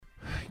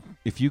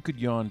If you could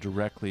yawn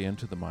directly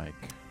into the mic.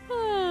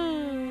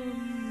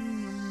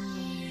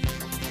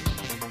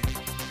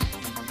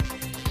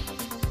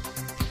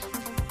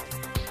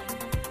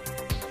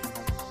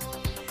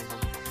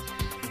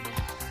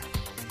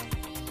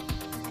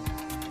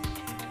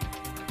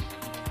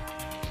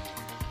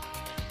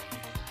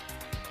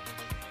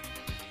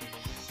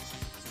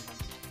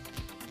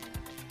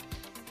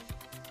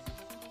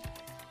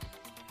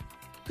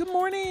 Good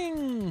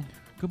morning.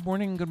 Good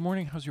morning. Good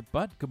morning. How's your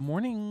butt? Good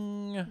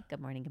morning. Good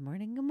morning, good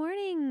morning, good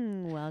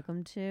morning.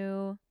 Welcome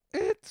to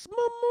It's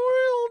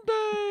Memorial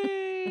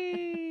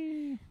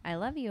Day. I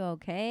Love You,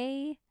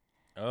 okay?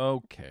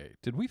 Okay.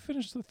 Did we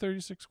finish the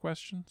 36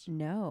 questions?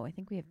 No, I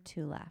think we have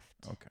 2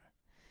 left. Okay.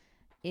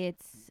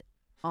 It's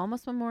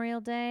almost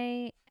Memorial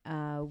Day.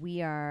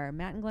 We are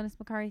Matt and Glennis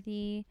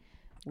McCarthy.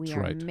 We That's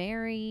are right.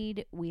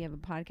 married. We have a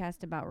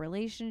podcast about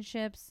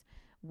relationships.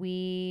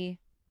 We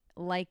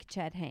like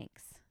Chet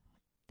Hanks.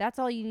 That's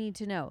all you need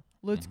to know.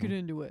 Let's get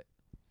into it.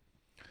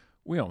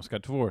 We almost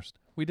got divorced.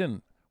 We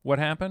didn't. What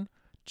happened?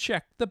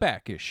 Check the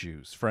back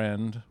issues,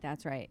 friend.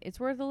 That's right. It's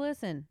worth a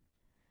listen.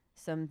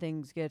 Some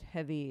things get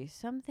heavy.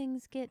 Some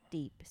things get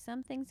deep.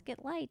 Some things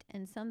get light.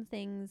 And some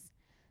things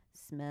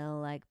smell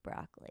like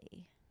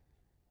broccoli.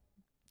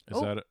 Is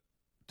Oh, that it?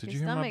 Did Your you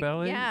hear my stomach-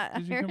 belly? Yeah.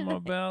 Did you hear my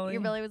belly?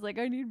 Your belly was like,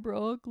 I need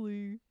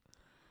broccoli.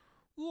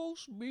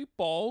 Those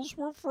meatballs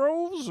were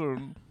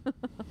frozen.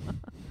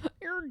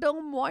 Your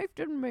dumb wife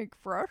didn't make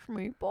fresh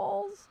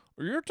meatballs.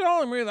 You're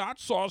telling me that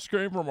sauce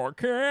came from a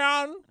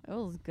can? It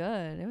was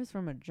good. It was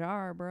from a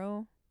jar,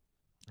 bro.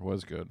 It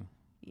was good.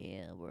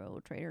 Yeah,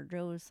 bro. Trader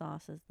Joe's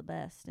sauce is the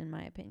best, in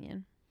my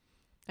opinion.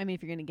 I mean,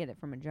 if you're going to get it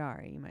from a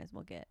jar, you might as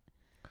well get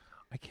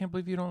I can't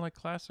believe you don't like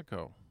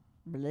Classico.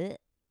 bleh.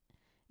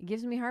 It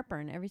gives me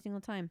heartburn every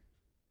single time.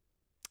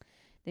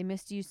 They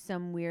must use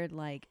some weird,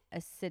 like,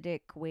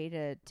 acidic way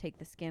to take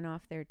the skin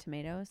off their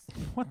tomatoes.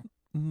 What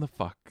in the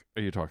fuck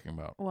are you talking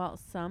about? Well,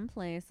 some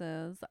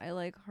places, I,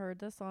 like, heard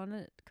this on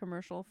a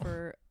commercial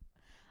for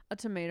a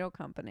tomato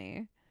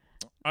company.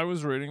 I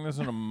was reading this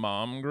in a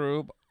mom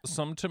group.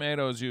 Some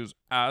tomatoes use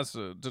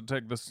acid to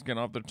take the skin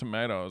off their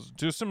tomatoes.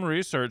 Do some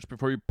research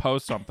before you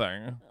post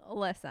something.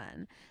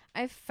 Listen,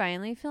 I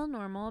finally feel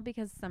normal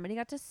because somebody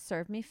got to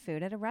serve me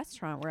food at a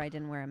restaurant where I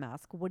didn't wear a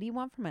mask. What do you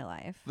want from my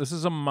life? This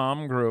is a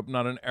mom group,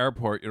 not an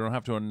airport. You don't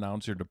have to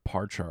announce your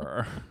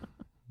departure.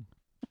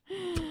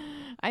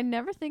 I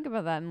never think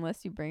about that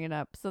unless you bring it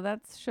up. So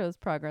that shows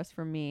progress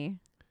for me.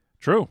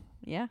 True.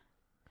 Yeah,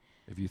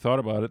 If you thought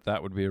about it,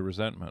 that would be a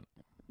resentment.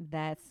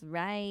 that's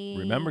right.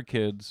 Remember,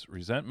 kids,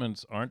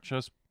 resentments aren't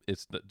just,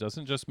 that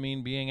doesn't just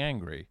mean being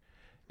angry.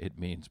 It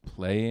means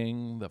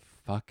playing the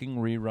fucking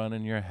rerun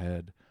in your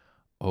head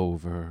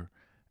over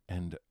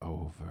and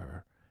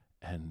over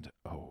and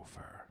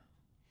over.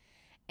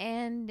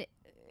 And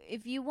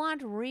if you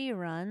want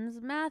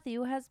reruns,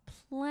 Matthew has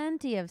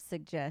plenty of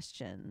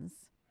suggestions.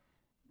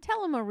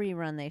 Tell them a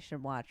rerun they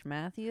should watch,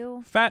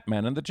 Matthew. Fat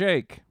Man and the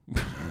Jake.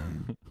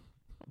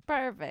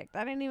 Perfect.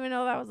 I didn't even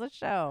know that was a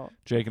show.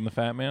 Jake and the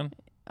Fat Man.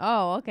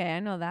 Oh, okay. I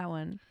know that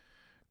one.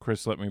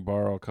 Chris let me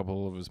borrow a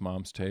couple of his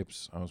mom's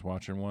tapes. I was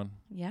watching one.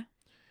 Yeah.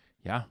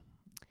 Yeah.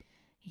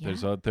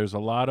 Yeah. There's a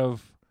lot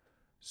of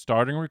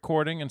starting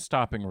recording and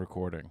stopping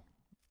recording.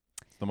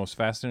 It's the most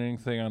fascinating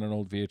thing on an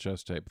old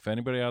VHS tape. If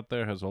anybody out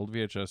there has old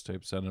VHS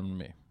tapes, send them to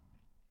me.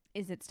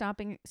 Is it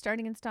starting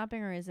and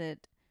stopping, or is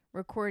it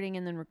recording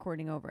and then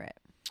recording over it?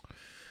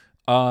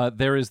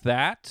 There is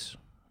that,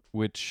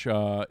 which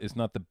is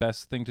not the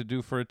best thing to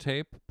do for a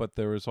tape, but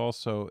there is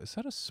also, is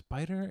that a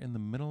spider in the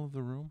middle of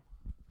the room?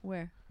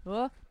 Where?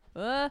 Oh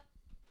my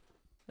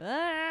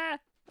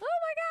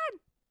God.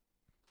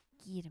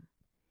 Get him.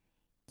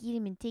 Get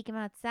him and take him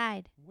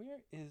outside. Where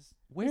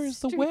is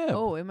the street- web?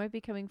 Oh, it might be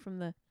coming from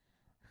the...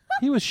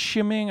 He was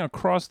shimmying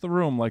across the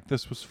room like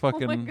this was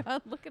fucking... Oh my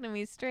God, looking at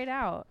me straight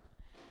out.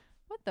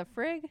 What the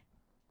frig?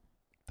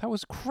 That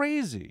was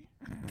crazy.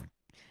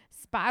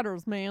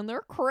 Spiders, man,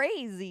 they're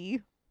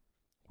crazy.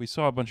 We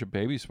saw a bunch of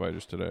baby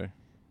spiders today.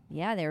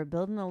 Yeah, they were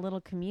building a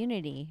little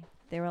community.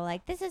 They were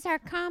like, this is our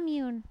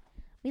commune.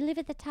 We live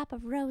at the top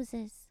of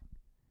roses.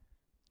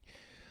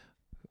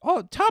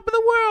 Oh, top of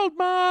the world,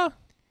 Ma!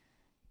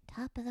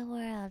 Top of the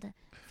world.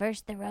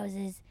 First the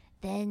roses,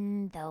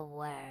 then the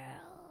world.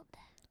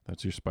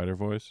 That's your spider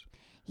voice?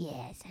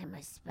 Yes, I'm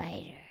a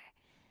spider.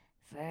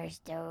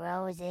 First the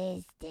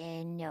roses,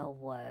 then the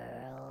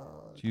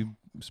world. Do you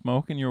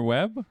smoke in your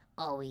web?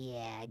 Oh,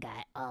 yeah, I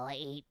got all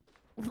 8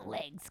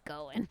 legs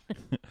going.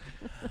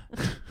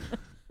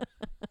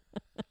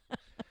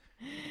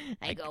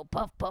 I go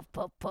puff, puff,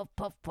 puff, puff,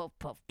 puff, puff,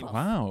 puff, puff.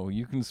 Wow,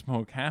 you can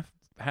smoke half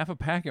a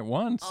pack at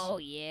once. Oh,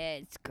 yeah,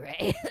 it's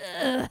great.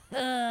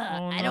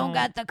 I don't no.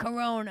 got the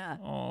corona.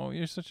 Oh,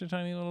 you're such a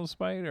tiny little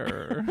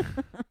spider.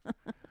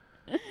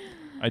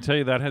 I tell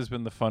you, that has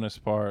been the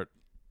funnest part,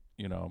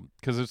 you know,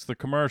 because it's the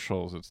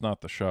commercials, it's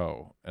not the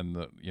show, and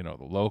the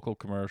local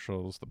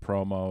commercials, the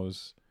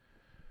promos,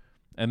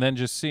 and then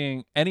just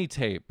seeing any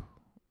tape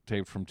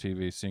from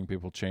TV, seeing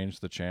people change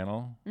the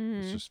channel,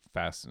 it's just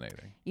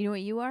fascinating. You know what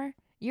you are?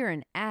 You're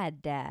an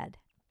ad dad.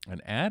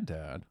 An ad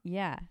dad?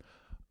 Yeah.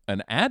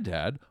 An ad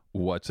dad?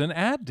 What's an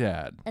ad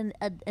dad? An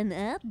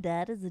ad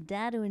dad is a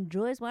dad who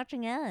enjoys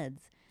watching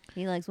ads.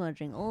 He likes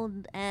watching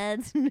old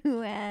ads,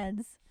 new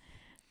ads,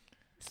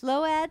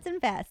 slow ads,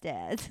 and fast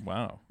ads.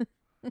 Wow.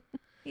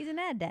 He's an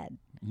ad dad.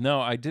 No,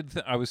 I did.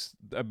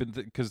 I've been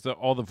because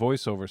all the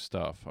voiceover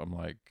stuff. I'm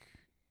like,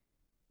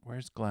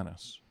 where's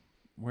Glennis?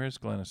 Where's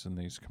Glennis in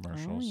these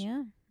commercials?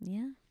 Oh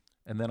yeah.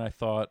 And then I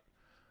thought,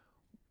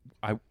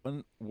 I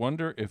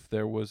wonder if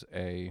there was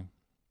a.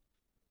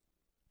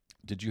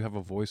 Did you have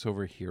a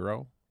voiceover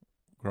hero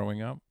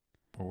growing up,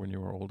 or when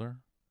you were older?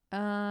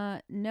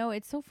 No,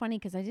 it's so funny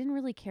because I didn't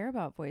really care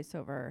about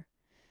voiceover.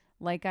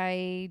 Like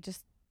I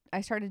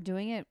started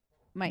doing it.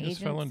 My You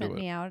just agent fell into sent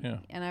me it. out, Yeah.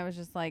 and I was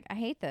just like, I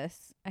hate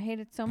this. I hate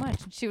it so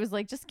much. And she was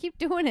like, just keep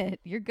doing it.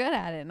 You're good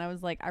at it. And I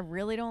was like, I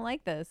really don't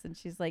like this. And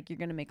she's like, you're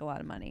gonna make a lot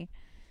of money.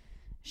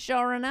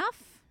 Sure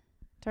enough,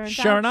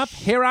 Sure enough,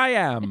 here I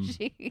am.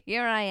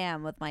 here I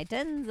am with my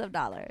tens of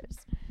dollars.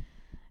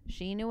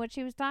 She knew what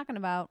she was talking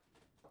about.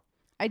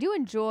 I do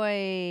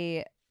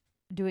enjoy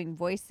doing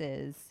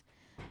voices.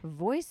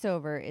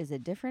 Voiceover is a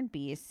different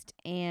beast,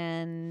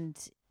 and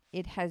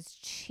it has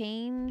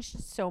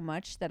changed so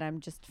much that I'm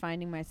just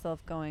finding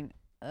myself going,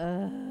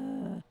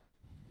 ugh.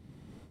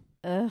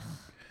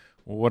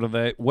 What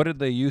did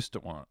they used to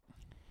want?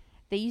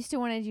 They used to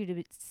want you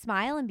to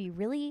smile and be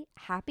really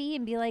happy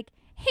and be like,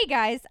 hey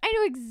guys, I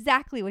know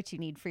exactly what you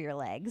need for your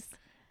legs.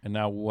 And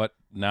now what?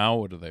 Now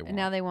what do they want? And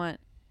now they want,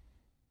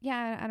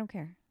 yeah, I don't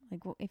care.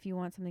 Like, well, if you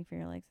want something for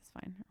your legs, it's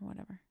fine or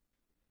whatever.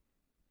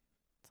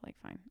 It's like,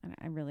 fine.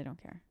 I really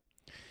don't care.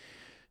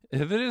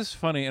 It is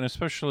funny, and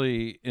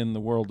especially in the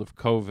world of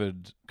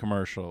COVID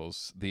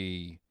commercials,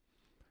 this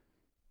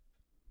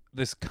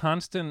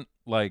constant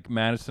like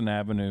Madison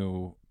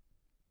Avenue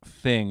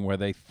thing where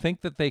they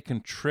think that they can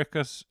trick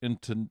us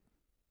into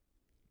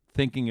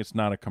thinking it's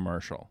not a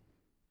commercial.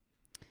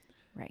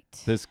 Right.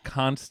 This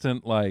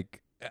constant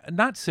like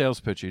not sales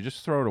pitchy,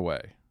 just throw it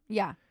away.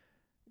 Yeah.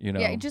 You know.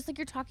 Yeah, just like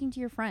you're talking to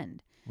your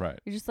friend. Right.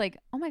 You're just like,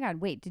 oh my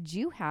God, wait, did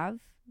you have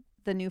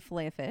the new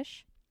filet of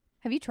fish?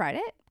 Have you tried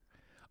it?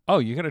 Oh,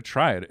 you got to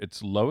try it.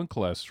 It's low in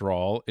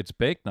cholesterol. It's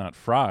baked, not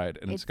fried,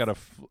 and it's got a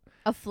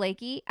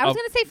flaky. I was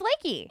gonna say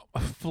flaky a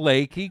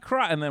flaky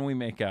cry, and then we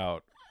make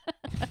out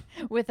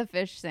with a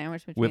fish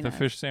sandwich between with us. a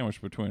fish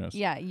sandwich between us.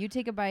 Yeah, you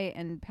take a bite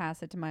and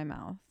pass it to my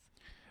mouth.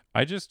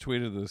 I just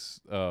tweeted this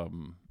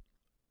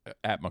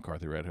at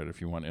McCarthy Redhead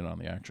if you want in on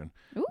the action.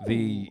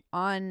 Ooh,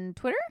 on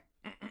Twitter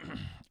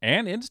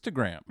and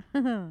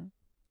Instagram.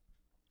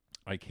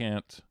 I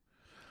can't.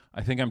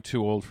 I think I'm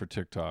too old for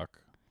TikTok.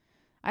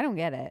 I don't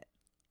get it.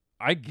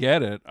 I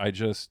get it.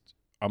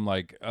 I'm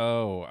like,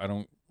 oh, I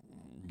don't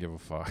give a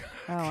fuck.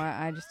 Oh,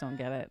 I just don't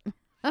get it.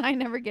 I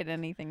never get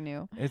anything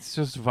new. It's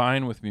just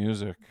Vine with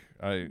music.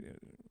 I'm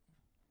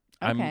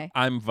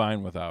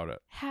Vine without it.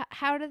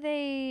 How do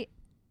they?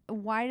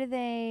 Why do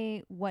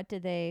they? What do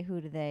they? Who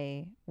do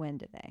they? When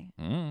do they?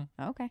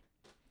 Okay.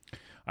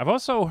 I've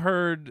also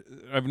heard.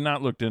 I've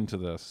not looked into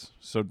this,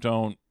 so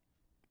don't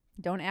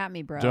at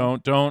me, bro.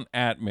 Don't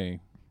at me.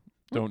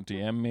 Don't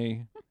DM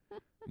me.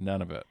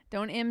 None of it.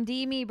 Don't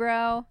MD me,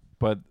 bro.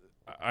 But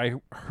I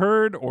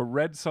heard or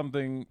read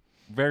something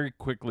very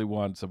quickly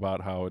once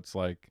about how it's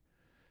like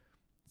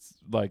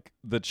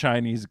the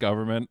Chinese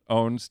government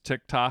owns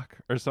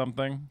TikTok or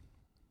something.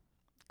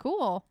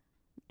 Cool.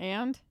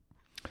 And?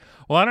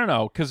 Well, I don't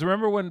know, because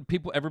remember when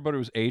everybody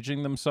was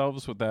aging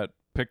themselves with that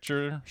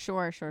picture?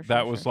 Sure.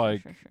 That was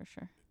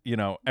you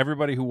know,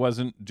 everybody who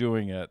wasn't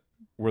doing it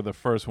were the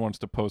first ones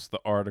to post the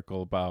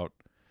article about,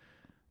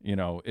 you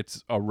know,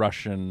 it's a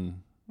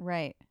Russian,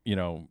 right? You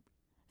know,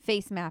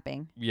 face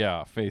mapping.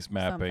 Yeah, face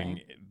mapping.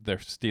 Something. They're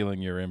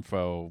stealing your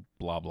info,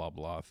 blah, blah,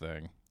 blah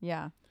thing.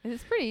 Yeah.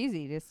 It's pretty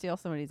easy to steal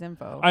somebody's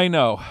info. I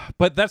know.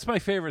 But that's my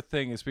favorite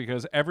thing is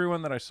because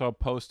everyone that I saw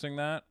posting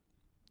that,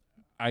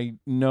 I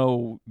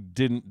know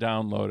didn't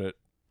download it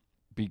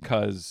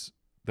because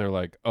they're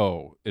like,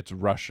 oh, it's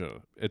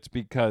Russia. It's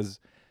because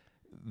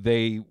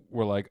they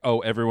were like, oh,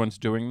 everyone's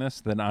doing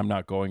this, then I'm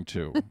not going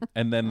to.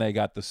 And then they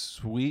got the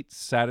sweet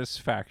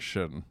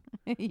satisfaction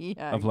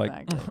yeah, of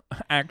like,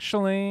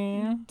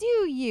 actually.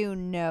 Do you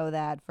know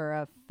that for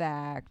a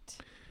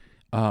fact?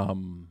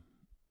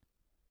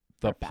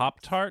 The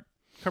Pop-Tart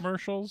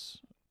commercials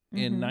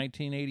in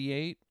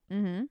 1988.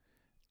 Mm-hmm.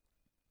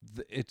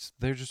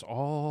 They're just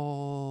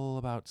all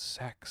about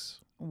sex.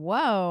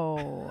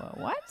 Whoa.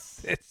 What?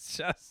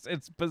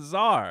 It's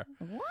bizarre.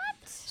 What?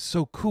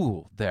 So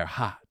cool. They're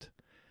hot.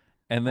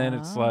 And then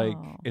it's like,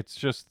 it's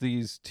just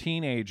these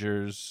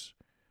teenagers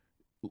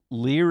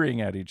leering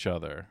at each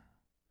other.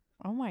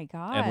 Oh my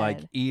God. And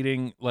like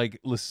eating, like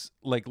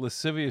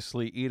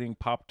lasciviously eating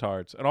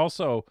Pop-Tarts. And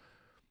also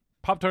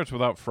Pop-Tarts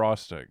without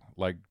frosting,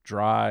 like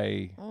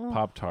dry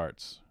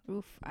Pop-Tarts.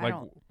 Oof. Like, I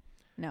don't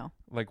know.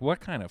 Like what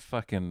kind of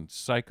fucking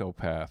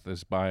psychopath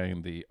is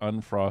buying the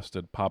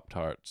unfrosted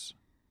Pop-Tarts?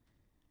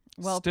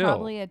 Well,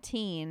 probably a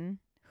teen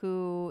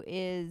who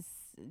is,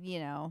 you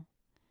know,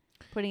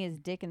 putting his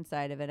dick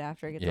inside of it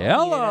after it gets all heated up.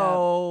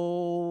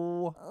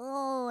 Hello.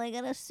 Oh, I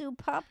gotta sue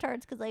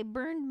Pop-Tarts because I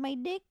burned my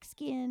dick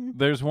skin.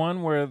 There's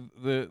one where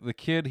the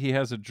kid, he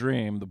has a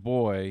dream. The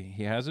boy,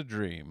 he has a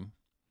dream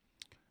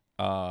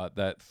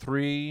that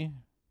 3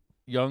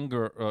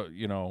 younger,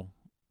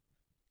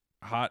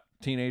 hot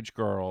teenage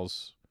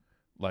girls,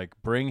 like,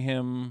 bring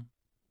him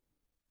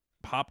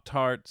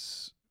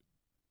Pop-Tarts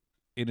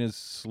in his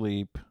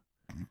sleep,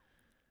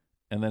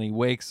 and then he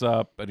wakes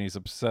up and he's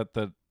upset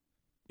that,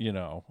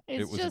 It's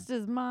it was just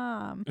his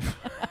mom.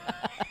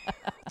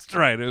 That's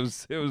right. It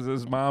was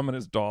his mom and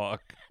his dog.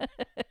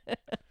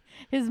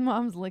 His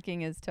mom's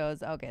licking his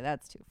toes. Okay,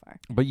 that's too far.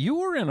 But you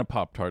were in a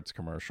Pop-Tarts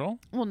commercial.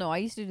 Well, no, I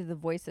used to do the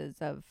voices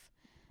of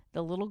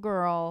the little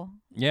girl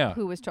Yeah.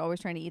 who was always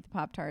trying to eat the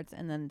Pop-Tarts,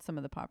 and then some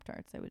of the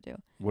Pop-Tarts I would do.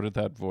 What did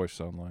that voice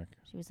sound like?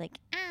 She was like,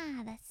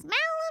 the smell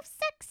of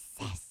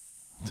success.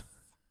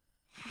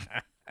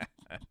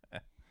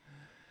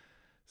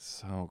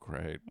 So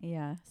great.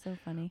 Yeah, so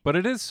funny. But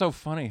it is so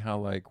funny how,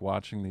 like,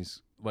 watching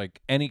these,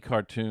 like, any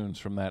cartoons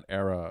from that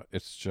era,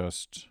 it's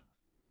just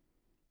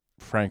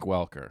Frank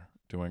Welker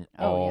doing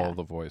all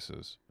the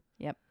voices.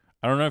 Yep.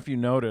 I don't know if you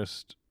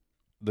noticed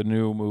the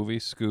new movie,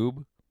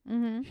 Scoob.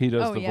 Mm-hmm. He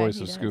does the voice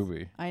of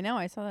Scooby. I know.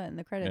 I saw that in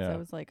the credits. Yeah. I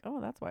was like,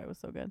 oh, that's why it was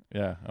so good.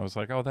 Yeah. I was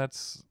like, oh,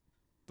 that's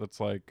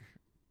like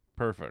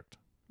perfect.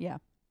 Yeah.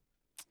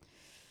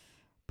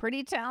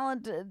 Pretty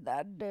talented,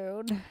 that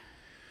dude.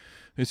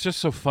 It's just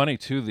so funny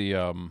too, the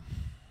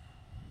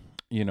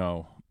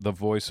the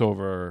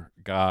voiceover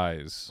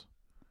guys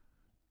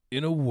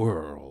in a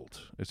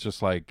world. It's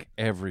just like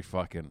every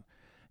fucking,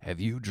 have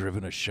you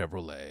driven a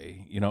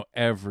Chevrolet?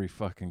 Every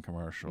fucking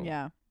commercial.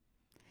 Yeah.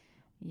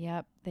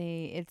 Yep.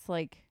 It's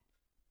like,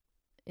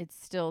 it's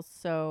still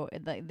so,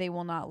 like, they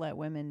will not let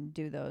women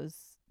do those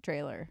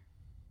trailer.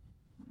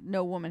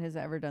 No woman has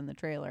ever done the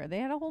trailer. They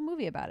had a whole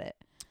movie about it.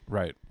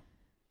 Right.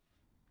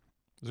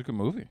 It was a good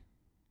movie.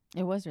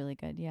 It was really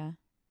good, yeah.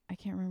 I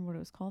can't remember what it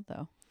was called,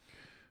 though.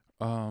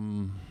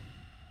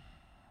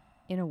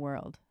 In a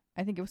World.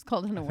 I think it was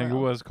called In a World. I think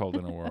it was called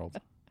In a World.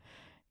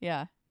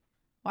 Yeah.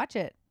 Watch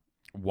it.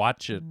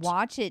 Watch it.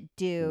 Watch it,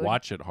 dude.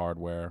 Watch it,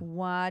 Hardware.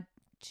 Watch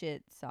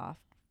it, soft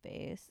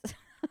face.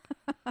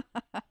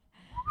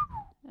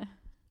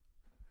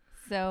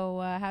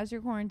 So, how's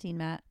your quarantine,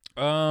 Matt?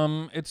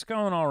 It's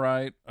going all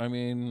right. I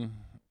mean,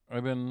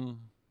 I've been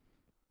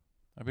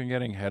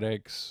getting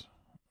headaches.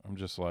 I'm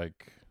just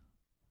like,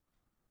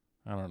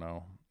 I don't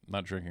know,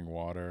 not drinking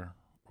water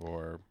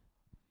or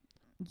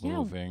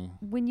moving.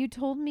 When you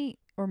told me,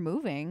 or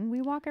moving,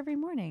 we walk every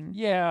morning.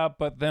 Yeah,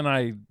 but then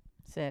I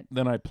Sit.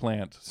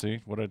 plant.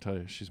 See, what did I tell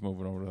you? She's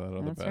moving over to that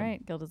other bed. That's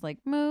right. Gilda's like,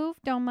 move.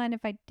 Don't mind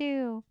if I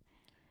do.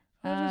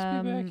 I'll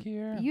just be back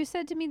here. You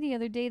said to me the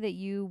other day that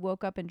you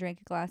woke up and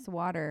drank a glass of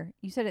water.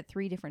 You said it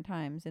 3 different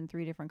times in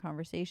 3 different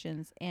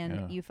conversations,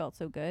 and you felt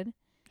so good.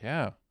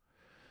 Yeah.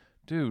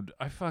 Dude,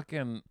 I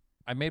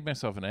made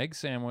myself an egg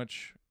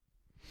sandwich.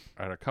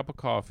 I had a cup of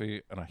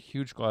coffee and a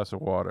huge glass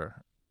of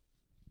water.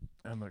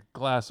 And the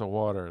glass of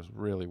water is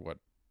really what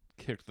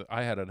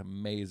I had an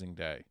amazing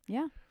day.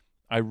 Yeah.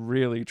 I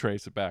really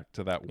trace it back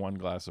to that one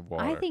glass of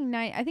water. I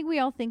think we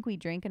all think we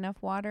drink enough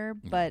water,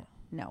 but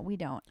no, we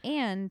don't.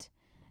 And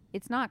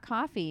it's not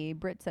coffee.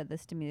 Britt said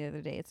this to me the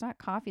other day. It's not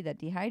coffee that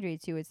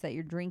dehydrates you. It's that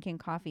you're drinking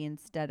coffee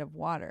instead of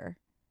water.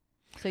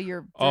 So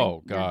you're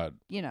God.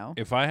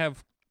 If I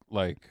have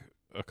like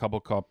a couple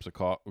cups of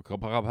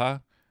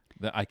coffee,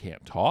 then I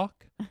can't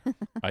talk.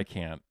 I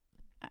can't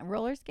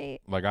roller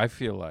skate. Like, I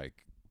feel like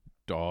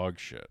dog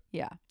shit.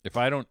 Yeah. If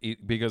I don't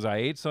eat, because I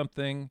ate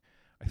something,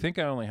 I think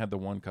I only had the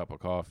 1 cup of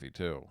coffee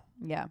too.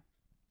 Yeah.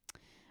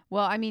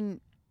 Well, I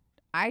mean,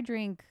 I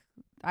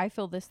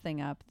fill this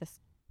thing up, this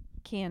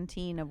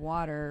canteen of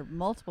water,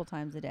 multiple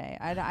times a day.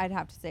 I'd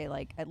have to say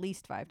like at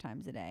least 5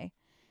 times a day.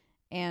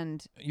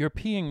 And you're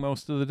peeing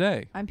most of the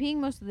day. I'm peeing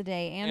most of the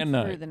day and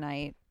through the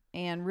night.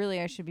 And really,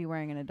 I should be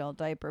wearing an adult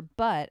diaper.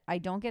 But I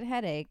don't get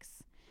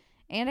headaches.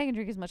 And I can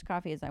drink as much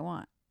coffee as I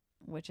want,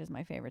 which is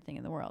my favorite thing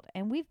in the world.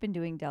 And we've been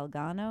doing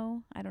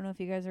Delgano. I don't know if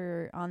you guys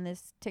are on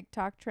this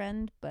TikTok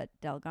trend, but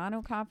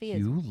Delgano coffee is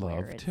You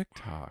love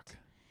TikTok.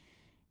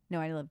 No,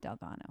 I love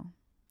Delgano.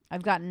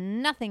 I've got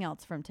nothing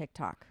else from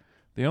TikTok.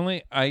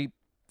 I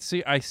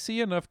see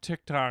enough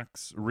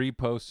TikToks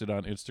reposted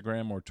on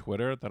Instagram or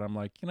Twitter that I'm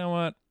like, you know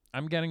what?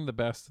 I'm getting the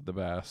best of the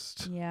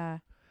best. Yeah.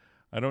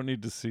 I don't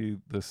need to see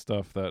the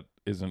stuff that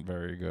isn't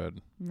very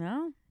good.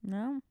 No.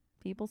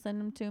 People send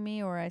them to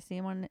me, or I see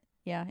them on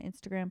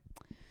Instagram.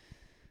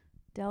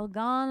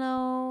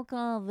 Delgano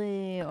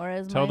coffee,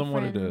 or Tell them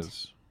what it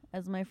is.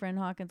 As my friend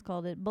Hawkins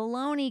called it,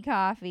 baloney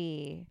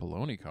coffee.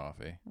 Baloney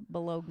coffee.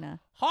 Bologna.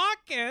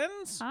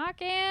 Hawkins.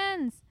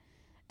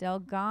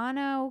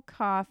 Delgano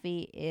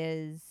coffee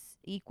is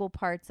equal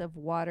parts of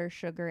water,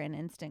 sugar, and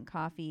instant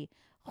coffee,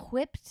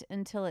 whipped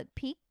until it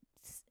peaks,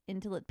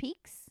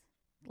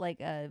 like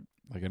an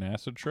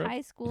acid trip.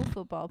 High school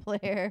football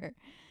player,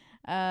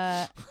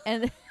 and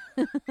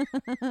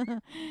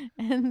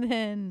and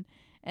then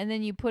And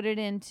then you put it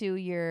into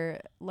your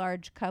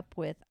large cup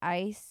with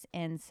ice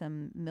and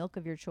some milk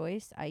of your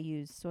choice. I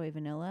use soy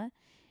vanilla,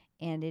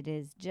 and it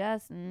is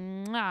just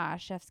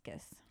chef's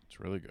kiss. It's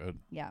really good.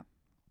 Yeah.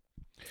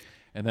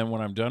 And then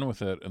when I'm done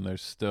with it and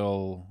there's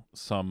still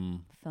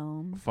some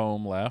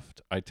foam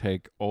left, I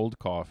take old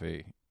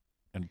coffee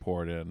and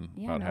pour it in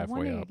about no halfway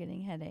wonder up. You're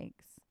getting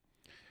headaches.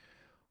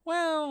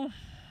 Well,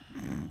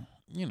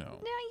 you know.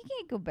 No, you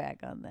can't go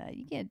back on that.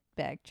 You can't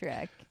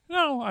backtrack.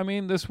 No, I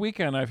mean, this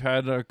weekend I've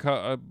had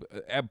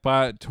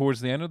but towards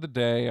the end of the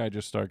day, I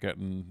just start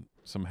getting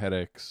some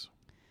headaches.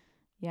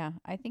 Yeah,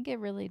 I think it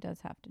really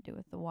does have to do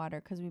with the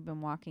water because we've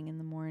been walking in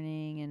the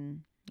morning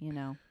and,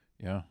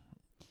 Yeah.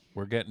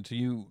 We're getting to,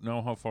 you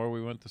know how far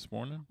we went this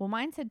morning? Well,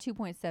 mine said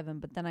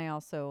 2.7, but then I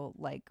also,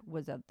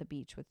 was at the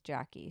beach with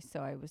Jackie.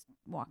 So I was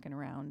walking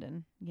around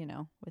and,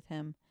 with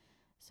him.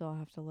 So I'll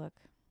have to look.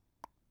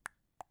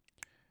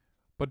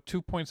 But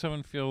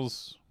 2.7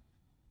 feels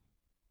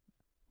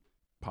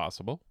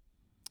possible.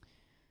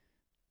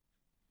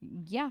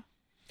 Yeah.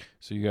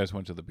 So you guys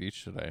went to the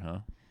beach today, huh?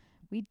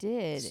 We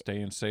did.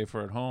 Staying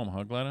safer at home,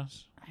 huh,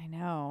 Glennis? I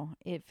know.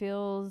 It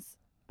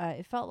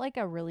felt like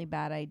a really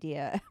bad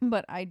idea,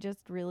 but I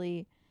just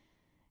really,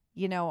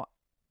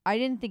 I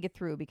didn't think it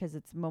through because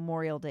it's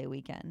Memorial Day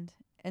weekend.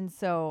 And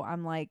so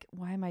I'm like,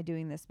 why am I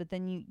doing this? But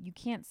then you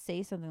can't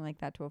say something like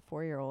that to a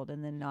 4-year-old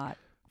and then not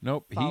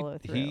follow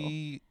through.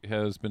 He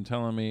has been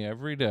telling me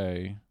every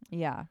day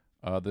Yeah.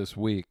 This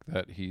week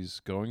that he's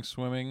going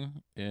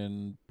swimming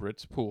in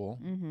Britt's pool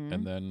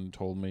and then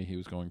told me he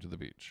was going to the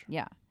beach.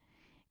 Yeah.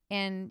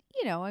 And,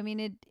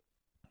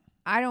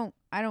 I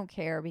don't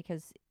care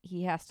because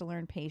he has to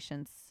learn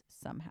patience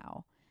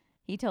somehow.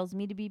 He tells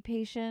me to be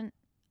patient.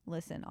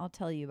 Listen, I'll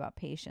tell you about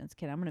patience,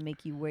 kid. I'm going to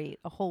make you wait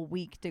a whole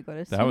week to go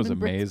to swim That was in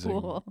Britt's amazing.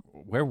 pool.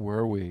 Where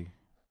were we?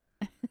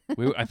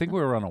 I think we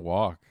were on a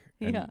walk.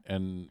 And, Yeah.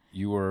 And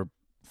you were,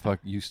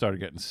 you started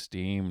getting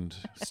steamed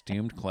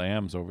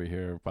clams over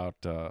here about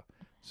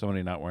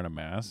somebody not wearing a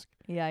mask.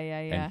 Yeah.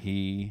 And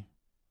he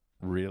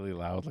really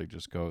loudly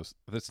just goes,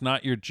 "That's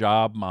not your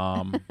job,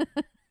 Mom."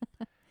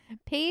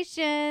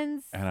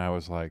 Patience. And I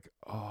was like,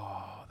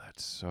 "Oh,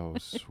 that's so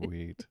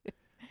sweet."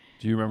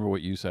 Do you remember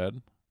what you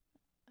said?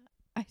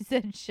 I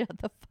said, shut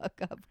the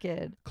fuck up,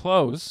 kid.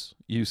 Close.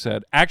 You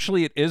said,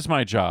 "Actually, it is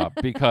my job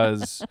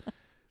because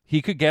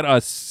he could get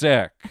us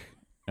sick."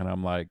 And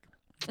I'm like,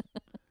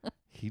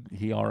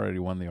 he already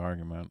won the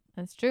argument.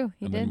 That's true.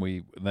 He did.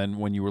 Then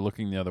when you were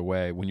looking the other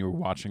way, when you were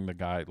watching the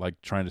guy,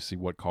 trying to see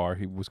what car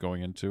he was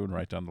going into and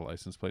write down the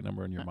license plate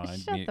number in your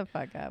mind. Shut the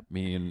fuck up.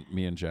 Me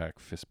and Jack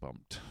fist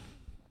bumped.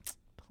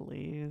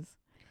 Please.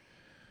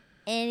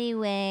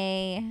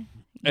 Anyway,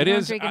 it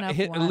is.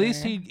 At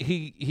least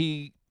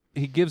he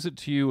gives it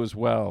to you as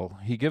well.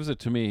 He gives it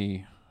to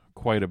me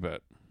quite a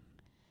bit.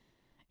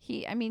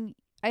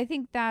 I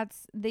think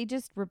they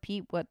just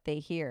repeat what they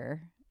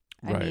hear.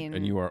 Right,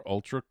 and you are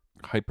ultra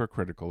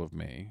hypercritical of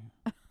me.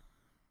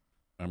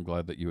 I'm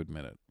glad that you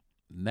admit it.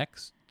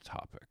 Next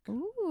topic.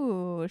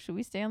 Ooh, should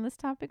we stay on this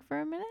topic for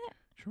a minute?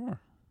 Sure.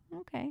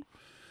 Okay.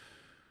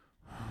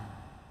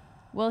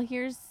 Well,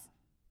 here's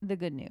the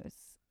good news.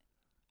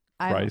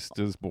 Christ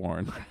is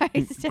born.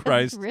 Christ has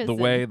Christ, risen.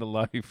 the way, the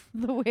life.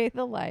 The way,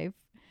 the life.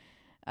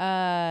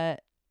 I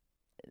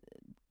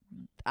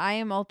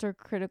am ultra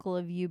critical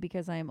of you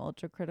because I am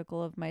ultra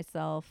critical of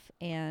myself,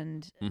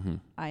 and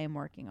I am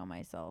working on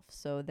myself.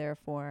 So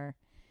therefore,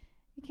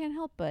 you can't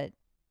help but,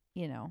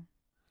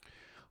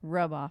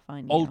 rub off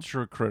on you.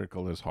 Ultra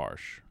critical is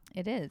harsh.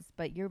 It is,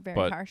 but you're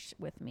very harsh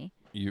with me.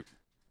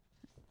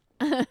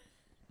 This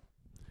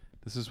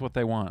is what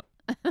they want.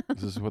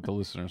 This is what the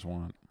listeners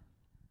want.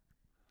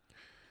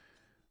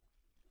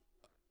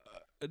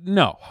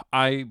 No,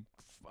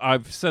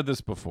 I've said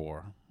this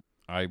before.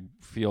 I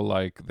feel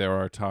like there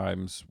are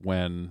times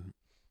when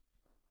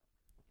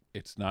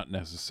it's not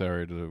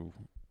necessary to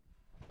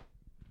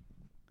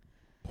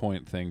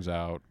point things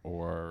out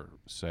or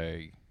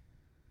say,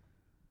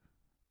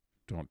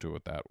 "Don't do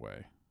it that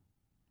way."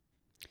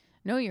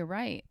 No, you're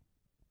right.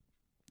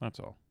 That's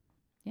all.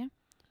 Yeah,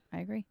 I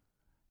agree.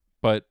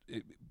 But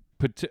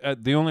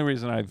the only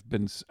reason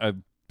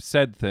I've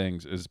said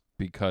things is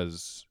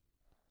because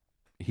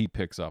he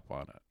picks up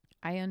on it.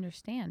 I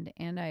understand,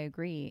 and I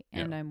agree,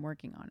 and I'm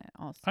working on it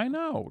also. I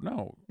know.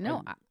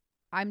 No,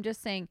 I'm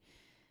just saying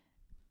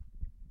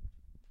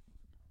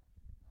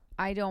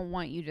I don't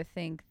want you to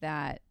think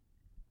that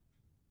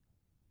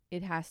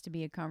it has to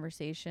be a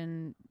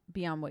conversation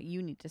beyond what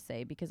you need to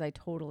say, because I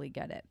totally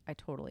get it.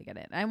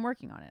 I'm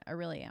working on it. I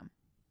really am.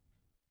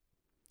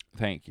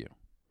 Thank you.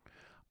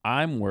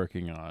 I'm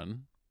working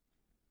on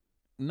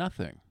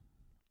nothing.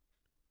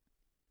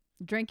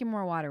 Drinking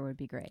more water would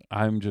be great.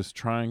 I'm just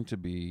trying to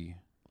be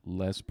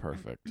less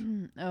perfect.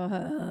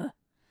 I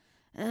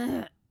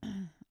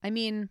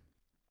mean,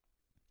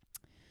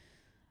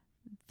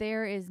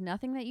 there is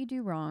nothing that you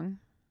do wrong.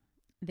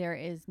 There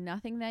is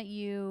nothing that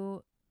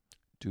you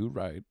do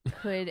right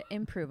could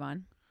improve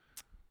on.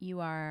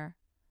 You are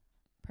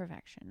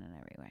perfection in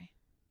every way.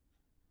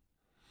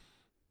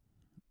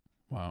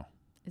 Wow.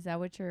 Is that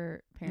what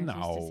your parents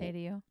used to say to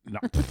you? No.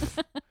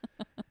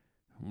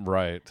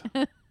 Right.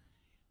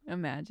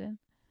 Imagine.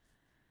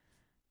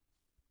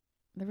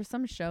 There was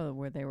some show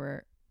where they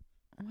were,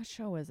 what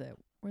show was it?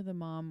 Where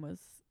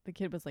the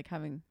kid was like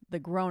the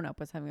grown up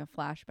was having a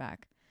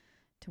flashback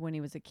to when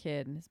he was a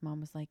kid, and his mom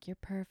was like, "You're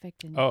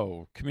perfect." And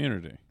Oh,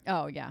 Community.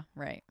 oh yeah,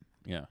 right.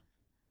 Yeah.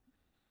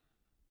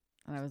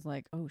 And I was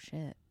like, "Oh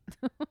shit."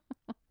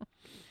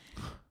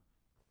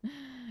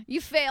 You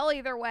fail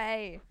either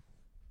way.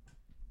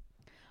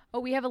 Oh,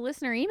 we have a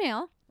listener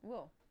email.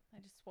 Whoa, I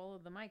just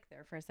swallowed the mic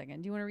there for a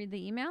second. Do you want to read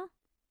the email?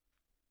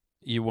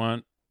 You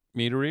want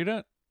me to read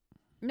it?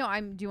 No,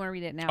 do you want to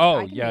read it now? Oh,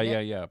 I can yeah, read yeah,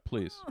 it. yeah.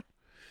 Please.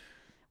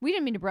 We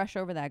didn't mean to brush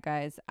over that,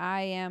 guys.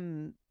 I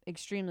am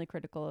extremely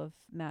critical of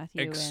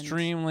Matthew.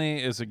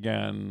 Extremely is,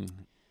 again,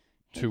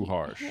 too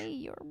harsh. Hey,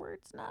 your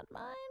words, not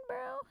mine,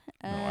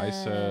 bro. No, I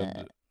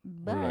said,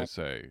 but what did I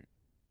say?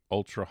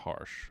 Ultra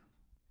harsh.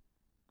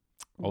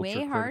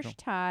 way harsh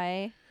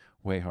tie.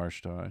 Way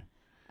harsh tie.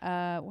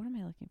 What am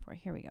I looking for?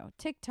 Here we go.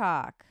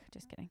 TikTok.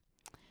 Just kidding.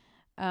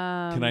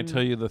 Can I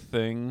tell you the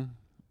thing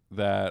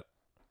that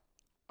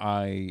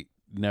I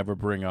never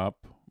bring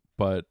up,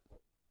 but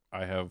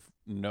I have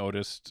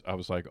noticed? I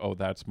was like, oh,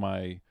 that's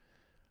my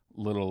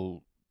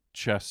little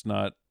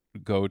chestnut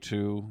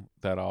go-to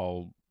that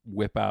I'll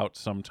whip out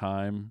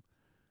sometime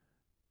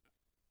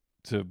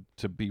to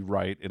be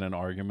right in an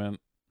argument.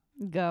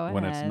 Go ahead.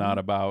 When it's not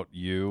about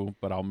you,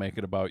 but I'll make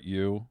it about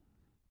you.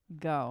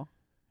 Go.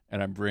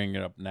 And I'm bringing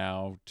it up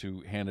now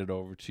to hand it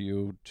over to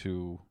you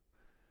to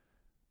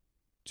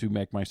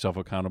make myself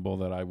accountable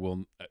that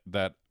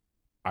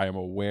I am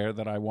aware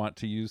that I want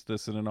to use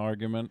this in an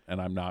argument,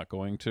 and I'm not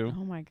going to.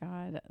 Oh my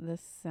God,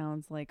 this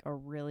sounds like a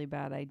really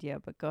bad idea,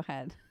 but go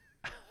ahead.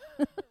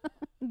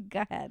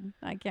 Go ahead.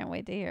 I can't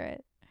wait to hear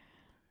it.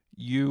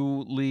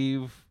 You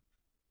leave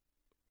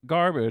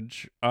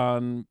garbage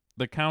on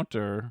the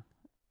counter.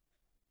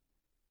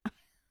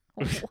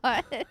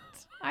 What?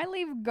 I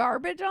leave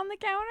garbage on the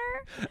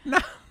counter?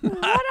 Not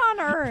What on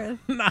earth?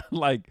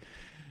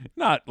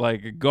 Not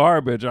like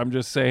garbage. I'm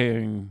just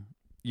saying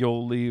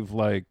you'll leave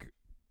like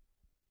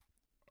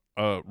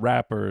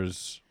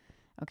wrappers.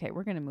 Okay,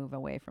 we're going to move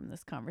away from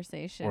this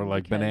conversation. Or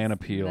like because banana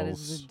that peels.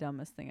 is the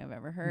dumbest thing I've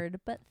ever heard.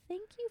 But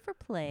thank you for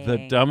playing.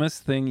 The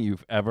dumbest thing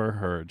you've ever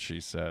heard,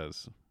 she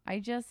says. I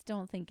just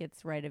don't think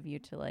it's right of you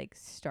to like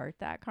start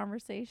that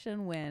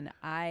conversation when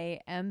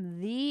I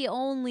am the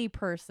only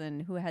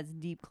person who has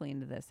deep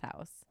cleaned this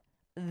house.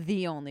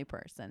 The only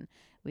person.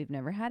 We've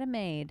never had a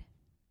maid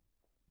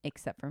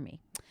except for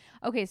me.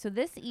 Okay, so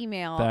this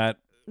email That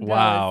goes,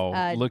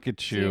 wow, look at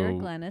Dear you.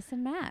 Glennis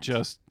and Matt.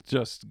 Just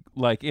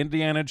like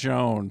Indiana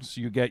Jones,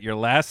 you get your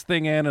last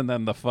thing in and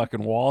then the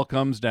fucking wall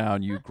comes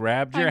down. You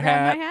grabbed your I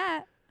hat. grabbed my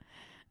hat.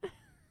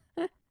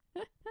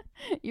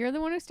 You're the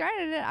one who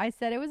started it. I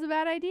said it was a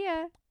bad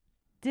idea.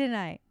 Didn't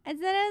I? I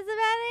said it was a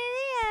bad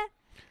idea.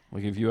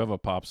 Like if you have a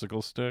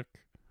popsicle stick,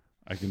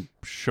 I can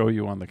show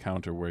you on the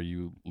counter where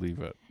you leave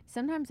it.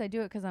 Sometimes I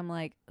do it because I'm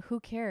like, who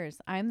cares?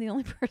 I'm the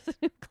only person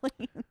who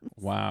cleans.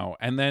 Wow.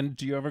 And then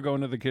do you ever go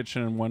into the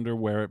kitchen and wonder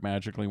where it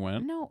magically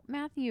went? No,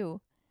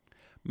 Matthew.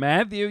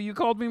 Matthew, you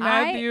called me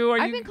Matthew.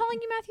 I've been calling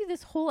you Matthew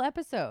this whole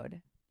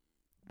episode,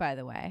 by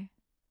the way.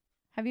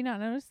 Have you not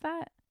noticed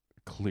that?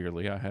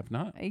 Clearly, I have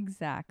not.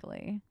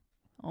 Exactly.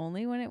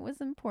 Only when it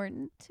was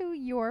important to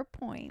your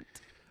point.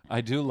 I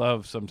do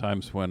love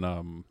sometimes when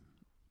I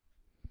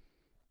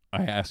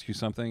ask you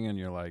something and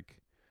you're like,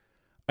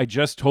 I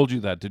just told you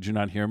that. Did you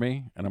not hear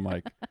me? And I'm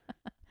like,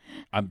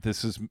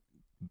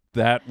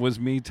 that was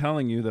me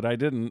telling you that I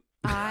didn't.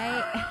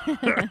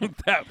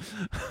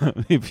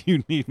 If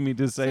you need me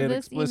to say it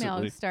explicitly. This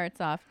email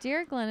starts off,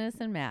 Dear Glennis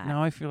and Matt.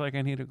 Now I feel like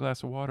I need a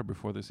glass of water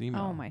before this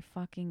email. Oh my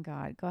fucking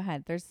God. Go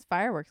ahead. There's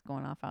fireworks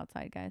going off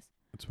outside, guys.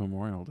 It's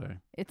Memorial Day.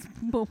 It's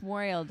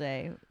Memorial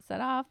Day. Set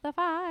off the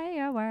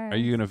fireworks. Are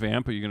you gonna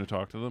vamp? Are you gonna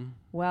talk to them?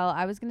 Well,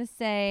 I was gonna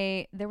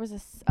say there was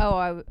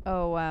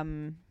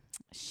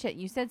shit.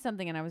 You said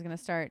something, and I was gonna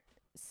start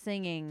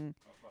singing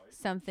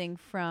something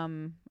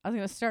from. I was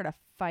gonna start a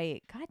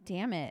fight. God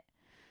damn it.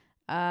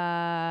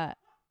 No,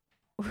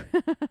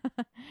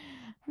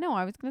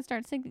 I was gonna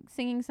start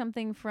singing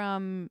something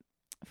from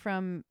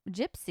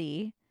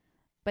Gypsy,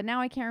 but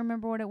now I can't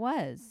remember what it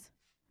was.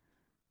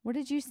 What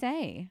did you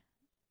say?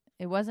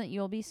 It wasn't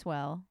You'll Be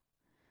Swell.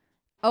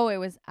 Oh, it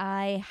was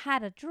I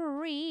had a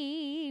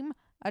dream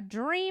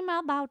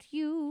about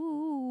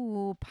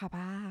you,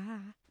 Papa.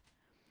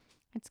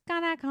 It's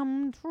gonna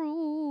come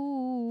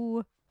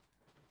true,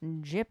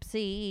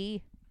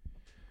 Gypsy.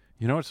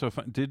 You know what's so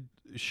fun? Did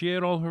she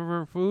ate all of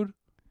her food?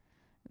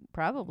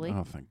 Probably.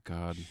 Oh, thank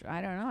God.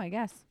 I don't know, I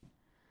guess.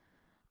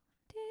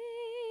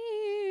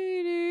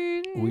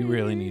 We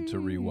really need to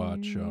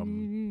rewatch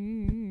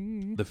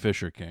The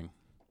Fisher King.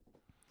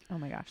 Oh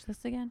my gosh,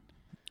 this again?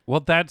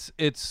 Well,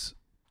 it's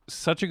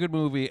such a good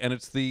movie, and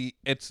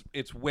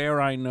it's where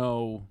I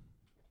know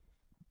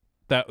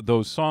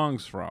those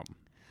songs from.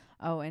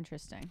 Oh,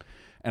 interesting.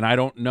 And I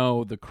don't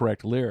know the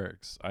correct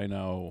lyrics. I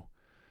know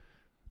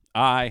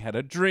I had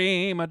a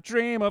dream of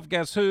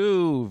Guess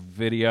Who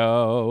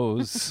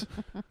videos.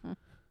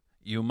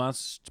 You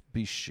must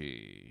be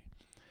she.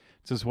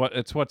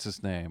 What's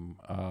his name?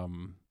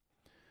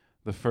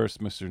 The first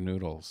Mr.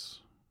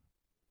 Noodles.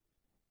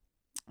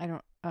 I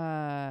don't.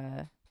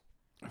 I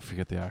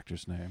forget the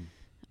actor's name.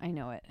 I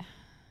know it,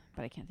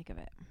 but I can't think of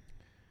it.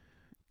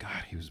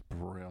 God, he was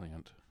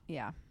brilliant.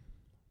 Yeah.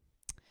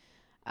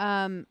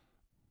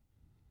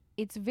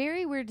 It's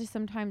very weird to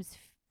sometimes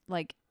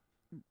like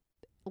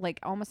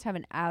almost have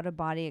an out of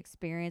body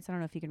experience. I don't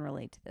know if you can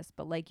relate to this,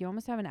 but like you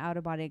almost have an out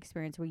of body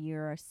experience where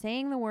you're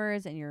saying the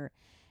words and you're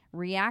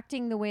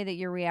reacting the way that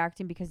you're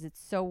reacting because it's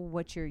so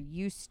what you're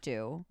used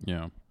to.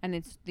 Yeah. And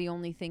it's the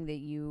only thing that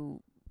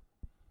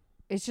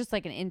it's just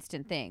like an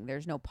instant thing.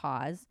 There's no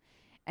pause.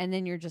 And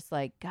then you're just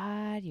like,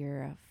 God,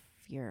 you're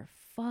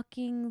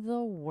fucking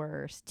the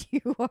worst.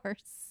 You are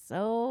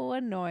so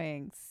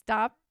annoying.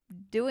 Stop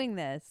doing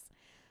this.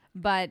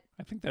 But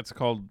I think that's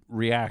called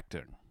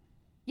reacting.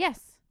 yes.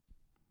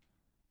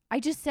 I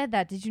just said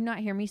that. Did you not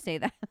hear me say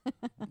that?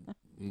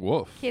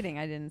 Woof. Kidding.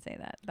 I didn't say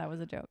that. That was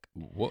a joke.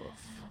 Woof.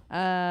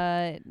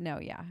 No,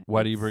 yeah.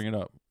 Why do you bring it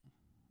up?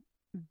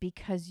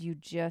 Because you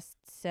just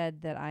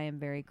said that I am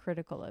very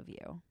critical of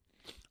you.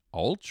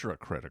 Ultra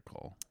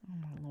critical. Oh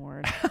my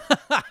Lord.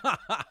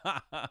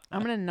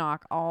 I'm going to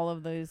knock all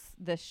of this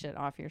shit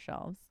off your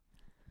shelves.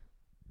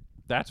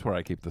 That's where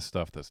I keep the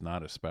stuff that's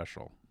not as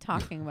special.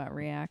 Talking about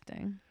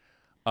reacting.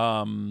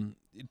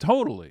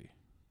 Totally.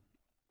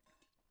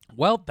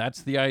 Well,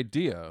 that's the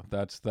idea.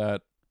 That's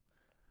that,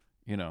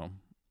 you know.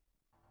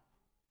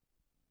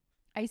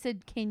 I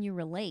said, can you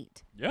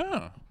relate?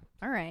 Yeah.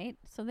 All right.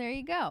 So there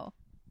you go.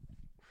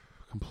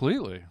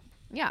 Completely.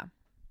 Yeah.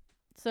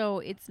 So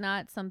it's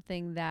not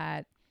something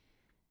that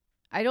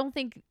I don't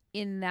think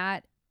in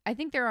that. I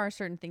think there are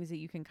certain things that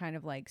you can kind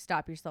of like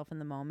stop yourself in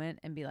the moment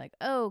and be like,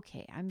 oh,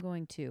 okay, I'm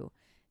going to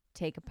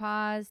take a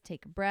pause,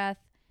 take a breath.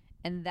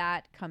 And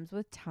that comes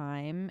with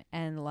time.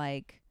 And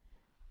like,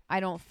 I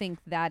don't think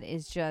that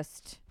is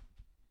just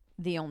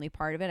the only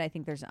part of it. I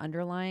think there's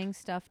underlying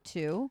stuff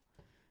too,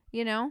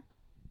 you know?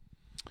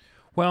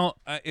 Well,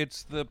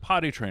 it's the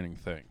potty training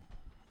thing.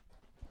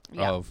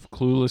 Yeah. Of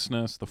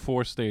cluelessness, the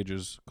 4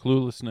 stages.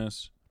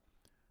 Cluelessness,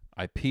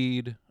 I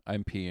peed,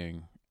 I'm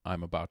peeing,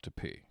 I'm about to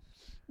pee.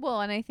 Well,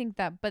 and I think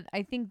but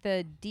I think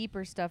the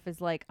deeper stuff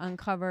is like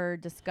uncover,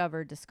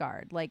 discover,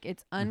 discard. Like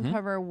it's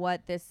uncover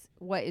what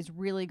is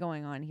really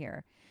going on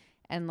here.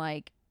 And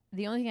like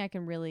the only thing I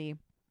can really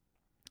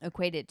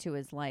equate it to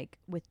is like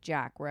with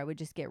Jack, where I would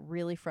just get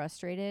really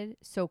frustrated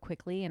so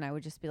quickly and I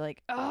would just be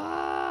like,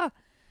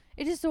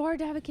 it is so hard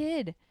to have a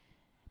kid.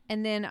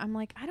 And then I'm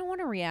like, I don't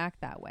want to react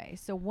that way.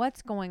 So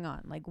what's going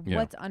on? Like,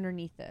 what's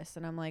underneath this?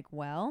 And I'm like,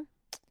 well,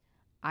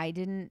 I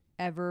didn't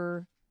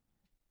ever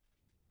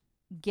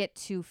get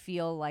to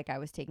feel like I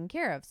was taken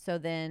care of. So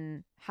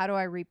then how do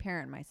I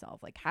reparent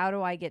myself? Like, how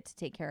do I get to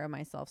take care of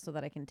myself so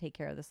that I can take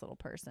care of this little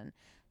person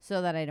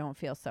so that I don't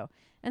feel so?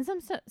 And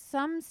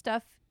some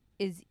stuff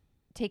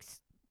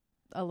takes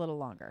a little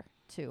longer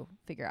to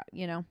figure out,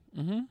 you know?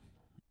 Mm-hmm.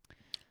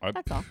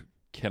 That's all.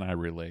 Can I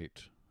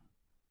relate?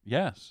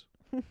 Yes.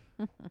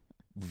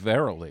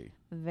 Verily.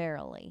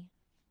 Verily.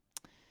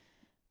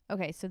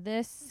 Okay, so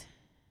this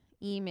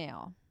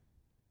email.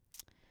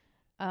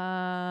 You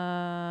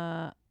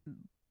know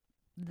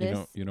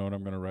what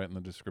I'm going to write in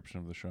the description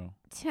of the show?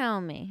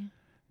 Tell me.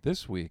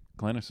 This week,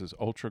 Glennis is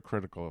ultra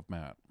critical of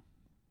Matt.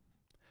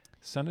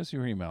 Send us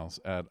your emails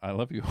at I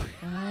love you.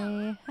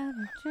 I have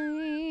a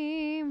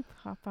dream,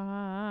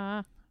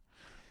 Papa.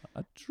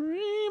 A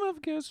dream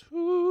of Guess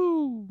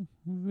Who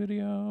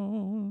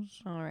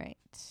videos. All right.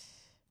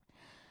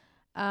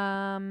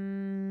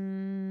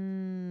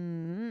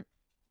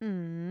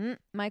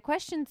 My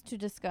questions to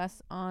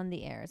discuss on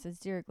the air. It says,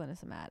 Dear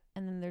Glennis and Matt.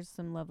 And then there's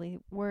some lovely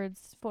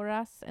words for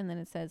us. And then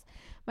it says,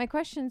 my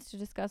questions to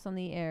discuss on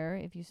the air,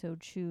 if you so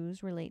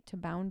choose, relate to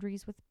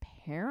boundaries with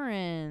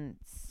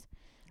parents.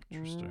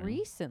 Interesting.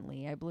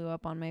 Recently, I blew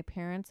up on my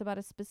parents about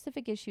a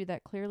specific issue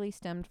that clearly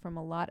stemmed from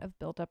a lot of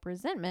built-up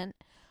resentment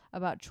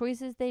about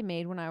choices they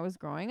made when I was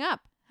growing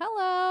up.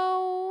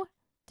 Hello!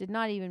 Did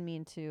not even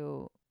mean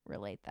to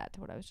relate that to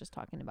what I was just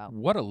talking about.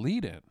 What a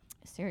lead-in.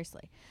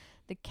 Seriously.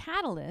 The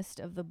catalyst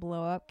of the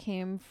blow-up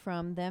came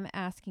from them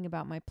asking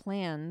about my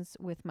plans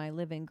with my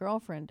live-in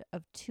girlfriend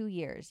of 2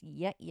 years.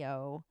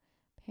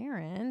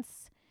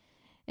 Parents.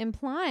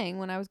 Implying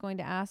when I was going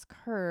to ask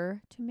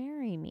her to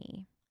marry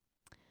me.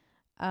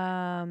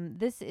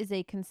 This is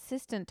a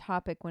consistent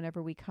topic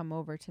whenever we come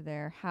over to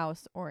their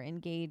house or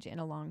engage in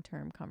a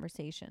long-term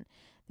conversation.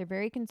 They're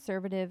very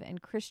conservative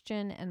and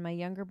Christian, and my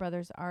younger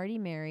brother's already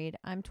married.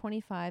 I'm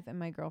 25 and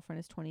my girlfriend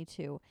is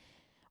 22.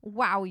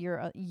 Wow,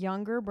 your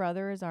younger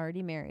brother is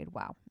already married.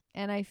 Wow.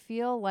 And I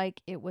feel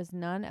like it was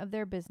none of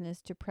their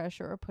business to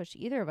pressure or push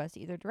either of us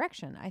either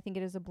direction. I think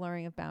it is a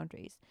blurring of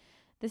boundaries.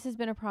 This has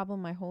been a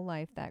problem my whole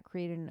life that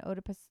created an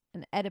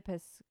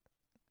Oedipus.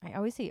 I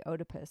always say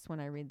Oedipus when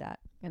I read that.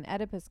 An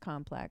Oedipus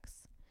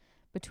complex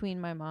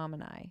between my mom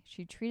and I.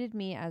 She treated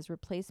me as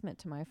replacement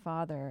to my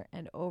father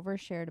and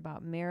overshared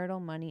about marital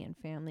money and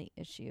family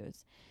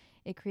issues.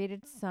 It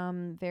created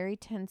some very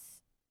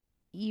tense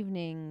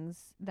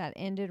evenings that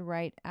ended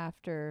right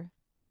after.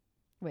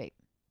 Wait.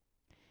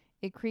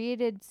 It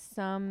created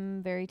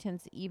some very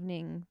tense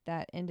evening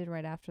that ended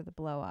right after the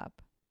blow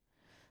up.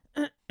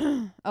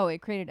 Oh,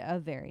 it created a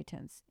very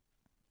tense.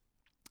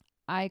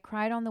 I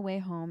cried on the way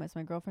home as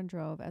my girlfriend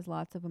drove as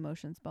lots of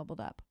emotions bubbled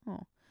up.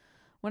 Oh.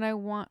 What I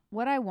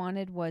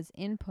wanted was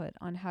input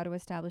on how to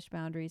establish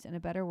boundaries in a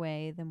better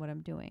way than what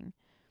I'm doing.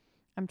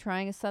 I'm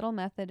trying a subtle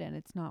method and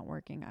it's not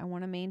working. I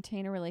want to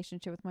maintain a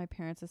relationship with my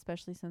parents,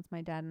 especially since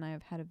my dad and I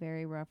have had a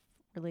very rough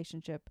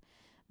relationship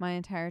my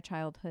entire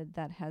childhood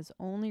that has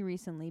only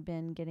recently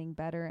been getting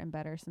better and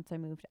better since I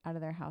moved out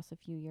of their house a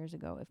few years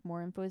ago. If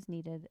more info is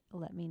needed,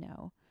 let me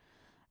know.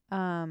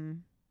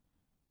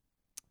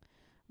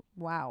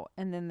 Wow.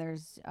 And then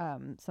there's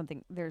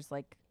something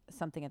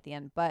at the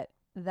end, but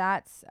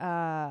that's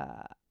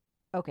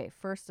okay,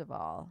 first of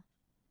all,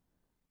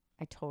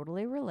 I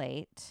totally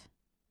relate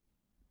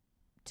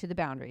to the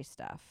boundary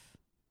stuff.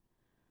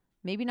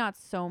 Maybe not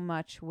so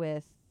much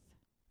with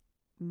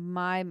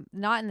not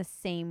in the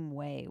same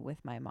way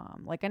with my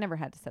mom. Like I never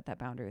had to set that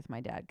boundary with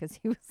my dad because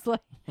he was like,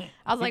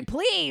 I was like,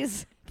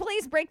 please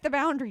break the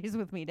boundaries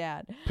with me,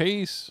 Dad.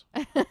 Peace.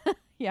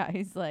 Yeah,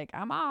 he's like,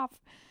 I'm off.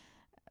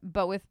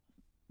 But with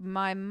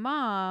my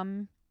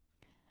mom,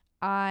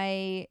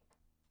 I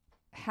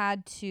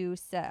had to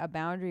set a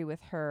boundary with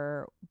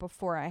her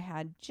before I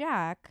had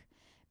Jack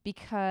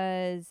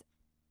because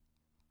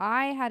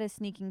I had a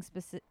sneaking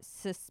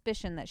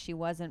suspicion that she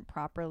wasn't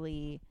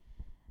properly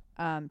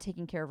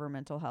taking care of her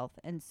mental health.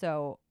 And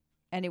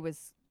it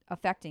was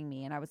affecting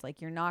me. And I was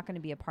like, you're not going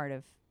to be a part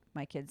of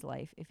my kid's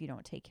life if you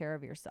don't take care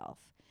of yourself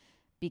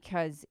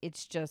because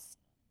it's just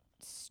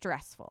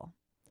stressful.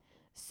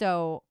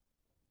 So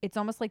it's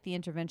almost like the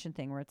intervention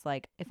thing where it's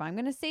like, if I'm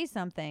going to say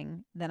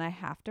something, then I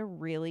have to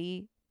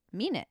really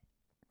mean it.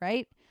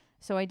 Right.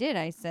 So I did.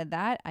 I said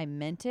that. I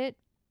meant it.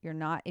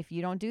 If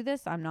you don't do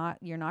this,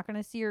 you're not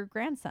going to see your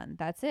grandson.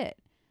 That's it.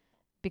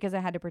 Because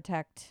I had to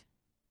protect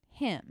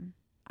him.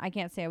 I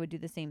can't say I would do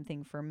the same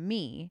thing for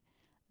me.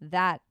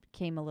 That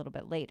came a little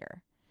bit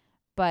later.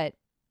 But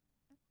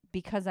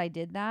because I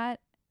did that,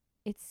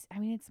 it's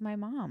my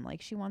mom.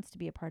 Like she wants to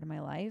be a part of my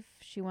life.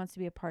 She wants to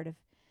be a part of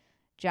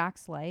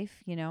Jack's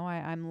life. You know,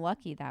 I'm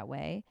lucky that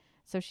way.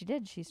 So she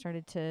did. She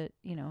started to,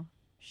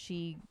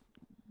 she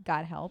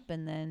got help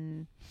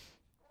and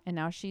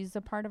now she's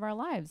a part of our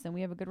lives and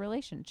we have a good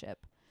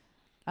relationship.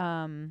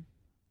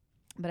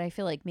 But I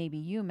feel like maybe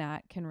you,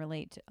 Matt, can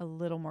relate a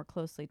little more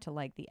closely to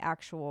like the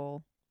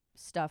actual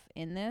stuff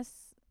in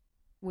this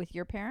with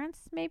your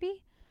parents,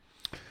 maybe?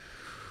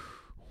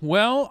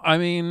 Well, I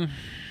mean,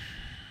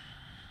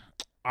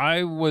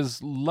 I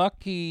was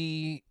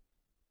lucky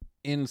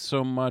in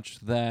so much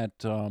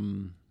that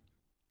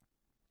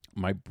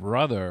my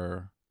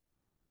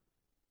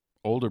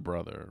older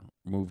brother,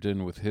 moved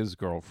in with his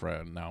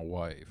girlfriend, now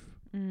wife,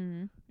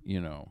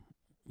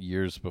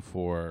 years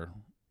before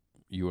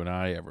you and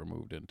I ever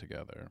moved in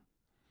together.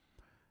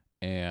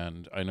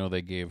 And I know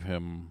they gave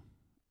him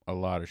a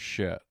lot of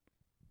shit.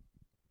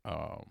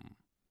 In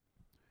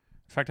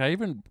fact,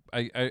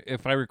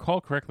 if I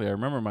recall correctly, I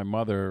remember my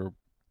mother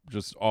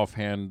just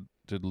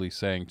offhandedly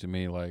saying to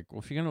me, like,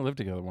 well, if you're going to live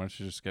together, why don't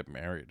you just get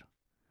married?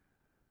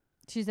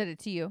 She said it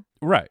to you?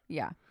 Right.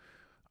 Yeah.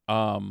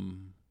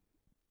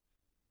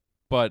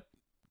 But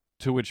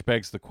to which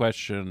begs the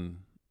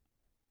question,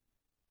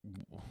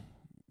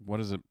 what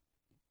is it?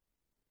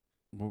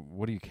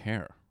 What do you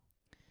care?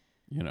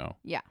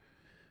 Yeah.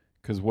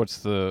 Because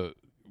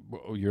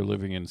you're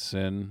living in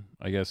sin,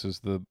 I guess, is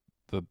the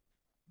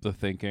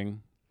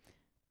thinking.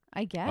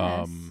 I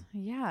guess.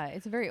 Yeah,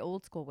 it's a very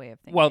old school way of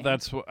thinking. Well,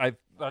 that's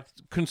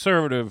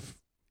conservative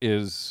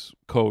is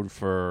code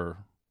for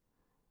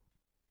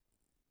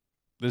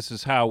this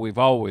is how we've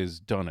always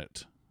done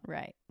it.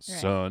 Right.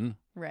 Son.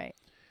 Right.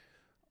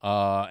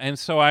 And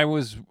so I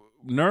was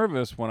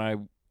nervous when I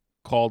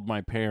called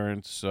my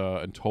parents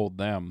and told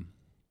them.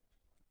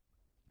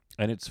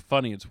 And it's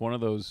funny, it's one of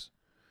those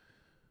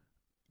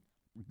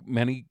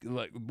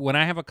when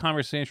I have a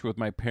conversation with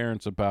my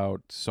parents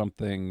about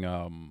something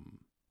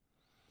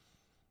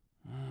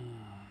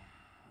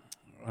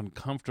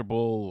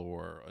uncomfortable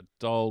or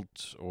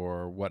adult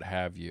or what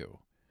have you,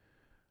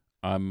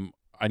 I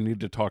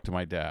need to talk to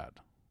my dad.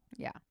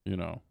 Yeah.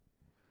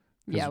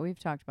 Yeah, we've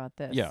talked about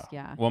this.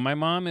 Yeah. Well, my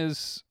mom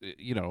is,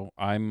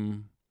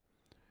 I'm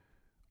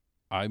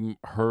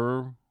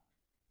her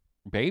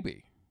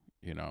baby,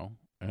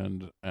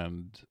 and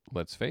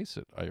let's face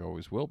it, I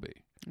always will be.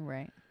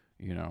 Right.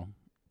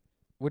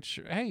 Which,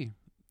 hey,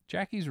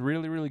 Jackie's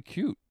really, really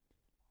cute.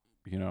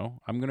 I'm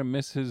going to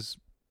miss his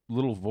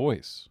little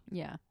voice.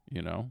 Yeah.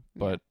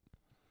 But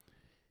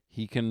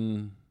he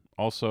can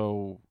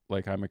also,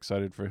 like, I'm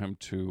excited for him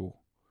to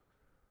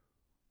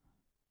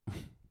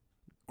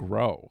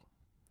grow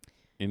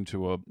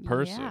into a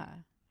person.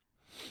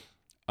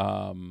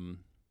 Yeah.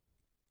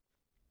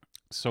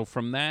 So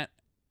from that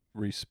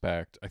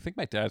respect. I think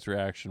my dad's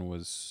reaction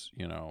was,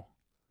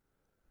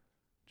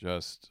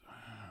 just,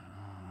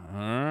 all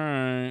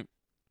right.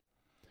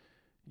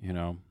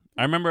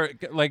 I remember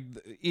like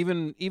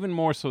even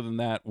more so than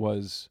that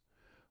was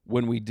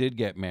when we did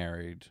get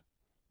married,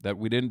 that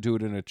we didn't do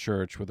it in a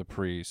church with a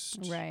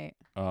priest. Right.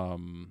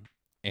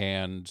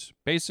 And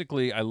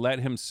basically I let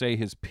him say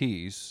his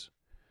piece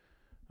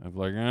of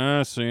like,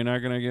 so you're not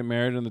going to get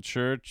married in the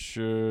church?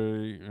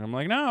 I'm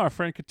like, no, our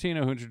friend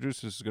Katina, who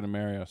introduced us, is going to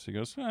marry us. He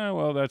goes,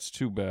 well, that's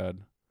too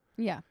bad.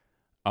 Yeah.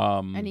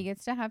 And he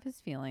gets to have his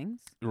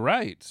feelings.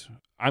 Right.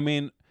 I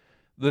mean,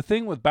 the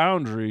thing with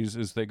boundaries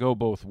is they go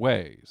both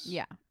ways.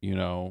 Yeah.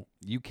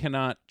 You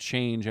cannot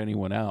change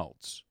anyone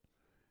else.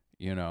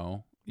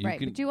 Right.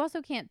 But you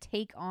also can't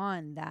take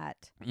on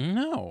that.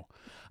 No.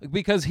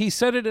 Because he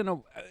said it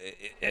in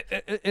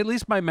at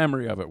least my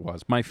memory of it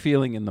was, my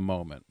feeling in the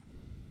moment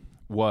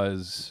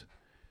was,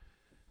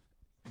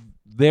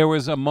 there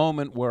was a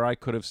moment where I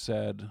could have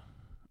said,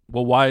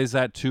 well, why is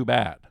that too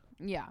bad?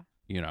 Yeah.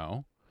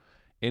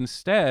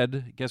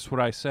 Instead, guess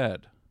what I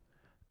said?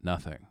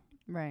 Nothing.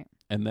 Right.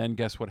 And then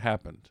guess what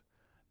happened?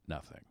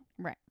 Nothing.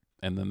 Right.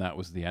 And then that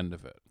was the end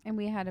of it. And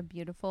we had a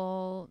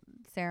beautiful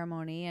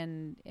ceremony,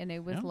 and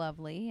it was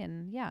lovely,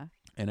 and yeah.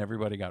 And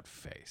everybody got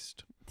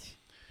faced.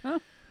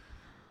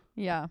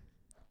 Yeah.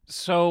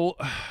 So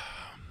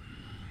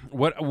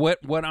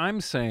what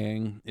I'm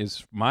saying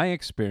is, my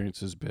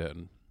experience has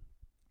been,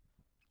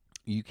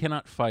 you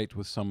cannot fight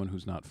with someone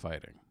who's not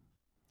fighting.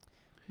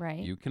 Right.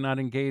 You cannot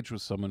engage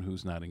with someone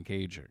who's not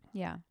engaging.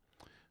 Yeah.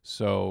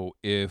 So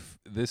if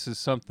this is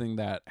something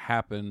that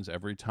happens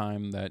every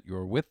time that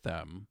you're with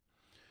them,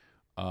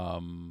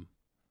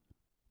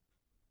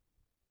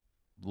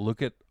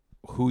 look at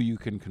who you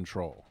can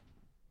control,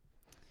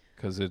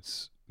 because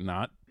it's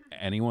not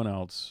anyone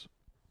else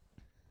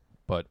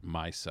but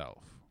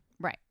myself.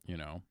 Right.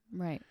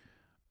 Right.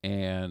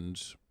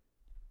 And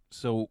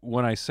so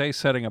when I say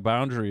setting a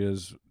boundary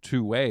is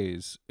two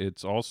ways,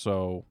 it's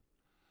also,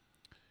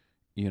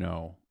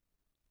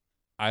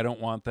 I don't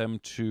want them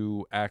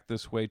to act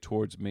this way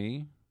towards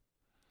me.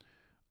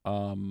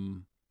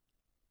 You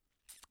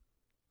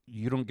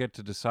don't get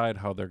to decide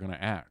how they're going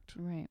to act.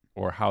 Right.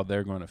 Or how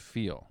they're going to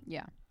feel.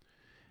 Yeah.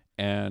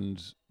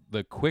 And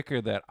the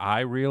quicker that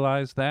I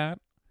realize that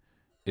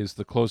is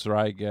the closer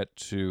I get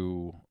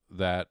to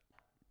that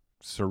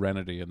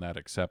serenity and that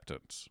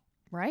acceptance.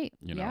 Right.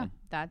 Yeah.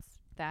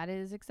 That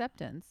is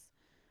acceptance.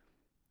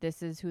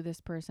 This is who this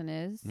person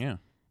is. Yeah.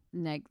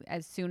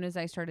 As soon as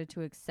I started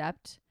to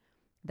accept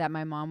that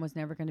my mom was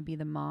never going to be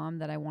the mom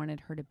that I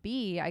wanted her to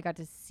be, I got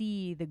to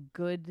see the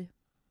good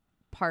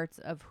parts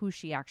of who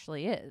she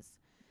actually is.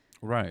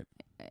 Right.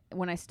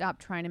 When I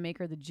stopped trying to make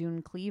her the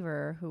June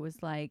Cleaver who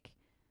was like,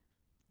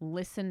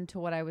 listened to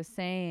what I was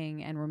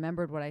saying and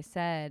remembered what I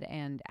said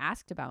and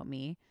asked about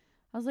me,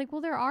 I was like,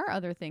 well, there are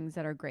other things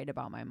that are great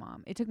about my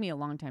mom. It took me a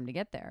long time to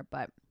get there,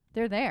 but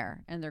they're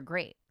there and they're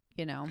great,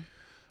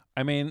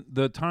 I mean,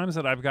 the times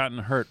that I've gotten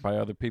hurt by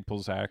other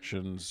people's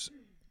actions,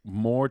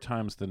 more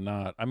times than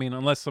not, I mean,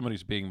 unless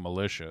somebody's being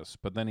malicious,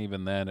 but then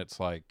even then it's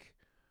like,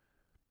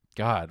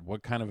 God,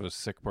 what kind of a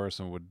sick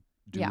person would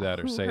do that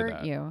or say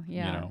that? You?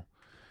 Yeah.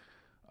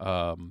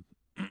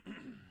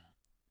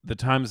 The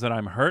times that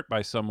I'm hurt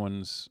by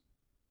someone's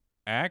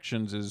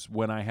actions is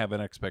when I have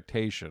an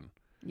expectation.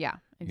 Yeah,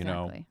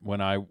 exactly.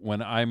 When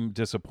I'm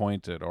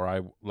disappointed, or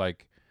I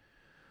like,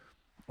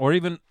 or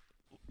even,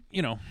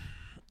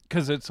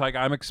 because it's like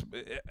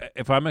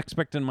if I'm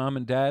expecting mom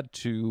and dad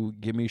to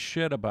give me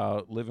shit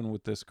about living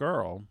with this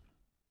girl,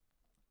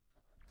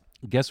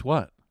 guess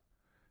what?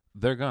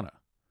 They're gonna,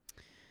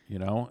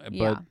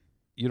 but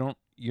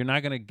you're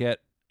not gonna get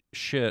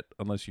shit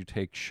unless you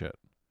take shit.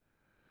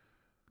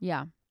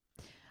 Yeah.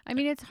 I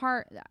mean, it's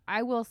hard.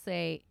 I will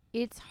say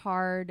it's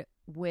hard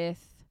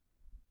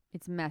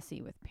it's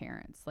messy with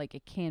parents. Like,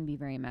 it can be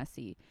very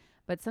messy.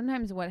 But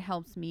sometimes what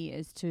helps me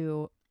is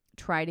to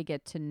try to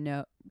get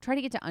to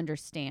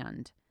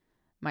understand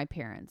my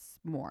parents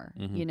more.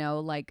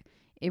 Mm-hmm. Like,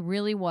 it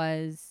really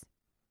was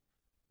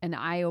an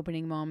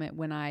eye-opening moment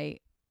when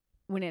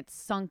it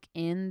sunk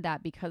in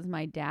that because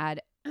my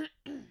dad, I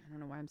don't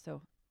know why I'm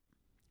so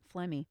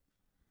phlegmy.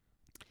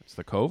 It's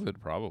the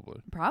COVID,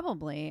 probably.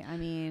 Probably. I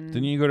mean,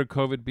 didn't you go to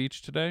COVID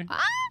Beach today?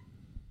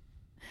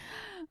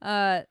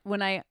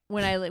 When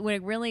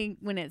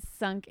it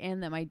sunk in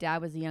that my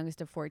dad was the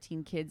youngest of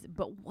 14 kids,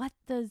 but what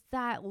does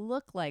that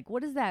look like?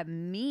 What does that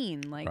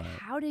mean? Like,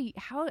 right.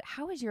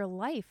 How is your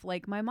life?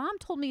 Like, my mom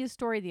told me a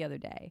story the other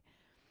day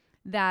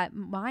that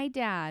my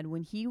dad,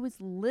 when he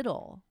was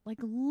little,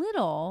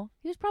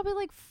 he was probably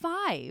like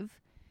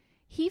 5.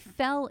 He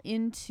fell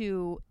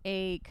into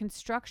a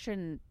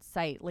construction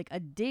site, like a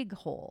dig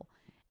hole,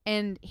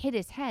 and hit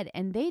his head.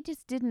 And they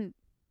just didn't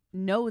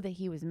know that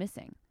he was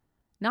missing.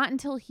 Not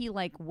until he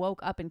woke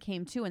up and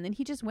came to. And then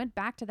he just went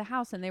back to the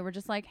house and they were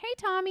just like, hey,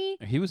 Tommy.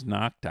 He was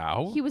knocked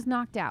out? He was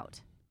knocked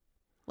out.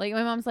 Like,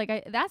 my mom's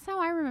like, that's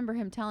how I remember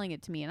him telling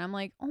it to me. And I'm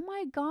like, oh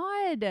my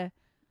God.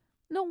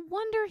 No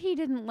wonder he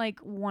didn't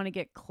want to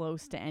get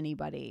close to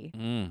anybody.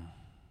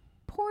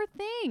 poor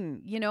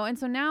thing, you know? And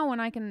so now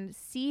when I can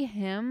see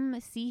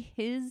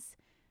his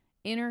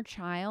inner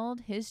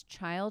child, his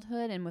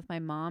childhood, and with my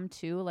mom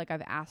too, like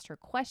I've asked her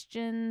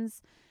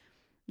questions.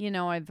 You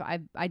know,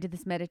 I did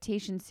this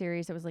meditation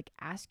series that was like,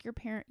 ask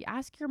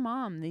your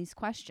mom these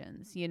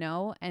questions, you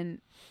know? And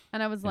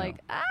I was like,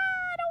 I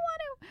don't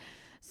want to.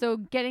 So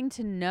getting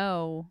to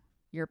know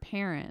your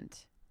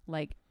parent,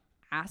 like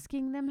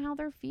asking them how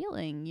they're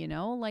feeling, you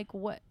know, like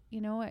what, you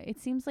know, it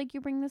seems like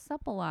you bring this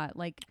up a lot.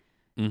 Like,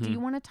 do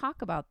you want to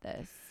talk about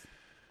this?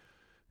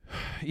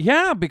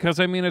 Yeah, because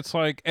I mean, it's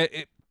like,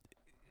 it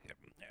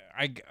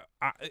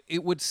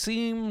would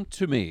seem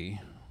to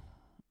me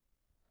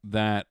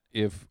that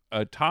if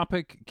a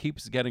topic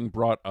keeps getting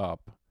brought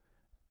up,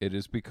 it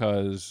is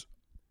because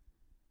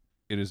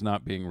it is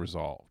not being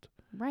resolved.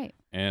 Right.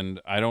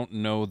 And I don't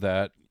know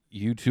that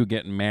you two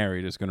getting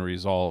married is going to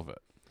resolve it.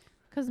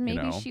 Because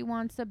maybe she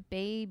wants a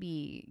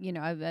baby, you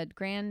know, a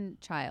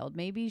grandchild.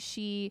 Maybe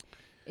she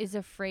is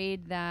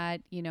afraid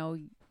that, you know,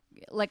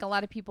 like a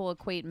lot of people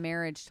equate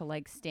marriage to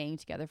like staying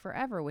together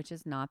forever, which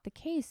is not the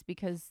case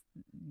because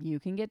you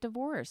can get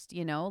divorced,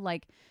 you know,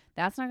 like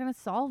that's not going to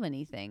solve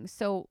anything.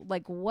 So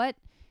like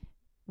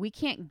we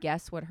can't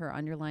guess what her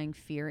underlying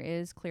fear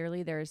is.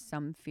 Clearly there is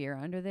some fear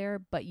under there,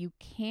 but you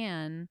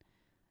can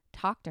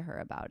talk to her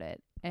about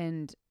it.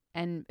 And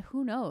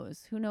who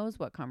knows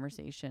what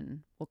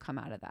conversation will come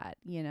out of that,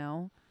 you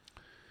know?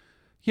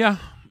 Yeah.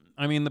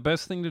 I mean, the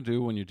best thing to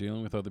do when you're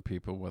dealing with other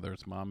people, whether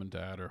it's mom and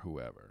dad or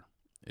whoever,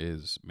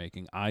 is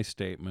making I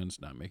statements,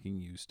 not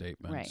making you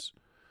statements. Right.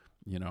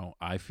 You know,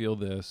 I feel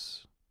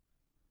this,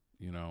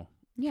 you know,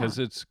 Yeah.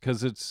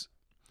 because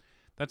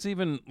that's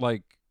even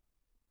like,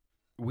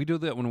 we do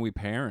that when we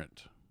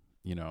parent,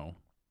 you know,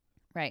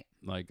 Right.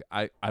 like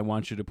I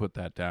want you to put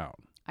that down.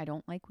 I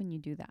don't like when you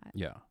do that.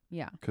 Yeah.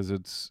 Yeah. Because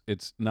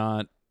it's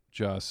not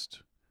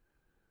just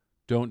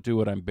don't do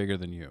it, I'm bigger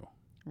than you.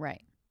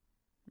 Right.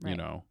 You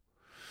know?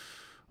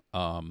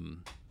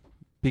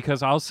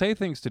 Because I'll say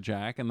things to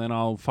Jack and then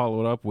I'll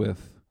follow it up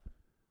with,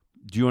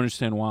 do you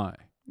understand why?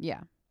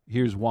 Yeah.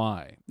 Here's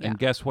why. Yeah. And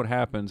guess what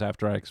happens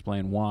after I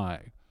explain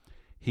why?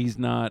 He's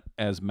not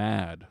as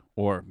mad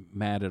or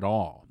mad at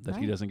all that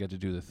he doesn't get to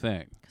do the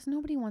thing. Because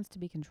nobody wants to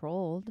be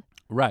controlled.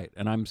 Right.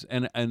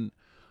 And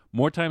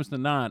more times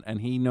than not,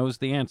 and he knows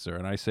the answer.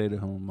 And I say to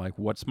him, like,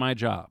 what's my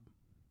job?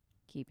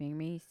 Keeping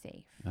me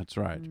safe. That's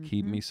right.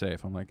 Keep me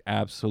safe. I'm like,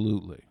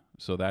 absolutely.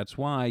 So that's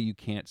why you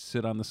can't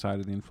sit on the side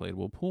of the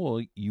inflatable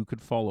pool. You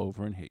could fall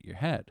over and hit your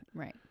head.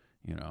 Right.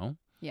 You know?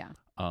 Yeah.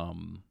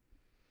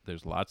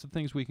 There's lots of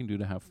things we can do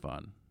to have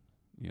fun,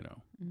 you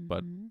know.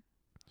 But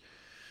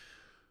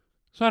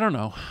so I don't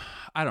know.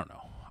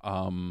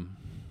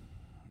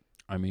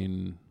 I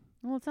mean,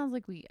 well, it sounds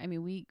like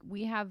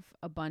we have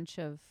a bunch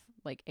of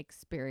like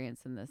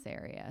experience in this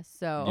area.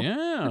 So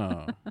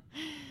yeah.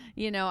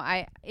 you know,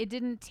 it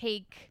didn't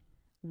take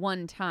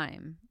one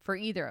time for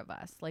either of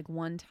us, like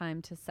one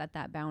time to set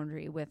that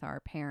boundary with our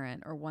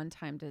parent or one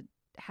time to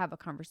have a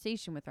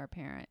conversation with our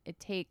parent. It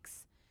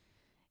takes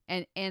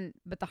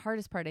but the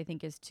hardest part I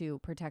think is to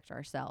protect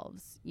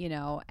ourselves, you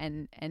know,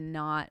 and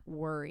not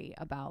worry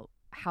about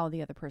how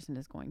the other person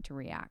is going to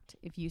react.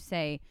 If you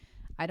say,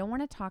 I don't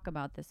want to talk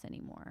about this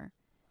anymore.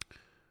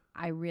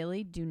 I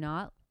really do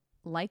not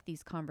like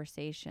these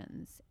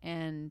conversations.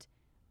 And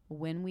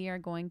when we are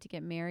going to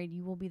get married,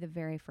 you will be the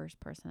very first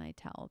person I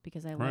tell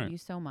because I love you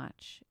so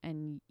much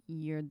and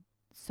you're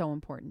so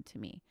important to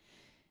me.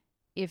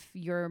 If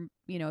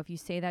if you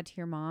say that to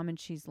your mom and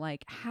she's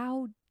like,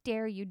 how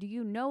dare you? Do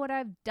you know what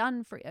I've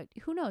done for you?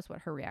 Who knows what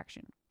her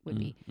reaction would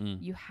be?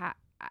 You have,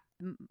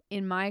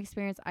 in my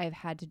experience, I've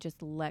had to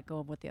just let go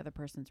of what the other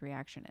person's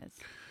reaction is.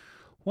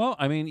 Well,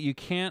 I mean, you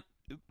can't.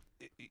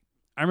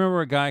 I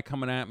remember a guy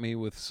coming at me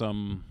with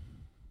some,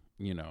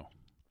 you know,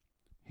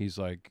 he's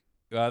like,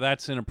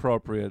 that's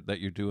inappropriate that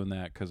you're doing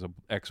that because of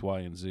X,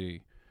 Y, and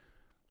Z.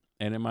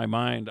 And in my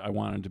mind,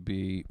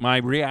 my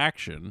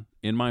reaction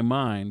in my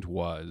mind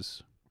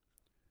was,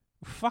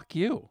 fuck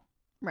you.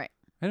 Right.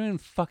 I didn't even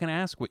fucking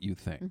ask what you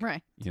think.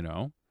 Right. You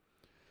know?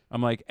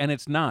 I'm like, and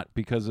it's not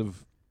because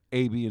of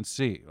A, B, and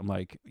C. I'm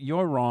like,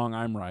 you're wrong,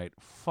 I'm right.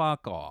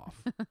 Fuck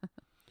off.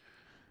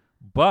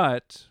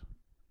 But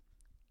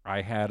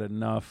I had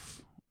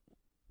enough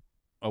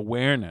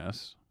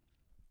awareness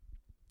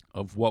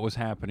of what was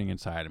happening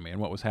inside of me.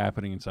 And what was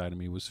happening inside of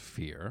me was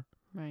fear.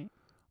 Right.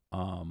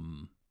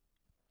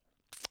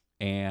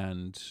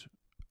 And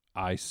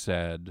I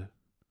said,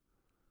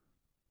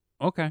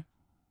 okay.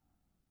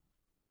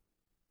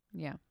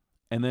 Yeah.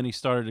 And then he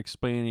started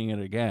explaining it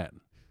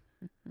again.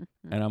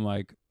 And I'm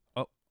like,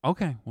 oh,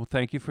 okay. Well,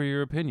 thank you for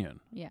your opinion.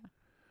 Yeah.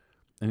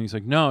 And he's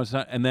like, no, it's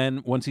not. And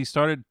then once he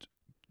started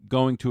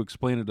going to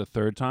explain it a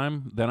third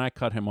time, then I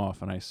cut him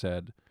off and I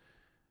said,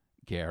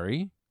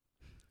 Gary,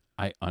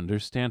 I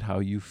understand how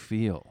you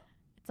feel.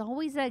 It's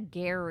always a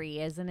Gary,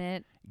 isn't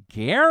it?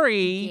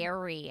 Gary.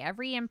 Gary.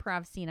 Every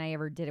improv scene I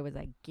ever did, it was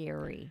a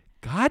Gary.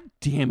 God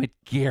damn it,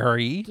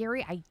 Gary.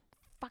 Gary, I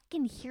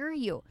fucking hear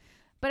you.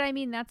 But I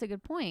mean, that's a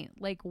good point.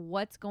 Like,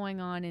 what's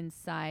going on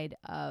inside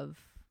of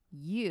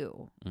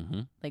you.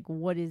 Mm-hmm. Like,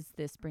 what is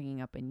this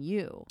bringing up in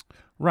you?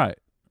 Right.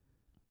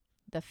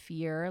 The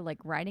fear, like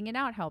writing it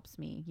out helps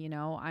me. You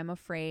know, I'm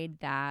afraid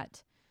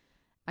that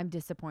I'm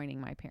disappointing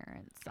my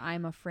parents.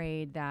 I'm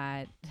afraid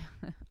that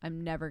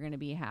I'm never going to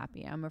be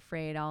happy. I'm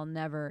afraid I'll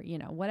never, you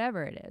know,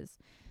 whatever it is.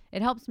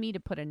 It helps me to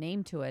put a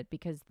name to it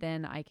because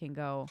then I can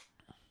go,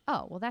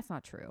 oh, well, that's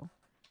not true.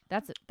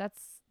 That's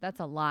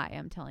a lie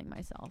I'm telling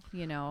myself,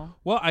 you know?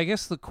 Well, I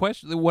guess the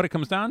question, what it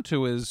comes down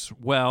to is,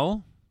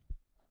 well,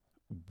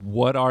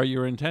 what are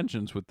your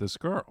intentions with this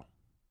girl?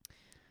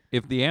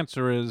 If the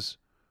answer is,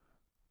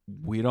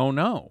 we don't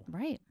know.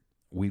 Right.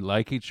 We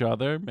like each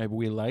other. Maybe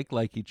we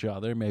like each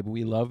other. Maybe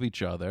we love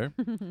each other.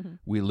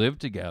 We live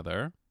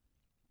together.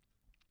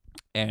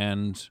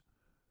 And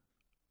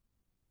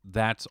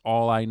that's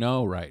all I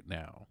know right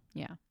now.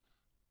 Yeah.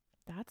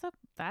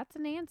 That's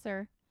an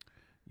answer.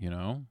 You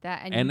know?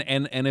 That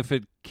And if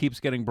it keeps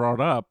getting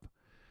brought up,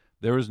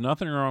 there is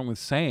nothing wrong with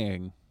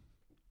saying,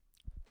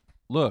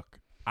 look,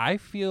 I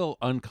feel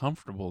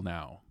uncomfortable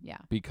now. Yeah.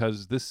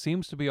 Because this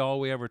seems to be all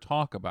we ever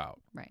talk about.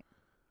 Right.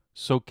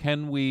 So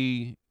can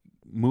we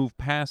move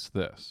past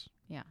this?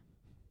 Yeah.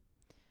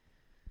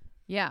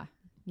 Yeah.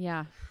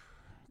 Yeah.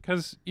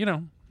 Because, you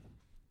know,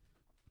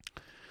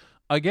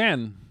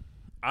 again,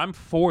 I'm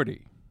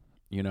 40,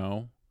 you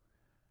know.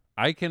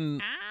 I'm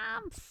 40.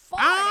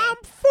 I'm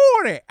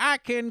 40. I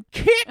can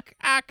kick.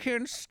 I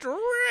can stretch.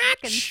 I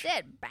can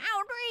set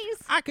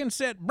boundaries. I can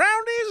set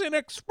boundaries and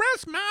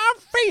express my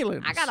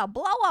feelings. I got a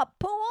blow up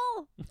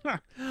pool.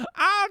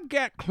 I'll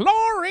get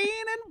chlorine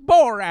and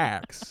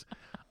borax.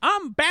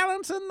 I'm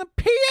balancing the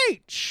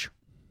pH.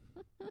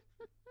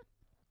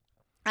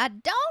 I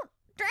don't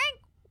drink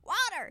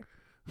water.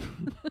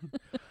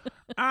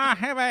 I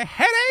have a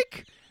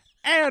headache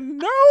and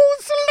no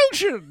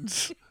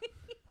solutions.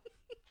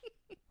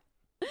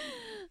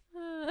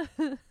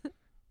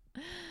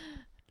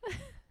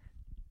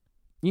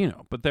 You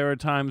know, but there are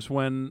times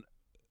when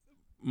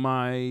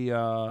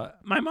my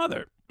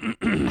mother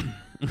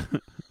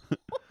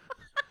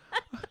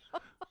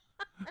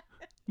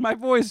my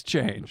voice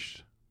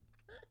changed.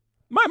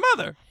 My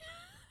mother.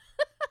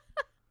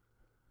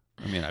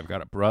 I mean, I've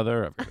got a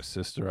brother, I've got a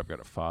sister, I've got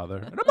a father,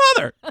 and a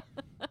mother.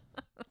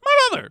 My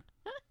mother.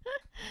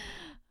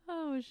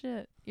 Oh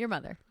shit. Your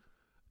mother.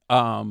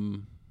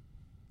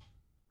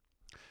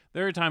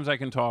 There are times I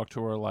can talk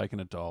to her like an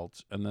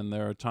adult, and then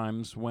there are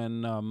times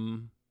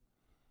when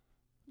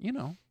you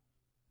know,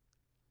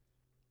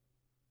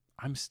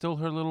 I'm still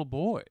her little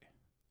boy.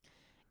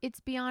 It's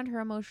beyond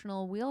her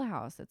emotional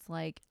wheelhouse. It's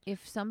like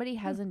if somebody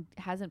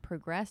hasn't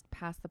progressed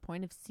past the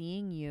point of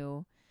seeing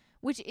you,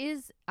 which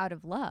is out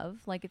of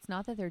love, like it's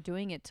not that they're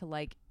doing it to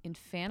like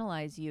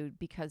infantilize you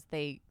because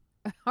they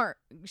are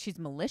she's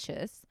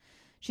malicious.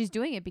 She's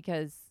doing it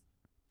because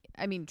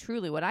I mean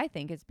truly what I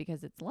think is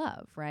because it's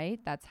love,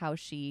 right? That's how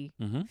she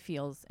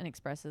feels and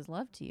expresses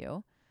love to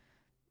you.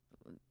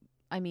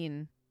 I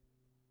mean,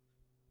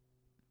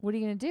 what are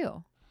you going to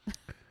do?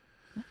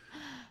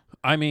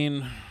 I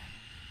mean,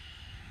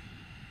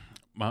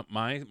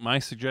 my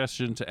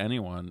suggestion to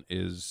anyone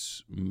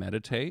is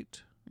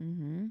meditate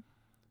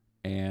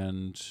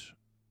and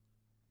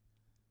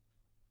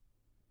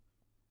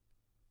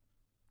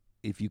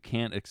if you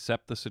can't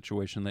accept the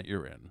situation that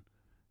you're in,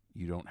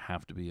 you don't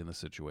have to be in the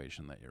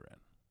situation that you're in.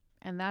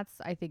 And that's,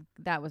 I think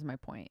that was my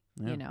point,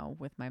 Yeah. you know,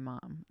 with my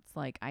mom. It's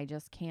like, I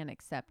just can't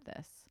accept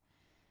this.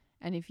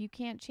 And if you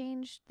can't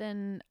change,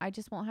 then I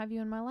just won't have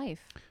you in my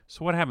life.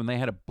 So what happened? They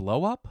had a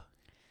blow up,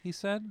 he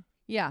said?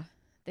 Yeah.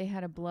 They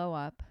had a blow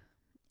up.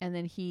 And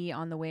then he,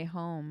 on the way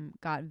home,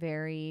 got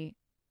very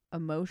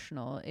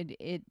emotional.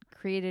 It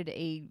created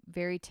a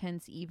very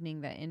tense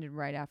evening that ended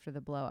right after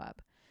the blow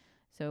up.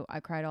 So I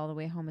cried all the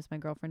way home as my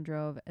girlfriend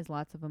drove, as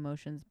lots of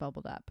emotions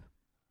bubbled up.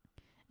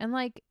 And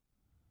like,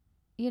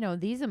 you know,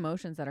 these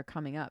emotions that are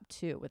coming up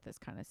too with this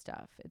kind of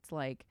stuff. It's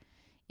like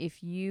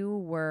if you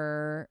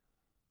were,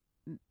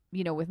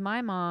 you know, with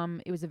my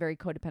mom, it was a very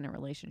codependent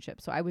relationship.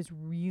 So I was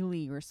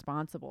really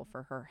responsible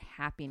for her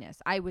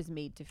happiness. I was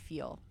made to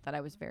feel that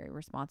I was very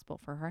responsible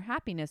for her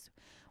happiness,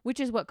 which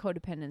is what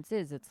codependence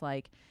is. It's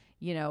like,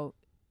 you know,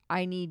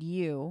 I need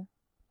you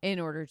in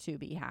order to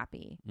be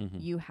happy.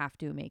 You have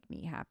to make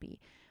me happy.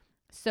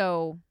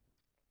 So.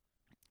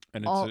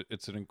 And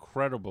it's an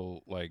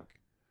incredible, like,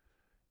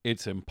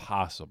 it's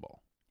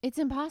impossible. It's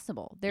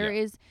impossible. There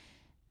is,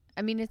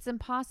 I mean, it's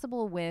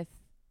impossible with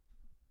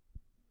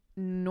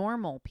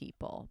normal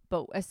people,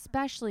 but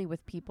especially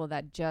with people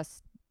that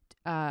just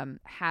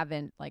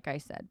haven't, like I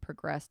said,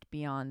 progressed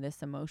beyond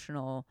this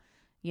emotional,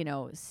 you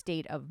know,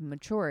 state of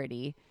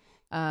maturity.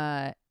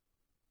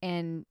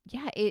 And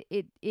yeah,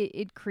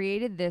 it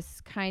created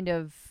this kind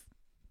of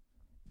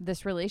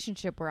this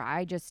relationship where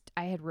I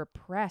had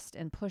repressed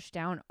and pushed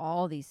down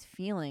all these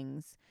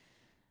feelings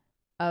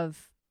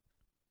of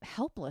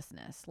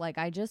helplessness. Like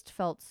I just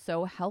felt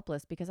so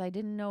helpless because I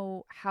didn't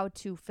know how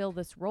to fill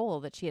this role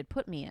that she had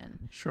put me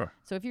in. Sure.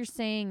 So if you're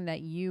saying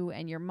that you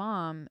and your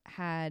mom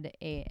had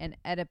an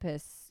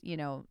Oedipus, you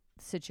know,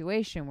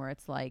 situation where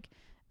it's like,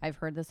 I've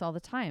heard this all the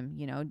time.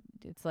 You know,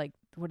 it's like,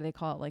 what do they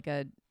call it? Like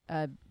a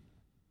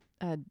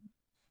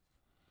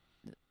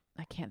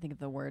I can't think of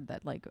the word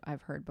that like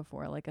I've heard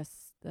before. Like a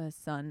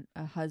son,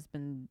 a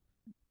husband,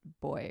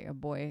 a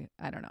boy.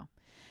 I don't know.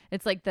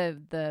 It's like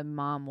the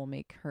mom will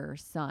make her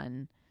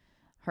son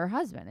her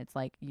husband. It's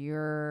like,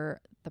 you're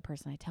the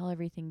person I tell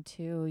everything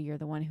to. You're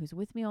the one who's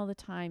with me all the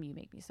time. You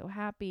make me so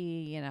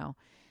happy, you know.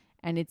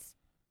 And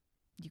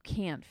you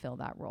can't fill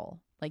that role.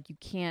 Like you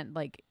can't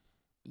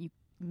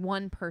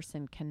one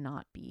person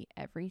cannot be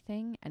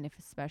everything, and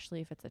especially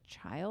if it's a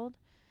child,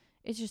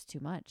 it's just too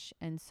much.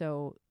 And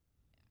so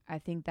I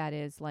think that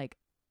is like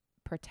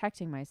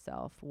protecting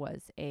myself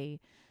was the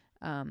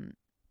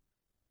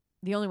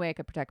only way I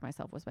could protect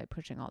myself was by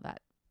pushing all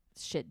that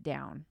shit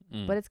down.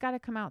 But it's got to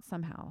come out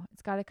somehow.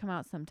 It's got to come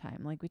out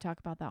sometime. Like we talk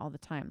about that all the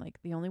time. Like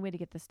the only way to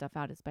get this stuff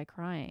out is by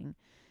crying.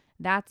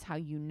 That's how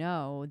you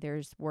know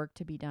there's work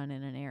to be done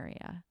in an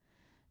area.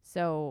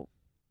 So,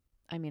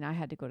 I mean, I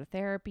had to go to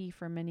therapy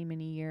for many,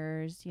 many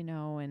years, you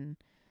know, and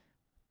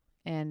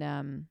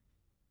then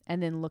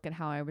look at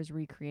how I was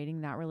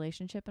recreating that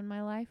relationship in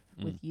my life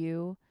with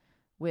you,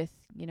 with,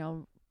 you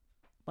know,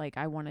 like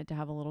I wanted to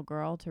have a little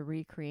girl to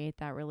recreate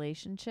that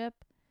relationship.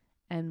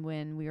 And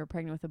when we were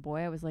pregnant with a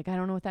boy, I was like, I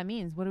don't know what that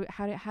means.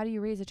 How do you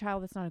raise a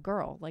child that's not a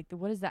girl? Like,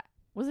 what is that?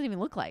 What does it even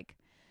look like?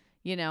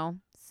 You know?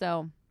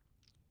 So,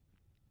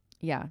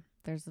 yeah,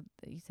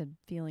 you said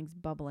feelings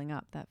bubbling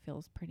up. That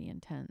feels pretty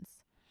intense.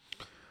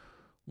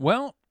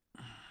 Well,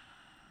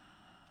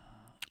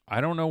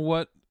 I don't know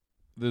what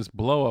this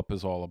blow up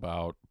is all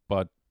about,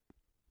 but,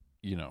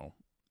 you know,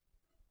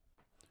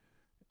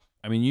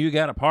 I mean, you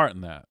got a part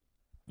in that,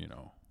 you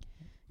know.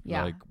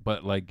 Yeah.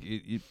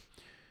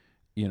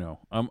 You know,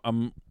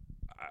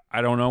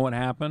 I don't know what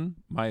happened.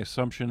 My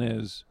assumption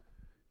is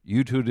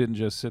you two didn't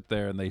just sit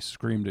there and they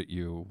screamed at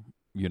you,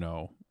 you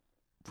know,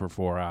 for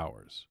 4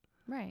 hours.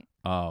 Right.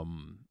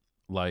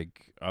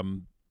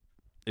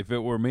 If it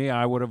were me,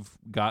 I would have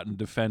gotten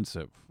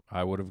defensive.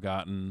 I would have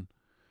gotten,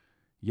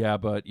 yeah,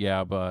 but,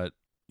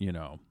 you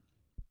know.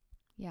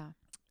 Yeah.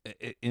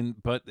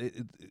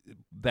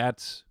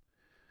 That's,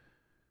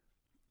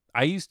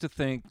 I used to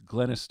think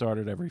Glennis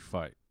started every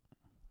fight.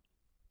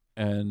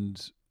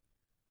 And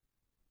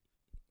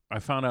I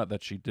found out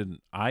that she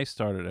didn't. I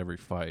started every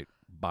fight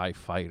by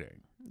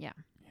fighting. Yeah.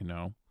 You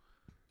know?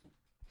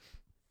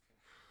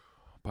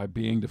 By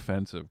being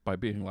defensive, by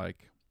being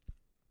like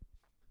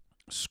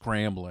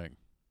scrambling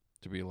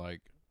to be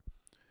like,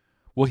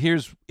 well,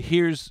 here's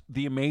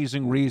the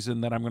amazing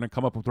reason that I'm going to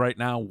come up with right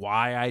now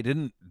why I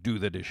didn't do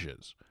the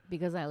dishes.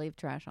 Because I leave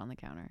trash on the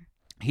counter.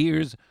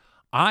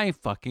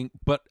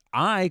 But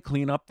I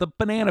clean up the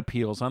banana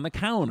peels on the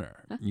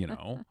counter, you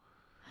know?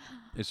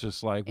 It's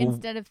just like, well,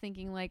 instead of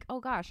thinking like,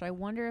 oh gosh, I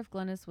wonder if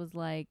Glennis was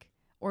like,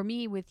 or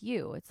me with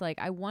you. It's like,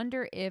 I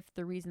wonder if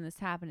the reason this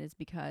happened is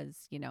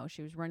because, you know,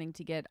 she was running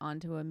to get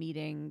onto a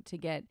meeting to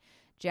get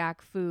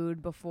Jack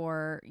food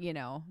before, you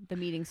know, the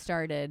meeting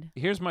started.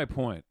 Here's my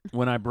point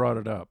when I brought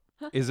it up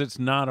is it's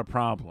not a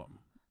problem,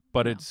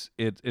 but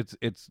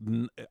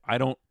No. I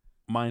don't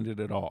mind it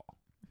at all.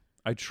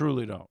 I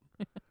truly don't.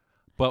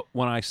 But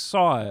when I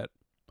saw it,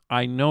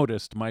 I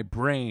noticed my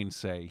brain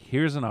say,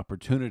 here's an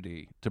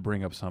opportunity to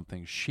bring up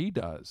something she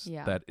does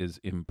that is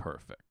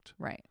imperfect.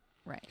 Right.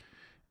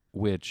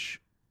 Which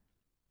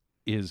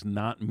is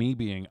not me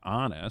being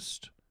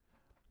honest.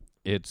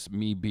 It's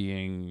me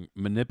being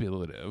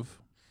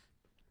manipulative,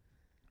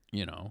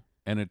 you know,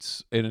 and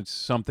it's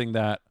something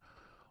that,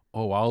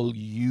 I'll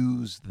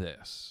use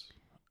this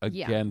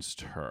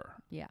against her.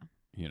 Yeah.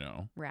 You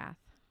know? Wrath.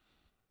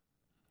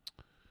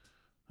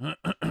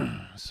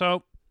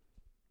 So.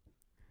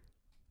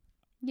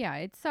 Yeah,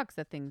 it sucks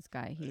that things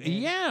got heated.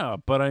 Yeah,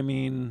 but I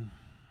mean,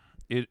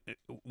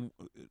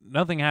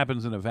 nothing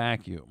happens in a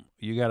vacuum.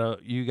 You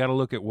gotta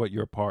look at what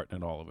your part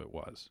in all of it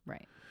was.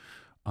 Right.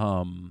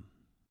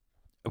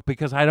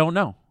 Because I don't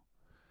know.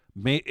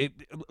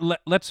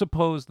 Let's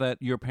suppose that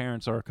your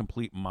parents are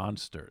complete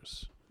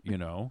monsters. You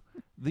know,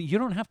 you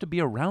don't have to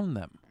be around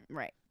them.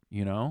 Right.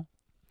 You know.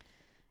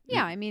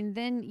 Yeah, I mean,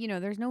 then, you know,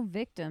 there's no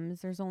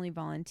victims. There's only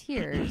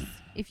volunteers.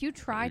 If you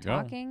try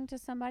talking to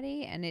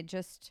somebody and you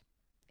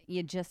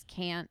just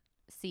can't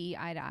see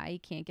eye to eye, you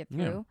can't get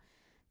through,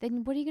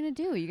 then what are you going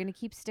to do? You're going to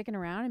keep sticking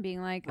around and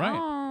being like,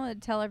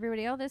 tell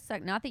everybody, this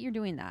sucks. Not that you're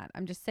doing that.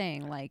 I'm just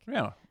saying, like,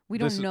 we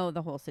don't know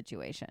the whole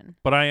situation.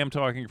 But I am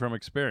talking from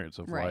experience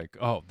of right.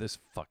 like, this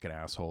fucking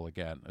asshole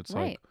again. It's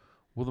right. like,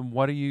 well, then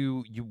what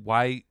do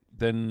why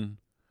then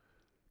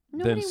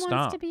Nobody stop.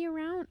 wants to be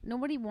around.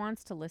 Nobody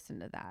wants to listen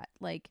to that.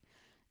 Like,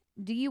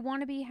 do you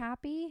want to be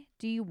happy?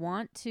 Do you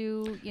want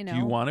to, you know? Do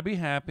you want to be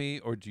happy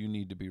or do you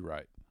need to be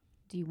right?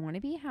 Do you want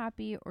to be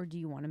happy or do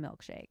you want a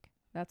milkshake?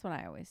 That's what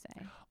I always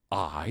say.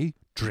 I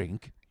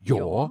drink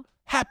your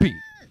happy.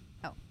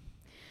 Oh.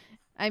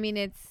 I mean,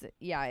 it's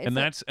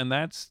that's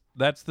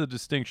the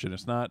distinction.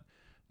 It's not,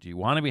 do you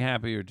want to be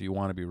happy or do you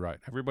want to be right?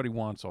 Everybody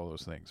wants all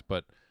those things,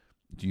 but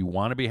do you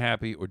want to be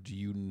happy or do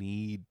you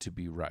need to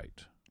be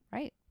right?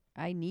 Right.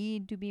 I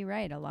need to be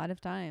right a lot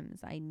of times.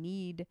 I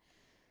need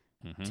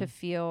to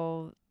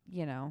feel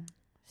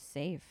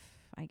safe,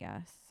 I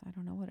guess. I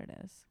don't know what it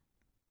is.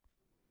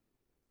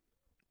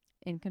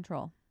 In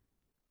control.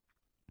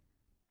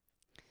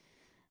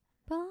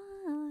 Boy,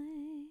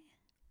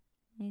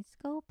 let's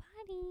go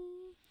party.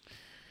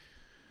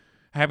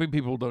 Happy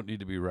people don't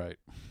need to be right.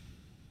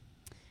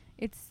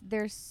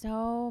 There's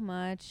so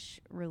much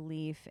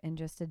relief in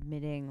just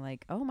admitting,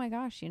 like, oh my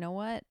gosh, you know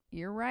what?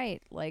 You're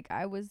right. Like,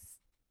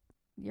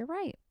 you're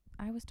right.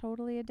 I was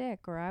totally a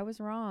dick, or I was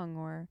wrong,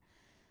 or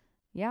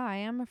yeah, I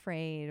am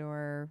afraid,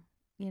 or,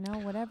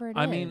 whatever it is.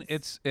 I mean,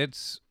 it's,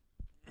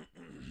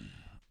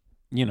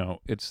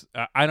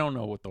 I don't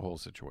know what the whole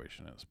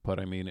situation is, but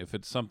I mean, if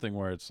it's something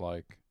where it's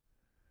like,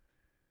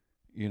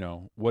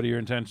 what are your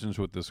intentions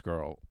with this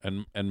girl?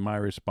 And my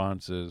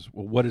response is,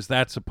 well, what is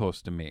that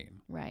supposed to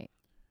mean? Right.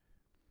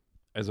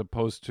 As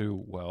opposed to,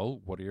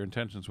 well, what are your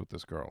intentions with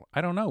this girl? I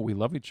don't know. We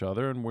love each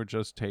other and we're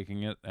just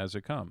taking it as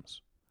it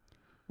comes.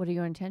 What are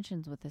your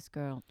intentions with this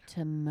girl?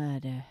 To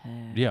murder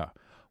her. Yeah.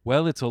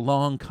 Well, it's a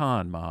long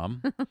con,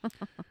 Mom.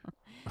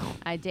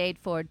 I date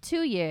for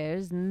 2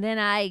 years and then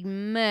I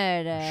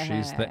murder her.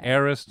 She's the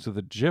heiress to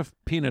the Jif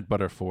peanut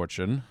butter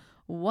fortune.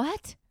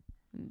 What?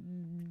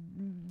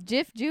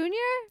 Jif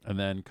Jr.? And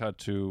then cut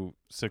to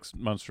 6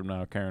 months from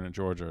now, Karen and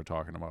Georgia are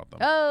talking about them.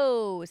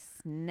 Oh,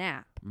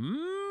 snap.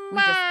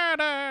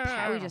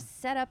 Murder! We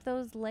just set up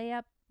those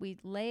layup. We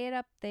lay it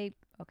up.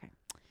 Okay.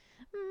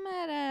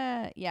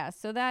 Meta. Yeah,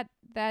 so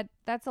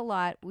that's a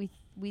lot. We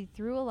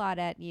threw a lot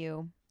at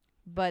you,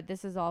 but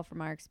this is all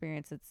from our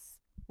experience.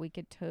 We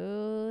could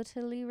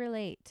totally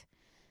relate.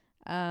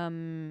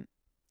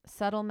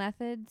 Subtle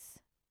methods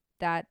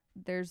that's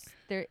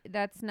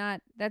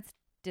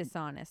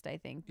dishonest, I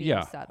think,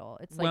 being subtle.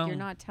 It's like you're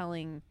not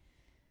telling.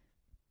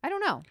 I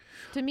don't know.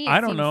 To me,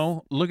 I don't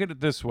know. Look at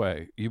it this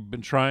way. You've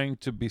been trying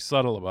to be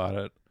subtle about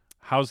it.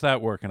 How's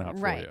that working out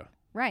for you?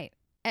 Right.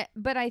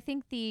 But I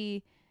think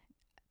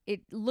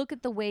look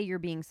at the way you're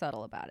being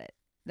subtle about it.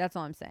 That's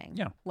all I'm saying.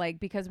 Yeah. Like,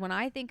 because when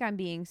I think I'm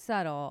being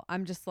subtle,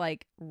 I'm just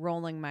like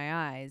rolling my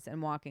eyes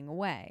and walking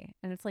away.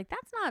 And it's like,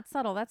 that's not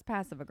subtle. That's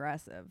passive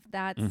aggressive.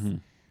 That's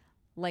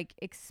like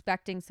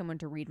expecting someone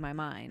to read my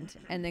mind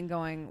and then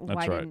going,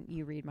 why didn't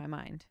you read my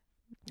mind?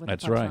 What the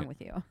fuck's wrong with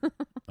you?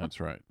 That's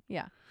right.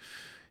 Yeah.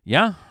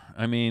 Yeah.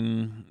 I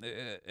mean,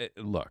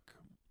 look.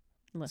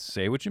 Listen.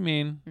 Say what you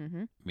mean.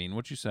 Mm-hmm. Mean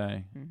what you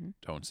say. Mm-hmm.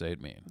 Don't say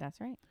it mean. That's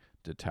right.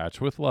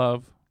 Detach with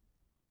love.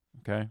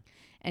 Okay?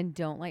 And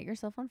don't light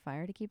yourself on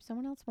fire to keep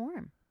someone else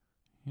warm.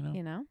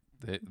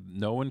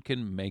 No one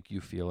can make you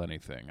feel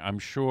anything. I'm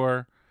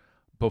sure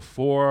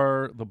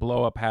before the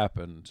blow up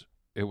happened,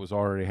 it was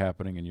already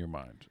happening in your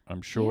mind.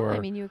 I'm sure. Yeah,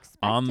 I mean, you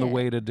expect on the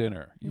way to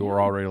dinner, you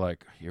were already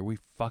like, here we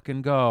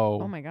fucking go.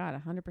 Oh my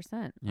God,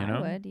 100%. I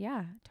would.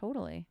 Yeah,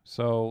 totally.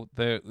 So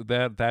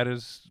that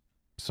is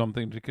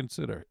something to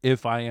consider.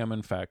 If I am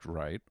in fact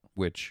right,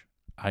 which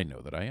I know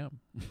that I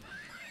am.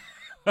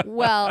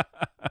 Well,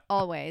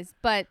 always.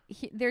 But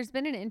there's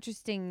been an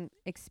interesting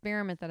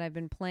experiment that I've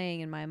been playing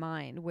in my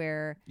mind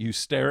where you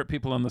stare at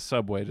people on the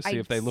subway to see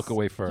if they look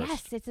away first.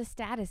 Yes, it's a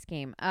status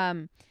game.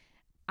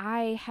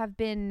 I have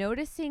been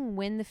noticing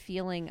when the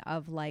feeling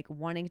of like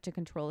wanting to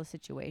control a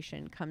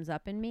situation comes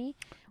up in me,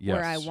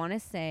 where I want to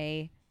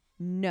say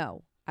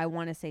no, I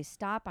want to say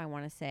stop, I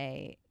want to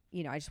say,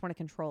 I just want to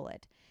control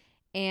it.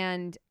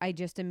 And I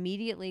just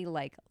immediately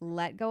like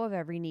let go of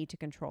every need to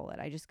control it.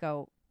 I just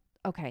go,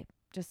 okay,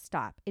 just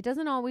stop. It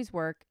doesn't always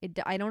work.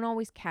 I don't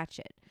always catch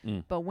it.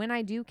 But when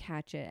I do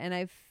catch it, and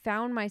I've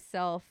found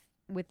myself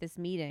with this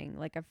meeting,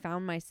 like I've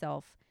found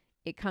myself,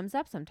 it comes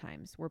up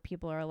sometimes where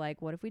people are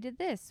like, what if we did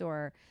this?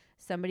 Or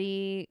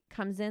somebody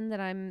comes in that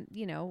I'm,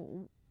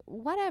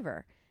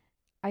 whatever.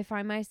 I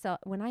find myself,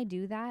 when I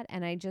do that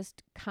and I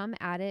just come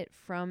at it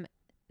from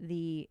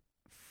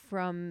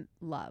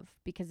love,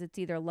 because it's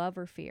either love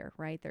or fear,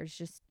 right? There's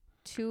just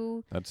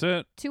That's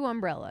it. two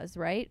umbrellas,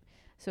 right?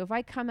 So if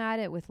I come at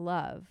it with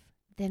love,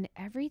 then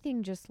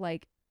everything just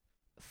like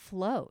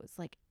flows.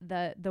 Like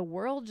the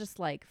world just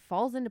like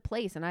falls into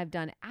place, and I've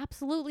done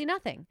absolutely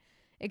nothing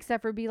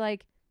except for be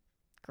like,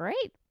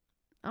 great,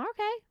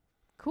 okay,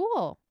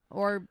 cool,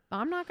 or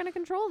I'm not going to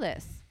control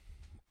this.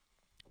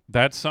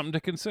 That's something to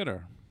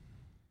consider.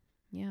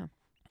 Yeah.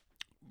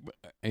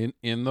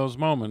 In those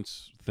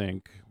moments,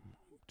 think,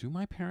 do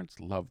my parents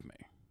love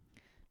me?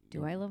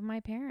 Do I love my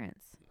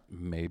parents?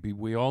 Maybe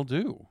we all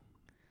do.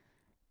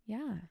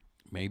 Yeah.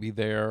 Maybe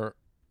they're,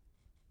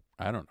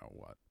 I don't know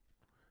what.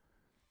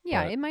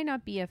 Yeah, it might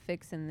not be a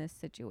fix in this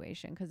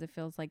situation because it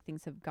feels like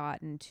things have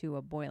gotten to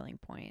a boiling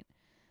point.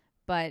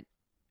 But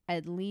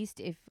at least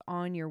if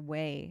on your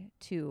way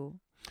to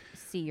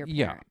see your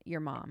parent, your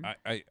mom.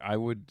 I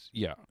would,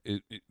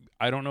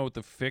 I don't know what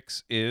the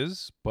fix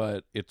is,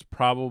 but it's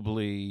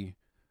probably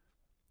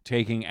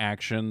taking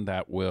action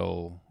that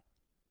will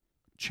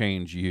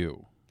change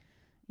you.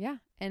 Yeah.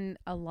 And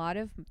a lot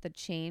of the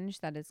change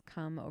that has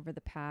come over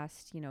the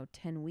past,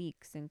 10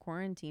 weeks in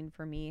quarantine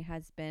for me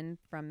has been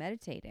from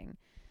meditating,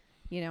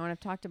 and I've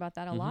talked about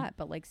that a lot,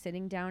 but like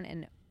sitting down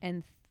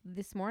and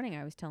this morning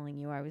I was telling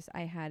you,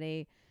 I had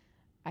a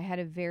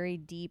very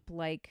deep,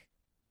 like,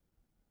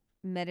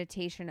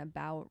 meditation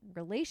about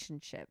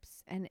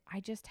relationships. And I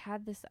just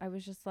had this, I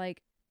was just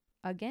like,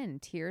 again,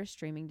 tears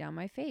streaming down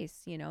my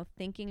face, you know,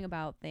 thinking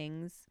about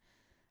things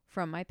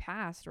from my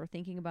past, or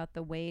thinking about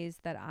the ways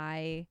that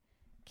I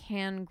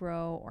can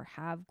grow or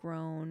have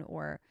grown,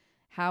 or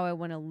how I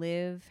want to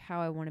live,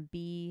 how I want to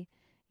be,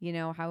 you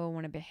know, how I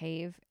want to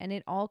behave. And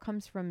it all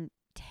comes from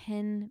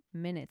 10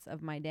 minutes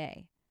of my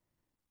day.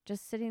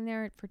 Just sitting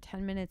there for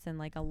 10 minutes and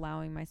like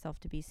allowing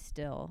myself to be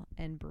still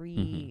and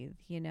breathe,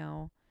 you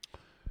know.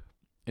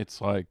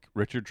 It's like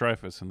Richard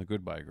Dreyfuss in The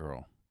Goodbye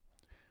Girl.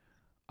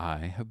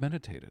 I have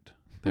meditated.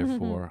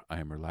 Therefore, I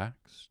am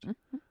relaxed.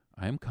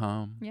 I am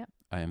calm. Yep.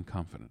 I am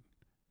confident.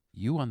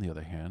 You, on the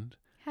other hand,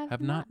 have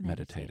not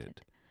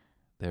meditated.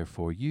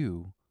 Therefore,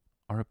 you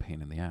are a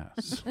pain in the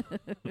ass.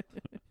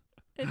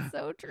 It's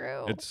so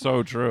true. It's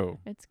so true.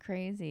 It's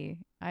crazy.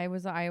 I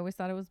always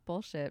thought it was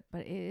bullshit,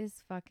 but it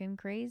is fucking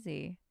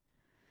crazy.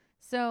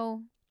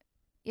 So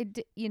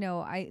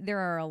there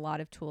are a lot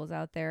of tools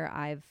out there.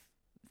 I've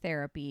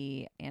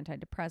therapy,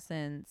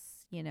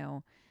 antidepressants, you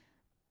know,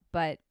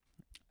 but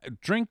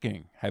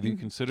Drinking. Have you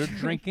considered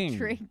drinking?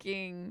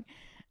 Drinking.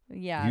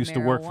 Yeah. Used to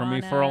work for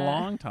me for a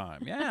long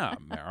time. Yeah.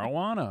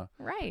 Marijuana.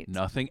 Right.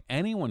 Nothing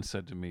anyone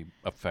said to me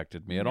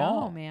affected me at No,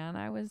 all. Man,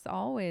 I was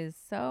always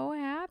so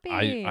happy.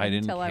 I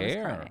didn't until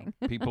care. I was crying.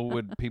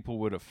 people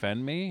would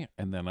offend me,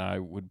 and then I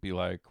would be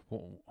like,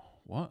 well,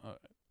 "What?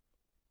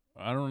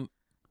 I don't.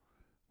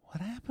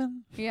 What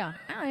happened? Yeah.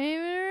 I don't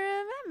even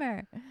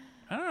remember.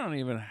 I don't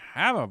even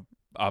have a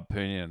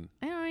opinion.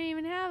 I don't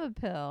even have a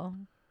pill.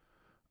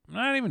 I'm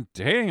not even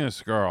dating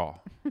this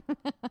girl.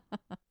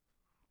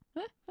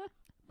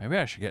 Maybe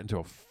I should get into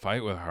a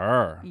fight with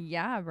her."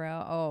 Yeah,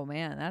 bro. Oh,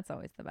 man, that's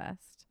always the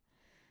best.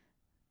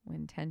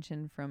 When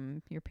tension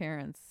from your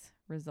parents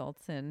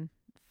results in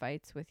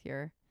fights with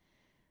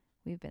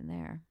we've been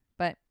there.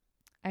 But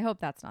I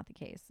hope that's not the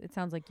case. It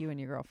sounds like you and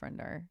your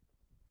girlfriend are,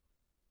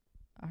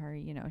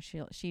 you know,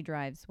 she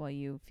drives while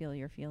you feel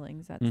your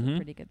feelings. That's a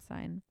pretty good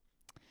sign.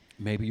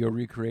 Maybe you're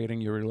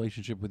recreating your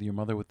relationship with your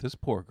mother with this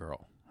poor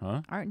girl,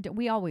 huh?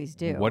 We always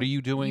do. What are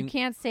you doing? You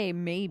can't say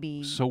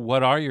maybe. So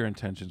what are your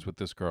intentions with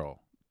this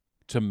girl?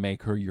 To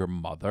make her your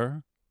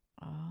mother?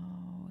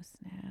 Oh,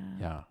 snap.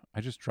 Yeah,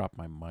 I just dropped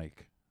my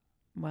mic.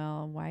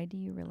 Well, why do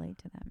you relate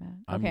to that, Matt?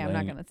 I'm I'm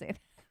not going to say that.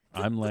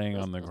 I'm laying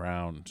on the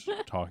ground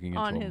talking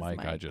On into a his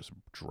mic I mic. just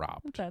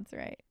dropped. That's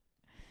right.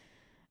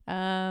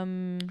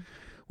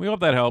 We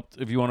hope that helped.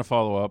 If you want to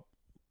follow up,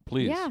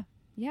 please.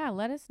 Yeah,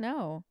 let us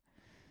know.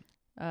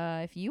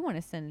 If you want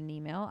to send an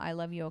email,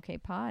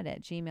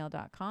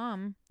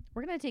 iloveyookpod@gmail.com.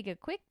 We're going to take a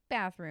quick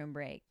bathroom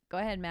break. Go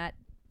ahead, Matt.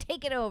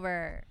 Take it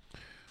over.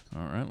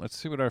 All right, let's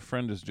see what our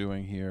friend is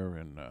doing here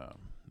in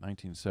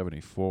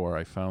 1974.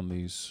 I found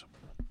these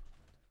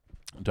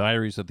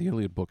diaries at the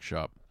Iliad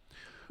Bookshop,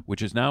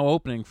 which is now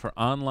opening for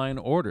online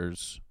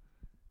orders,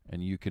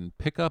 and you can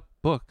pick up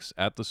books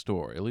at the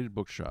store. Iliad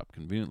Bookshop,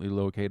 conveniently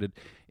located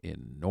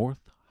in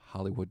North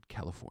Hollywood,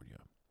 California.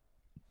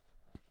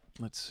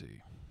 Let's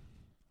see.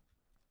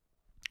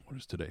 What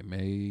is today?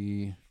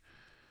 May.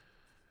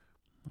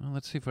 Well,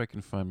 let's see if I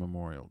can find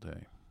Memorial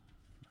Day.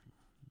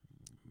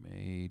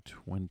 May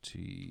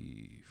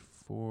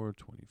 24,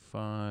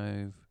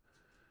 25.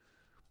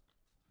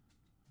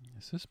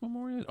 Is this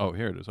Memorial? Oh,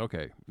 here it is.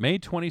 Okay. May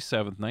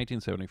 27th,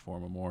 1974,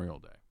 Memorial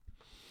Day.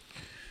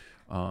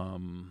 Oh,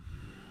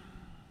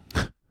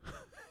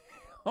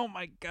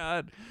 my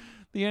God.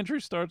 The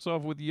entry starts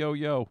off with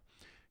yo-yo.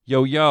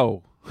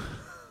 Yo-yo.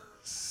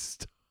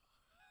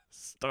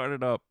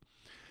 Started up.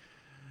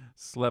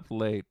 Slept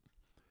late,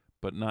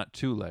 but not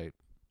too late.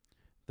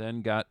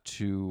 Then got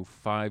to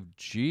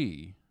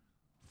 5G.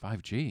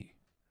 5G.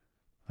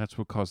 That's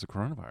what caused the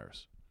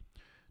coronavirus.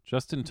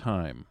 Just in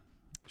time.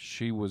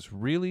 She was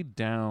really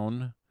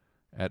down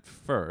at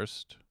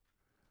first.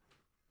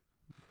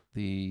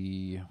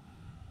 The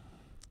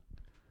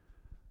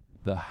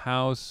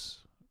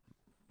house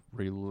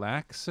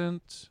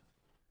relaxant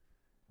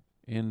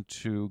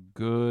into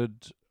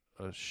good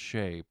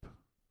shape.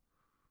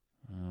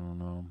 I don't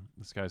know.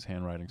 This guy's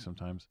handwriting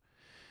sometimes.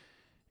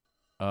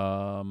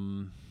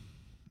 In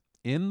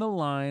the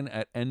line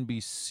at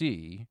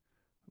NBC,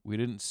 we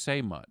didn't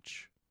say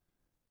much.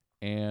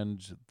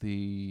 And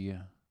the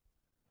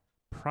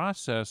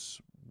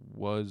process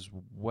was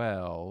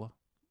well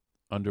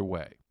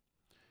underway.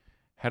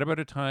 Had a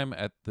better time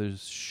at the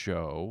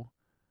show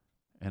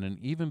and an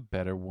even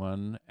better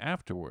one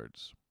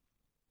afterwards.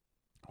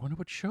 I wonder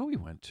what show he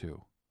went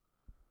to.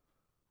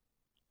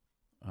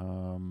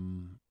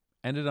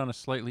 Ended on a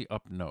slightly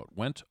up note.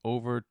 Went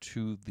over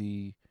to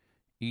the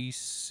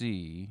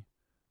EC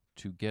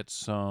to get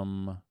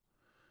some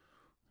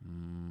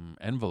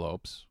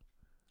envelopes.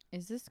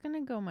 Is this going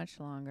to go much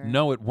longer?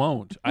 No, it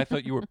won't. I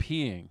thought you were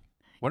peeing.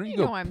 Why don't you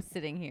know go? I'm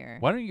sitting here.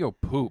 Why don't you go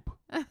poop?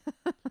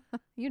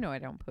 You know I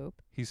don't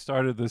poop. He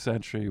started this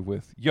entry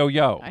with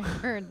yo-yo. I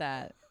heard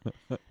that.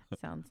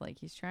 Sounds like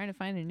he's trying to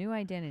find a new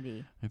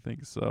identity. I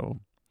think so.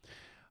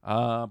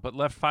 But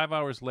left 5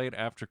 hours late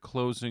after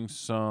closing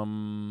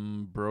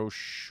some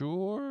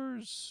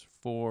brochures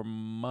for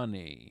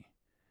money.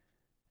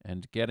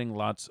 and getting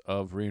lots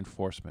of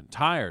reinforcement.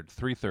 Tired,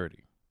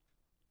 3:30.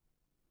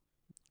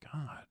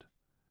 God.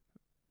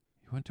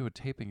 He went to a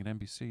taping at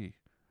NBC.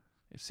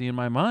 See, in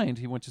my mind,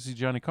 he went to see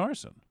Johnny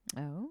Carson.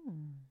 Oh.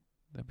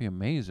 That'd be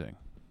amazing.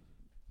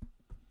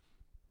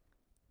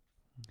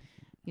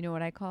 You know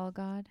what I call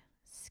God?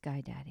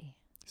 Sky Daddy.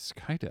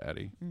 Sky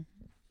Daddy? Mhm.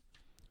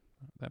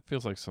 That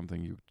feels like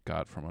something you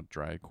got from a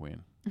drag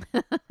queen.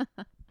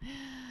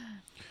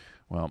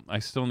 Well, I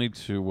still need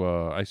to,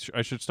 I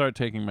should start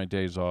taking my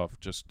days off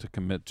just to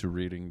commit to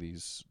reading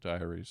these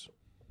diaries.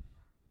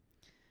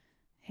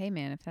 Hey,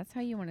 man, if that's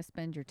how you want to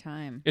spend your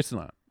time. It's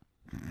not.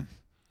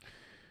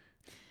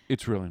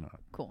 It's really not.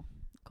 Cool.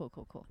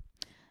 Cool.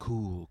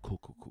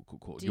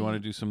 Do you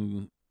want to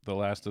do the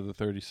last of the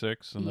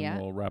 36 and then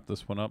we'll wrap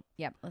this one up?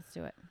 Yep, let's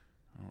do it.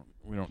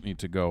 We don't need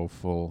to go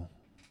full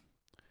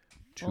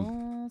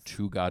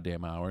two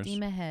goddamn hours.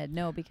 Steam ahead.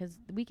 No, because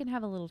we can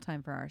have a little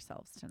time for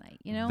ourselves tonight,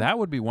 you know? That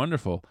would be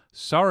wonderful.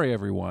 Sorry,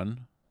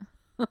 everyone.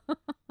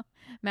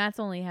 Matt's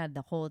only had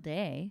the whole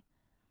day.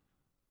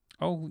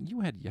 Oh,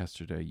 you had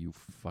yesterday, you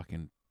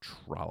fucking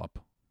trollop.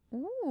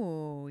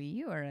 Ooh,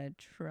 you are a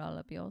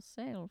trollop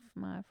yourself,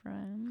 my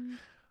friend.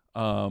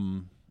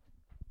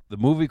 The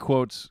movie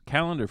quotes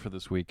calendar for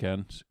this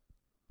weekend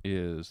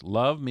is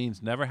love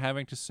means never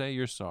having to say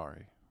you're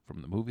sorry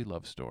from the movie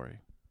Love Story.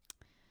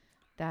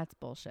 That's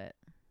bullshit.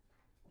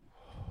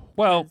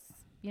 Well, 'cause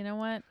you know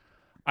what?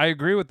 I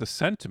agree with the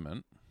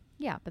sentiment.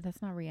 Yeah, but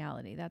that's not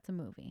reality. That's a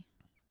movie.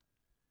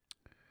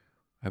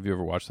 Have you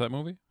ever watched that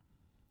movie?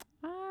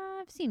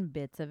 I've seen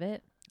bits of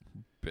it.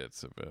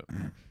 Bits of it.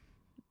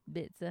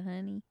 Bits of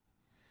honey.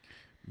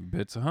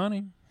 Bits of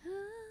honey. Where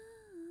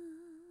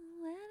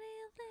do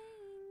you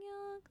think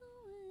you're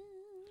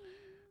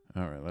going?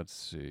 All right, let's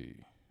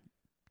see.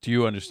 Do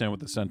you understand what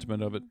the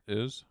sentiment of it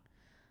is?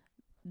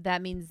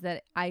 That means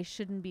that I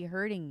shouldn't be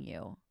hurting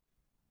you.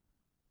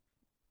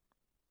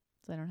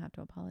 So I don't have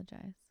to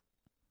apologize.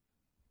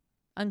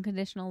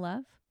 Unconditional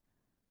love?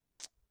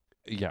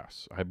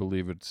 Yes, I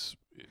believe it's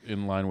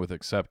in line with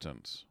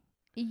acceptance.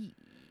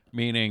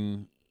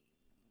 Meaning,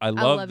 I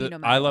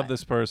love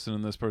this person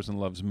and this person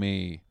loves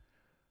me.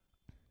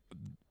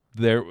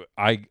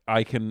 I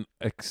can.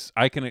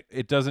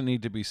 It doesn't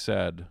need to be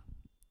said.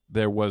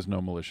 There was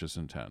no malicious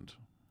intent.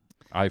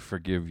 I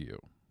forgive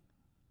you.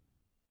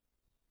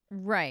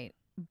 Right.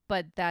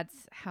 But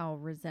that's how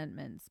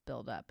resentments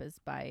build up, is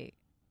by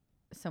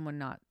someone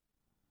not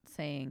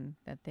saying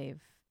that they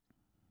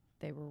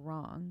were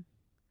wrong.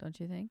 Don't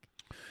you think?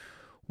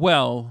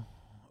 Well,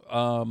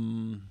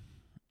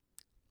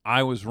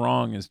 I was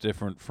wrong is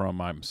different from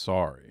I'm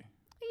sorry.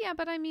 Yeah,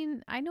 but I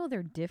mean, I know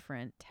they're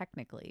different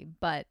technically,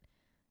 but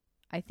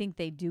I think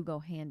they do go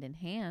hand in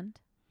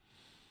hand.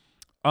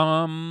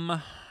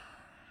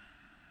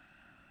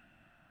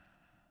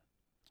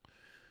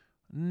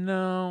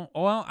 No.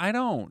 Well, I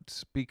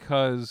don't,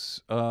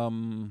 because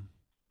I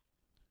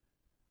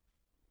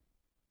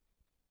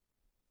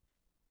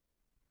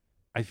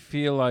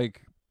feel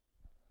like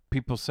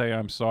people say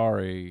I'm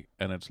sorry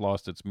and it's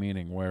lost its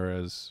meaning,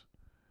 whereas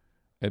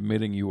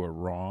admitting you were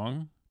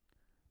wrong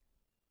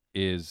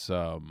is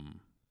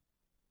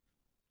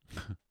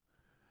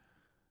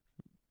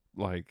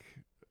like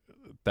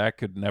that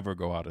could never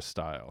go out of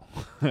style.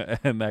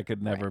 And that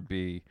could never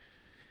be,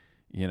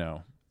 you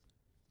know.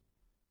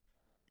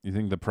 You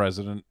think the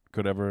president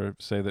could ever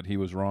say that he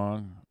was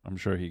wrong? I'm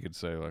sure he could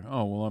say like,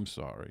 "Oh, well, I'm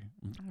sorry."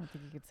 I don't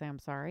think you could say I'm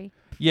sorry.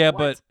 Yeah,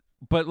 What?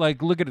 but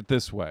like look at it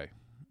this way.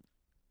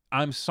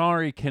 I'm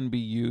sorry can be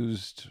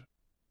used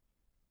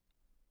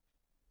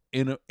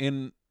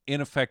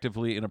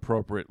ineffectively,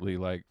 inappropriately,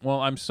 like,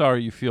 well, I'm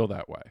sorry you feel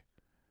that way.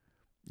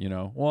 You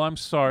know? Well, I'm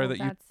sorry that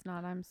that's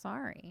not I'm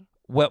sorry.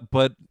 Well,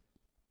 but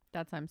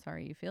That's I'm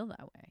sorry you feel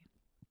that way.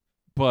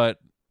 but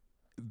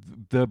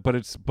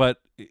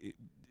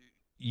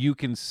you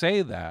can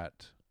say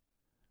that,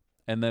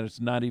 and then it's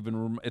not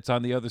even it's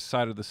on the other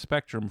side of the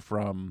spectrum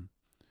from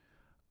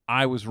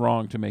I was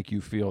wrong to make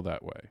you feel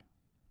that way.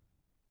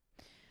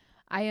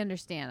 I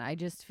understand. I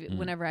just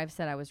whenever I've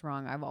said I was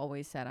wrong, I've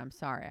always said I'm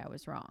sorry I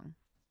was wrong.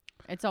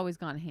 It's always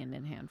gone hand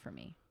in hand for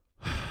me.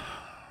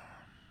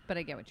 But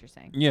I get what you're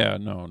saying. Yeah,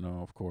 no,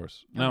 of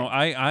course. Okay. No,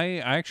 I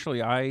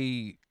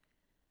actually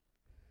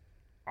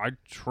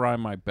try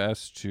my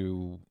best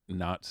to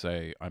not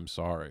say I'm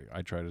sorry.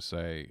 I try to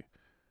say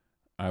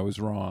I was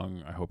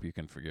wrong. I hope you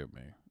can forgive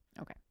me.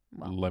 Okay.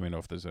 Well, let me know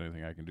if there's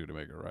anything I can do to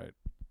make it right.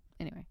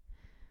 Anyway,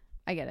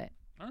 I get it.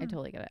 Right. I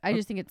totally get it. I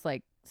just think it's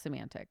like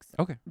semantics.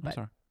 Okay, I'm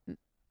sorry.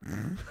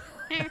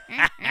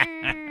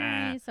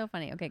 It's so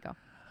funny. Okay, go.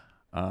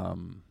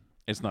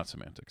 It's not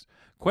semantics.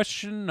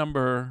 Question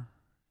number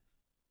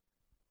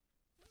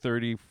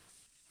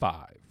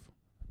 35.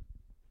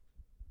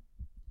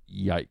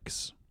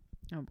 Yikes.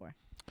 Oh boy.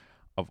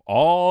 Of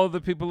all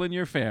the people in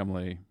your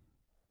family,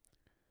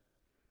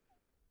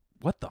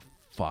 what the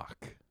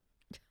fuck?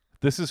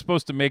 This is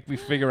supposed to make me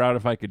figure out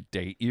if I could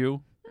date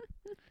you?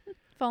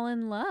 Fall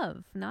in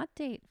love, not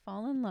date.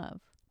 Fall in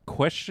love.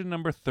 Question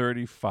number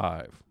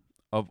 35.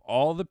 Of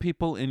all the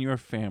people in your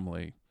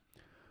family,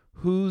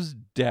 whose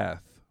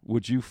death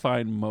would you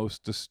find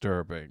most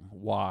disturbing?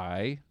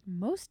 Why?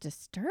 Most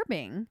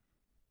disturbing?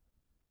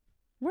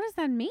 What does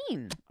that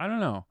mean? I don't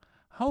know.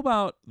 How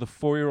about the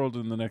 4-year-old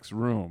in the next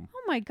room?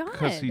 Oh my God.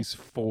 Because he's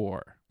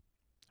 4.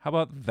 How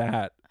about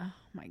that? Oh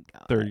my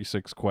God.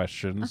 36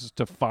 questions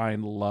to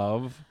find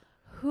love.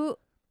 Who?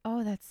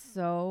 Oh, that's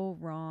so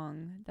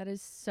wrong. That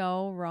is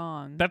so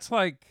wrong. That's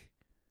like,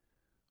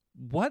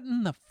 what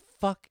in the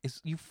fuck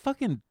is you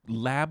fucking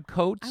lab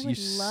coats? I would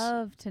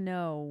love to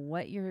know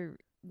what your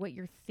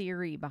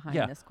theory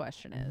behind this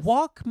question is.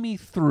 Walk me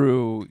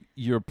through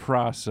your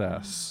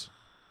process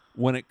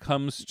when it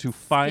comes to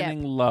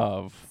finding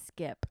love.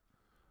 Skip.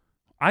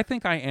 I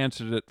think I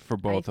answered it for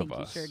both of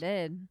us. I think you sure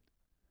did.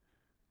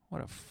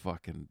 What a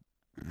fucking,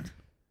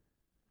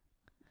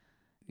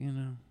 you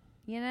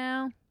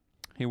know.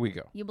 Here we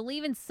go. You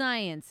believe in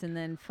science and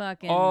then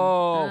fucking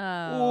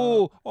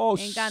oh,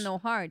 ain't got no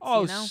hearts,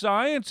 oh, you know?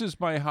 Science is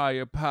my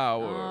higher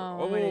power.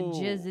 Oh, I'm gonna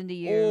jizz into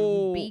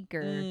your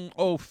beaker.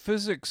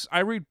 Physics.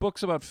 I read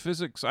books about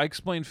physics. I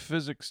explain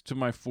physics to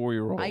my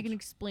 4-year-old. I can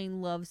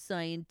explain love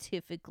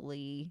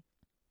scientifically.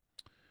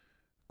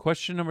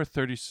 Question number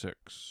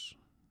 36.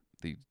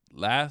 The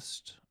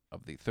last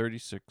of the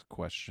 36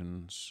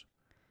 questions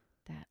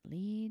that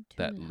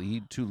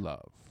lead to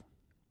love.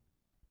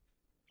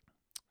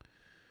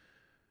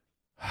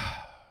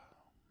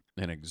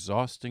 An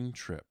exhausting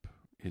trip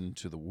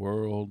into the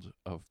world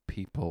of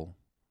people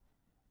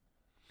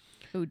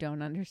who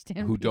don't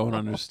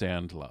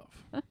understand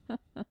love.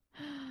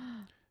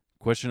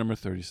 Question number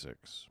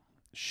 36.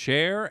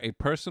 Share a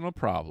personal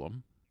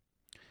problem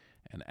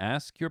and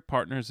ask your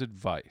partner's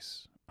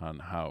advice on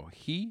how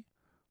he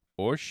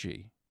or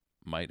she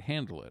might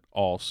handle it.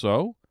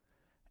 Also,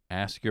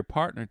 ask your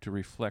partner to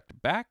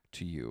reflect back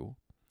to you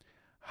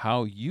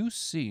how you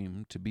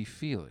seem to be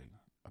feeling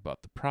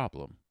about the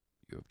problem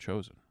you have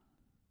chosen.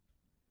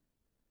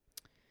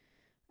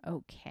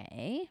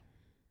 Okay.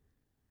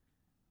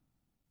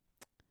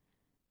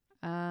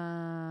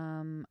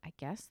 I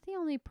guess the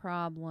only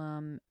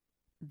problem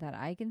that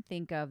I can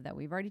think of that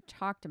we've already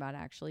talked about,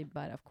 actually,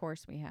 but of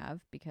course we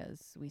have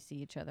because we see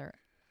each other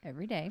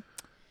every day,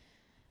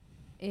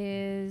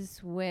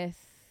 is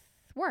with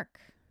work.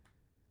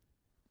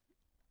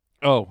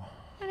 Oh.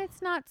 And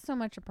it's not so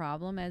much a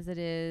problem as it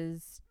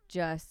is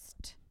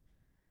just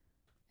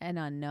an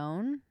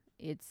unknown.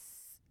 It's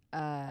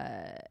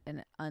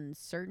an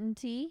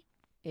uncertainty.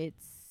 I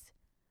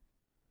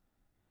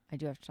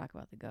do have to talk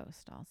about the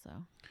ghost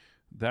also.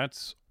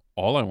 That's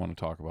all I want to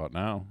talk about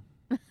now.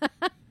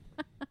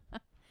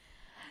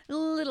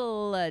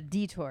 Little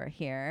detour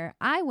here.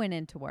 I went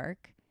into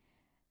work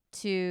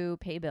to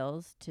pay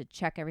bills, to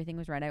check everything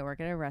was right. I work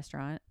at a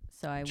restaurant.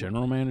 So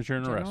General manager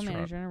in a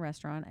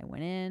restaurant. I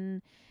went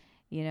in.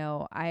 You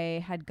know,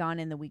 I had gone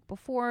in the week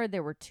before.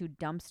 There were 2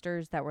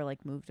 dumpsters that were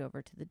like moved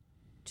over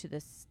to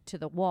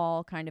the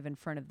wall, kind of in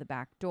front of the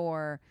back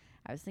door.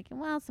 I was thinking,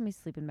 well, somebody's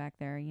sleeping back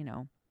there. You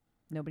know,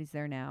 nobody's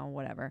there now.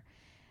 Whatever.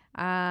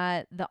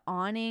 The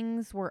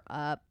awnings were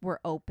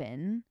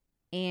open,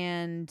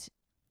 and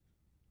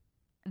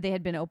they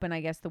had been open,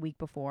 I guess, the week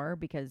before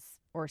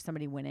or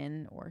somebody went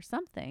in or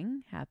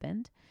something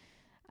happened.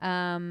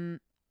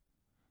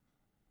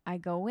 I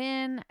go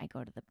in, I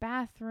go to the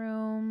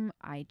bathroom,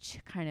 I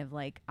kind of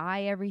like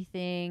eye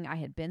everything. I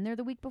had been there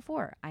the week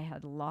before. I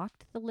had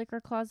locked the liquor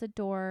closet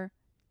door,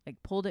 like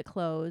pulled it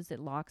closed. It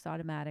locks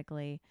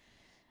automatically.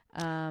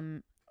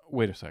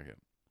 Wait a second.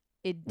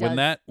 It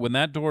does. When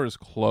that door is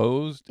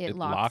closed, it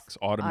locks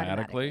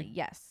automatically?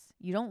 Yes.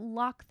 You don't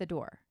lock the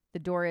door. The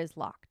door is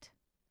locked.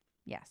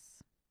 Yes.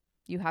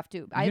 You have to.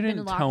 You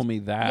didn't tell me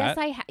that.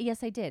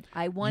 Yes, I did.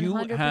 I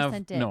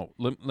 100% did. No,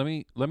 let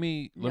me.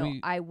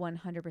 I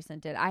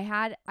 100% did. I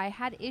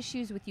had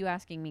issues with you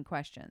asking me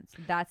questions.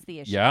 That's the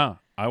issue. Yeah,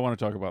 I want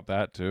to talk about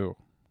that too.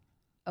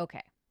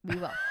 Okay, we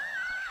will.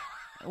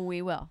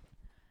 We will.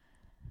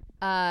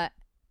 And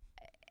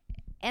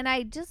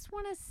I just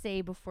want to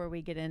say before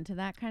we get into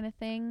that kind of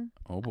thing.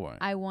 Oh boy.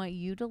 I want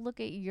you to look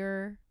at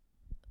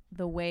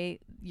the way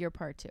your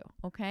part too.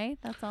 Okay,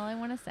 that's all I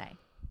want to say.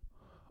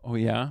 Oh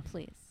yeah.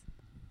 Please.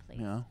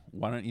 Yeah.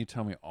 Why don't you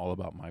tell me all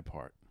about my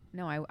part?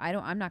 No, I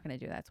don't. I'm not going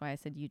to do that. That's why I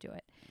said you do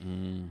it.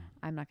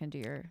 I'm not going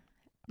to do your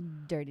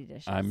dirty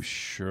dishes. I'm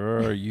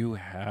sure you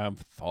have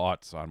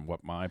thoughts on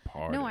what my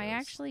part is. No, I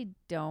actually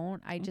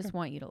don't. I just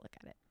want you to look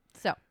at it.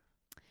 So,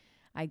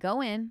 I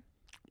go in.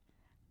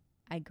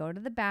 I go to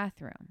the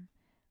bathroom.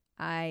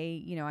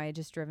 I had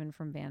just driven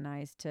from Van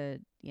Nuys to,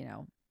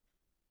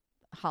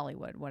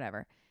 Hollywood,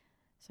 whatever.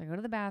 So I go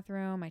to the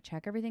bathroom, I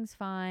check everything's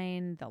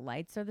fine, the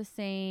lights are the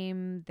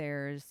same,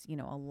 there's,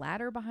 a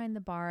ladder behind the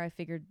bar. I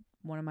figured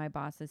one of my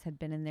bosses had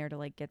been in there to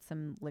like get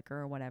some liquor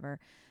or whatever.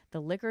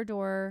 The liquor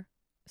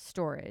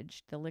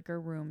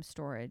room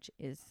storage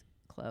is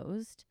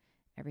closed.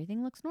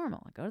 Everything looks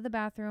normal. I go to the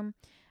bathroom,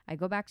 I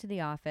go back to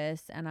the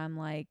office, and I'm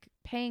like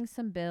paying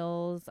some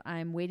bills.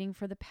 I'm waiting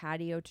for the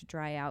patio to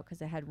dry out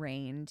because it had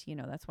rained.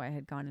 That's why I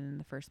had gone in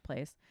the first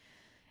place.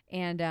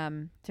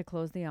 And to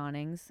close the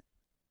awnings.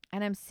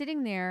 And I'm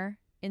sitting there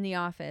in the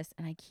office,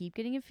 and I keep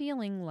getting a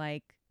feeling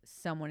like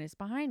someone is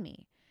behind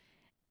me.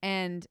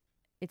 And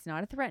it's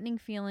not a threatening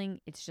feeling.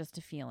 It's just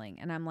a feeling.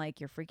 And I'm like,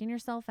 you're freaking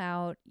yourself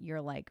out.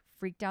 You're like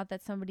freaked out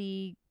that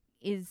somebody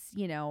is,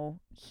 you know,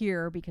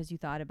 here because you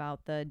thought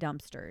about the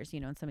dumpsters, you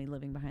know, and somebody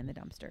living behind the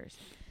dumpsters.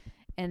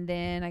 And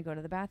then I go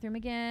to the bathroom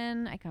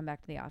again. I come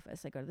back to the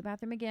office. I go to the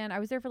bathroom again. I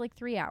was there for like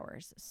 3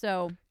 hours.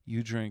 So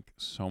You drink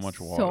so much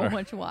water. So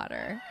much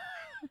water.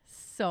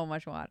 So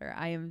much water.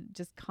 I am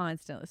just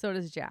constantly. So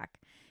does Jack.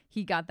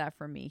 He got that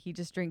from me. He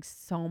just drinks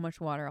so much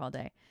water all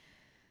day.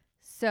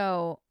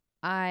 So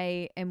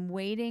I'm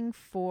waiting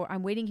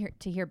here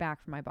to hear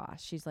back from my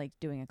boss. She's like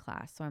doing a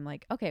class. So I'm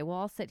like, okay, well,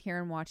 I'll sit here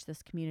and watch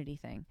this community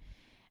thing.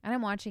 And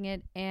I'm watching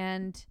it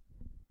and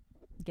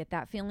get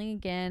that feeling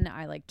again.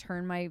 I like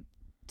turn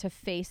to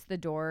face the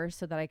door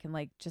so that I can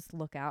like just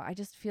look out. I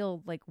just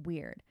feel like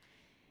weird.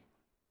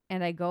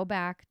 And I go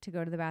back to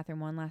go to the bathroom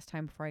one last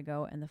time before I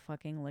go, and the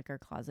fucking liquor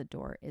closet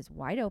door is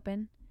wide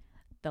open.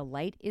 The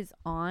light is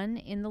on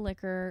in the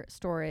liquor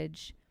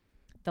storage.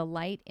 The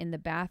light in the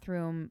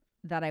bathroom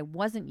that I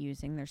wasn't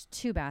using, there's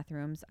 2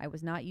 bathrooms. I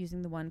was not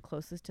using the one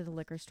closest to the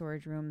liquor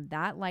storage room.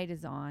 That light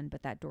is on,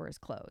 but that door is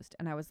closed.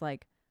 And I was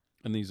like...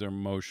 And these are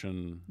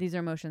motion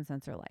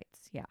sensor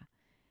lights, yeah.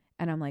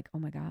 And I'm like, oh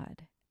my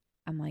God.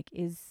 I'm like,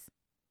 is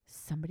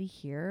somebody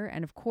here?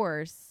 And of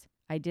course...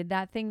 I did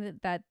that thing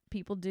that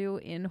people do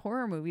in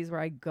horror movies where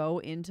I go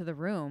into the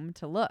room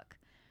to look.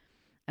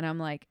 And I'm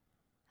like,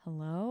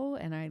 hello?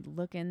 And I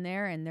look in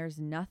there and there's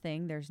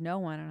nothing. There's no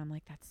one. And I'm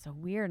like, that's so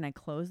weird. And I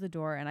close the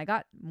door. And I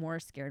got more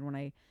scared when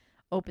I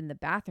opened the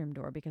bathroom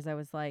door because I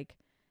was like,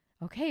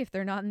 okay, if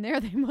they're not in there,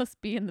 they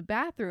must be in the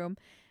bathroom.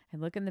 I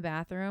look in the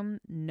bathroom.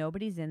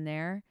 Nobody's in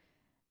there.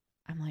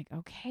 I'm like,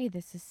 okay,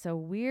 this is so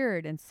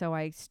weird. And so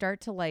I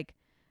start to like,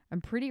 I'm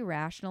pretty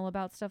rational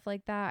about stuff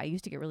like that. I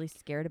used to get really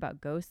scared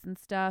about ghosts and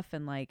stuff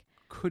and like...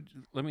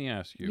 Let me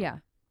ask you. Yeah.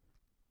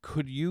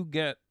 Could you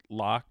get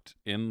locked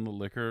in the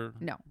liquor?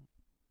 No.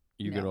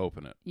 You could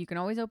open it? You can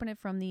always open it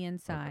from the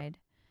inside,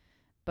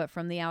 but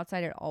from the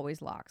outside it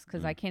always locks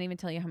because I can't even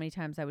tell you how many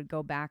times I would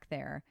go back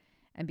there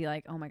and be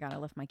like, oh my God, I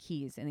left my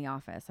keys in the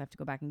office. I have to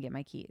go back and get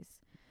my keys.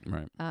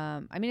 Right.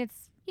 I mean,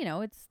 it's, you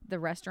know, it's the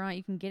restaurant.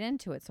 You can get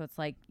into it. So it's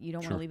like, you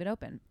don't want to leave it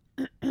open.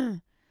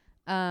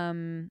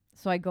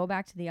 So I go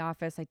back to the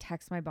office. I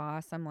text my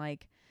boss. I'm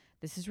like,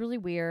 this is really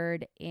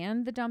weird.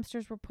 And the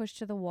dumpsters were pushed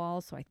to the wall.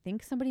 So I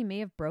think somebody may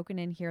have broken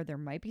in here. There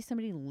might be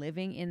somebody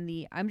living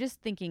in I'm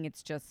just thinking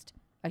it's just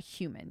a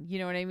human. You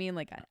know what I mean?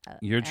 Like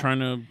you're trying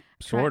to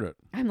sort it.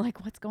 I'm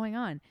like, what's going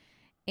on?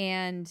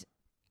 And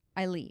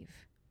I leave.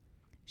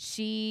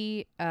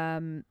 She,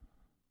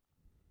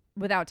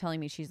 without telling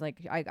me, she's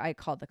like, I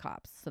called the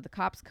cops. So the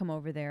cops come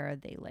over there.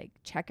 They like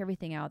check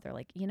everything out. They're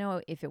like, you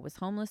know, if it was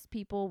homeless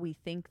people, we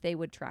think they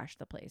would trash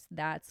the place.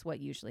 That's what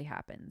usually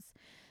happens.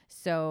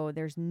 So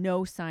there's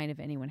no sign of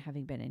anyone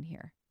having been in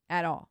here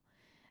at all,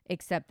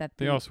 except that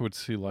they also would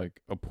see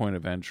like a point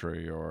of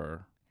entry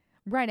or...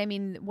 Right. I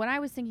mean, what I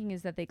was thinking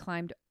is that they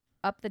climbed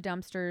up the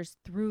dumpsters,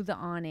 through the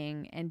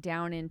awning and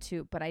down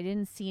into, but I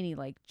didn't see any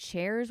like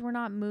chairs were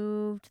not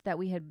moved that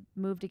we had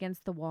moved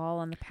against the wall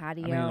on the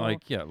patio. I mean,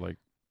 like, yeah, like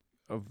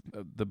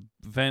the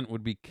vent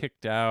would be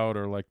kicked out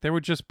or like there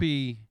would just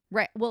be...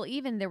 Right. Well,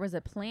 even there was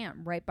a plant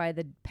right by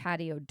the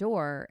patio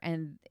door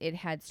and it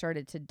had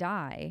started to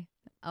die.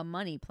 A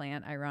money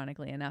plant,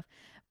 ironically enough,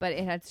 but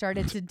it had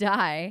started to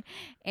die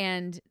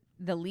and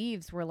the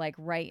leaves were like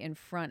right in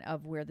front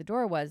of where the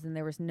door was and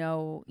there was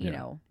no, you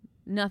know,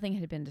 nothing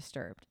had been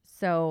disturbed.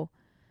 So,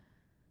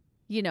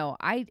 you know,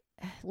 I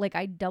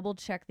double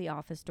check the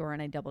office door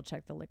and I double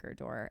check the liquor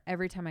door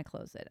every time I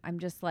close it. I'm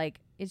just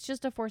like, it's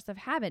just a force of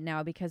habit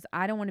now because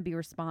I don't want to be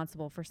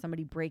responsible for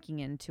somebody breaking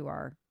into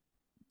our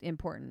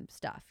important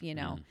stuff, you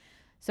know?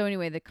 So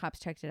anyway, the cops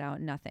checked it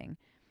out, nothing.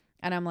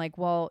 And I'm like,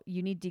 well,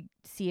 you need to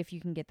see if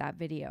you can get that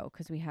video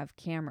because we have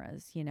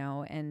cameras, you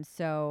know? And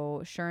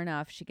so sure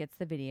enough, she gets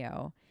the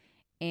video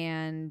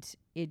and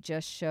it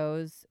just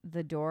shows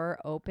the door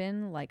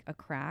open like a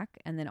crack.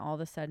 And then all of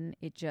a sudden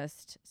it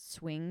just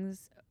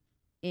swings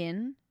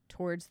in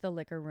towards the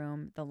liquor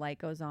room. The light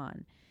goes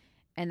on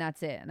and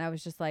that's it. And I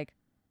was just like,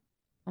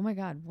 oh my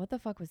God, what the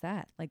fuck was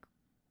that? Like,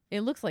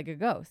 it looks like a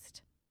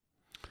ghost.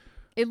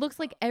 It looks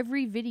like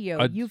every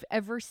video you've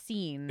ever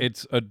seen.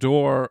 It's a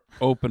door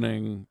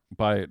opening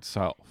by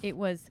itself. It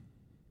was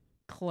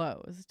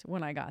closed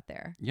when I got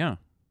there. Yeah.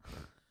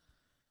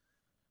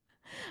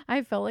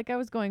 I felt like I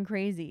was going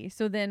crazy.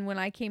 So then when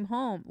I came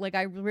home, like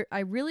I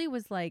really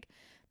was like,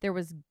 there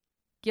was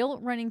guilt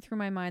running through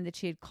my mind that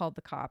she had called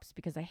the cops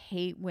because I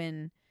hate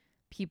when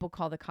people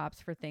call the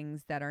cops for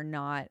things that are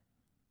not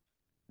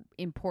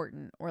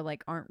important or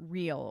like aren't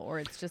real or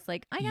it's just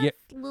like I got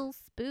a little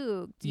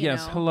spooked. You know?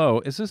 Hello.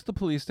 Is this the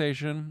police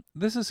station?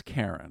 This is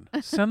Karen.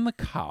 Send the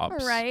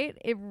cops. Right?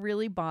 It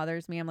really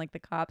bothers me. I'm like, the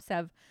cops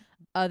have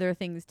other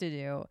things to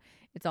do.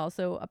 It's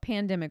also a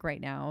pandemic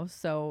right now.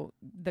 So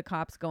the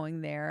cops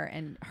going there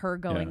and her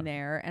going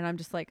there. And I'm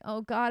just like,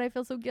 oh God, I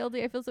feel so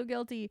guilty. I feel so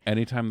guilty.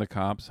 Anytime the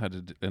cops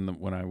had to,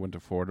 when I went to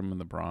Fordham in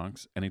the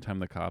Bronx, anytime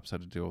the cops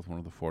had to deal with one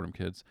of the Fordham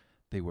kids,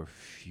 they were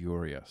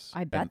furious.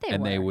 I bet and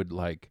they were. were.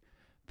 And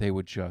they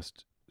would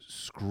just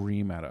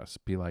scream at us,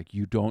 be like,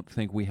 "You don't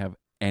think we have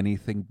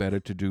anything better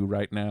to do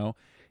right now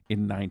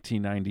in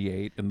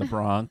 1998 in the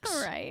Bronx?"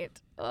 Right.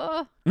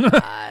 Oh,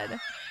 God.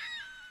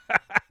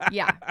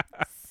 Yeah.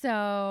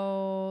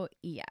 So,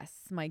 yes,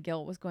 my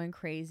guilt was going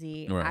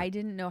crazy. Right. I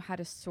didn't know how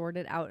to sort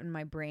it out in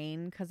my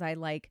brain because I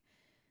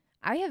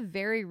have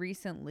very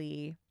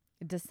recently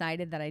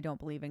decided that I don't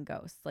believe in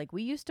ghosts. Like,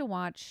 we used to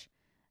watch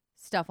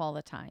stuff all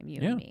the time,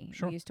 you and me.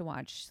 Sure. We used to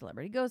watch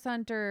Celebrity Ghost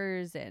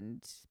Hunters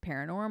and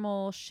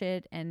paranormal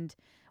shit, and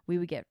we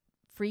would get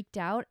freaked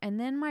out. And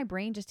then my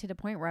brain just hit a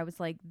point where I was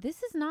like,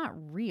 this is not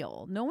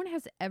real. No one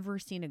has ever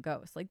seen a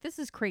ghost. Like, this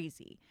is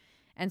crazy.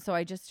 And so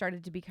I just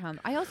started to become,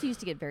 I also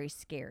used to get very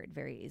scared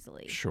very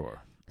easily.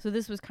 Sure. So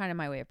this was kind of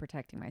my way of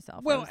protecting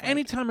myself. Well,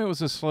 anytime it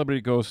was a celebrity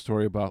ghost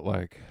story about,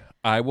 like,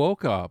 I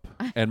woke up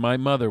and my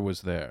mother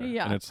was there.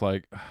 Yeah. And it's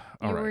like,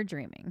 all you right. were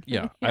dreaming.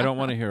 Yeah. I don't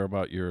want to hear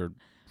about your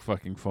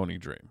fucking phony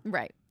dream.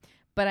 Right.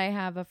 But I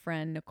have a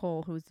friend,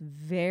 Nicole, who's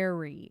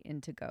very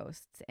into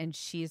ghosts. And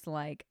she's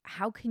like,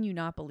 how can you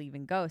not believe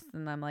in ghosts?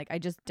 And I'm like, I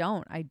just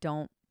don't. I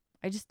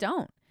just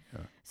don't.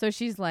 Yeah. So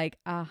she's like,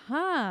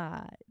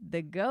 aha,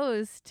 the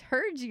ghost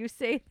heard you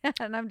say that.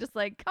 And I'm just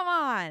like, come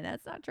on,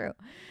 that's not true.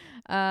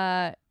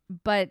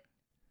 But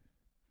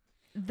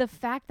the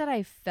fact that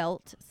I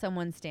felt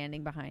someone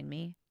standing behind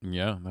me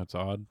Yeah, that's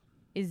odd.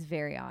 is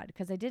very odd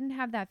because I didn't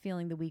have that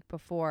feeling the week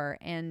before.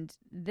 And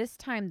this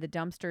time the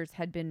dumpsters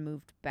had been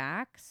moved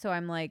back. So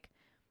I'm like,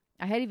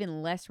 I had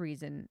even less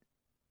reason.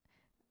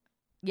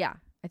 Yeah.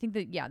 I think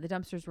that, the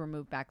dumpsters were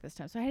moved back this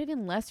time. So I had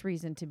even less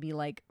reason to be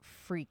like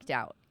freaked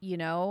out, you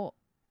know?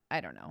 I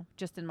don't know,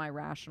 just in my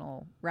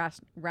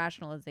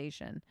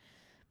rationalization.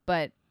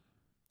 But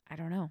I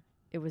don't know.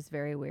 It was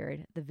very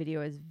weird. The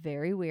video is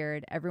very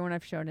weird. Everyone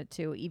I've shown it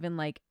to, even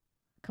like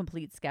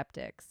complete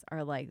skeptics,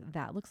 are like,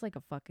 that looks like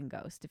a fucking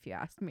ghost if you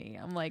ask me.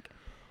 I'm like,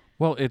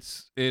 well,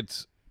 it's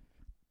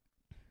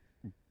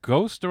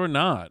ghost or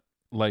not,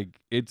 like,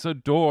 it's a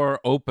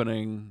door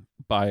opening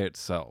by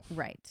itself.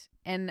 right.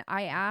 And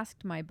I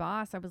asked my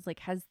boss, I was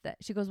like,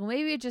 she goes, well,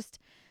 maybe it just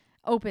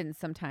opens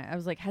sometime. I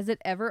was like, has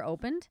it ever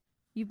opened?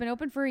 You've been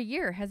open for a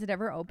year. Has it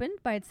ever opened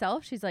by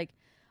itself? She's like,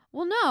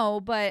 well, no,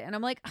 but, and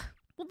I'm like,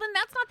 well, then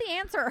that's not the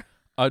answer.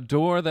 A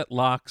door that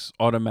locks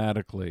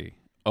automatically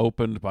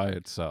opened by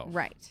itself.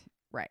 Right.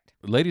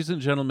 Ladies and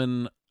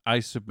gentlemen,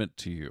 I submit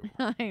to you.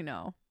 I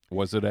know.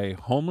 Was it a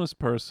homeless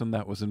person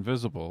that was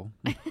invisible?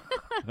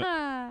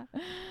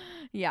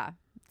 Yeah.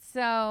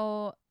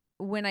 So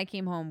when I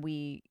came home,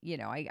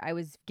 I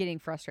was getting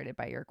frustrated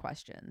by your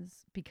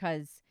questions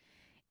because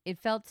it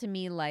felt to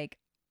me like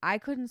I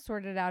couldn't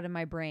sort it out in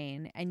my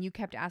brain, and you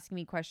kept asking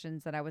me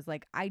questions that I was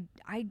like, I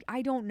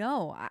don't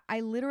know. I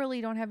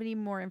literally don't have any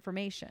more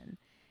information.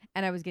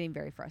 And I was getting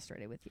very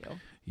frustrated with you.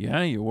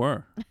 Yeah, you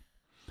were.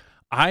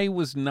 I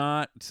was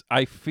not.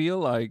 I feel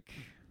like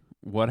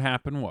what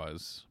happened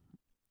was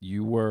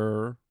you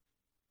were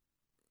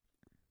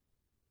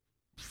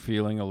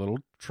feeling a little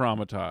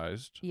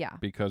traumatized. Yeah.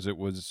 Because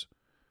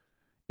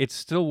it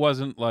still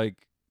wasn't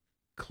like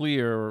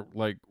clear,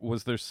 like,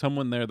 was there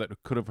someone there that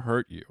could have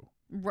hurt you?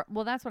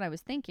 Well, that's what I was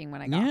thinking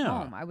when I got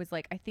home. I was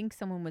like, I think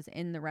someone was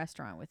in the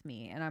restaurant with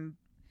me, and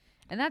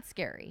that's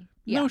scary.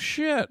 Yeah. No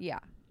shit. Yeah.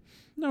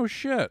 No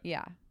shit.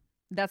 Yeah.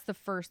 That's the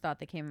first thought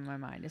that came in my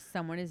mind is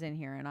someone is in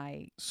here,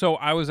 and So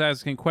I was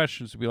asking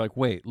questions to be like,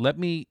 wait, let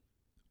me,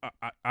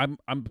 to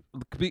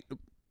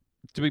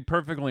be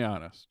perfectly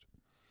honest,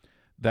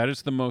 that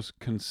is the most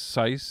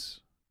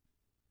concise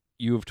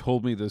you have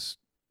told me this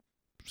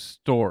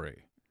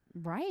story.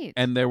 Right.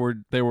 And there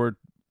were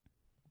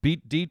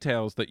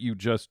details that you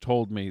just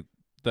told me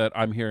that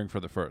I'm hearing for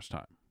the first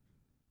time.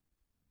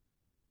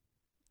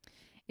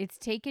 It's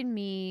taken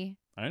me.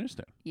 I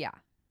understand. Yeah.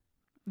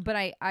 But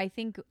I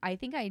think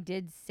I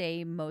did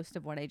say most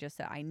of what I just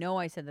said. I know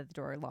I said that the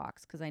door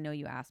locks because I know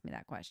you asked me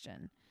that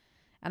question.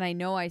 And I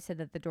know I said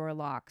that the door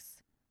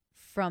locks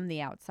from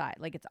the outside.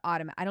 Like it's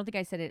automatic. I don't think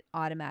I said it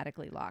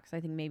automatically locks. I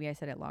think maybe I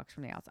said it locks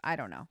from the outside. I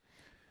don't know.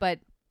 But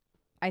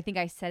I think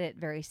I said it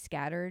very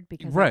scattered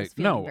because I was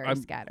feeling very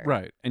scattered.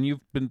 Right. And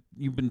you've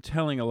been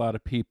telling a lot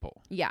of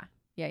people. Yeah.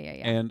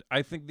 And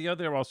I think the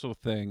other also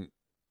thing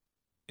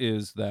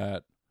is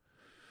that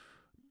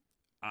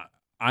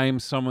I am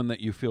someone that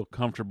you feel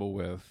comfortable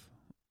with,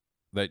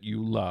 that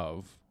you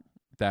love.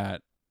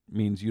 That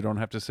means you don't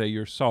have to say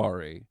you're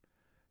sorry.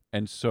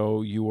 And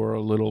so you were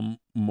a little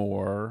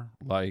more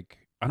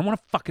like, I don't want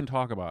to fucking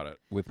talk about it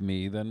with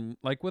me than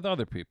like with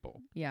other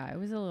people. Yeah, it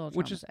was a little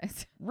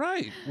traumatized.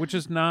 Which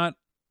is not,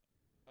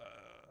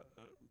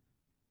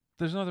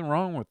 there's nothing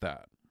wrong with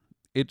that.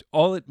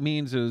 All it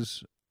means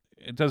is,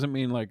 it doesn't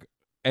mean like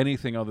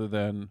anything other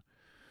than,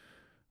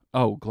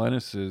 oh,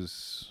 Glennis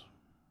is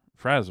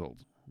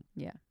frazzled.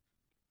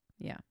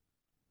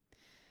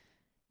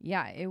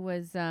 Yeah, it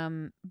was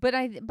but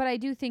I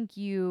do think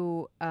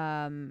you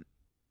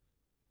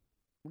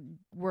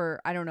were,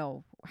 I don't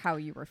know how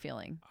you were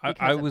feeling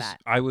because of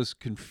that. I was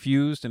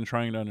confused and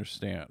trying to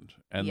understand.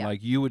 And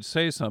like you would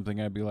say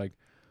something, I'd be like,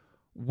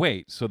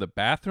 wait, so the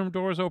bathroom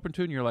door is open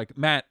too? And you're like,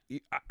 Matt,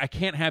 I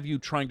can't have you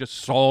trying to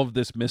solve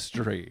this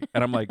mystery.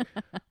 And I'm like,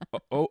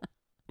 oh,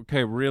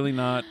 okay, really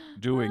not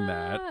doing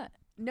that.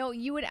 No,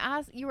 you were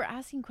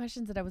asking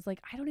questions that I was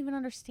like, I don't even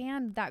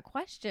understand that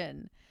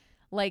question.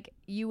 Like,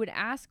 you would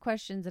ask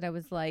questions that I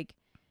was like,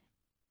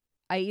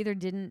 I either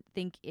didn't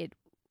think it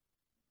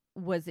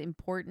was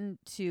important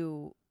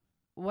to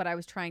what I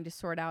was trying to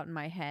sort out in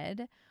my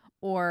head,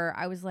 or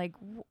I was like,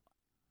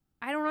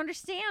 I don't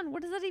understand.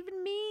 What does that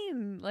even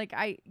mean? Like,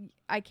 I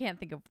can't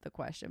think of the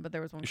question, but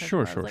there was one question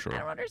where I was like, I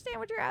don't understand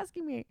what you're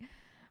asking me.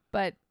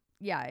 But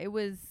yeah, it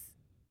was,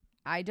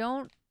 I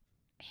think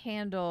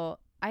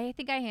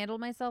I handled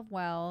myself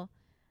well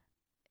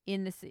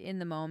in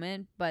the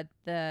moment, but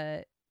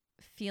the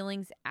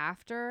feelings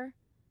after,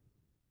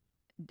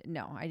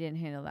 no, I didn't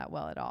handle that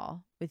well at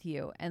all with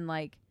you. And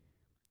like,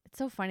 it's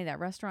so funny, that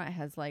restaurant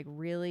has like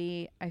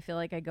really, I feel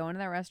like I go into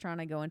that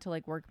restaurant, I go into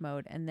like work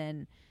mode, and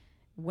then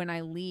when I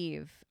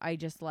leave, I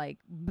just like,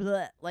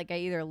 bleh, like I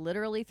either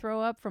literally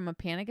throw up from a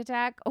panic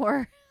attack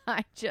or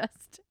I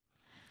just,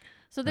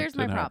 so there's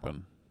my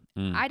problem.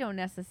 I don't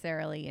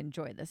necessarily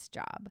enjoy this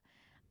job.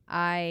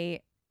 I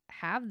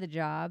have the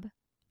job.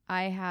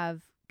 I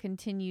have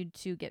continued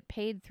to get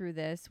paid through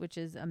this, which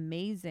is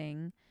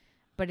amazing,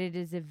 but it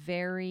is a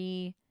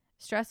very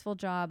stressful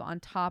job on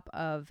top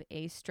of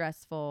a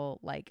stressful,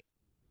 like,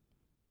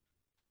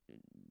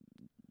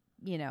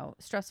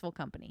 stressful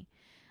company.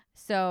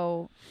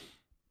 So,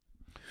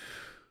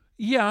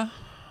 yeah.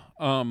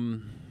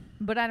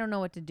 But I don't know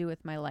what to do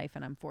with my life,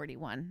 and I'm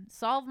 41.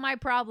 Solve my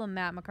problem,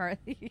 Matt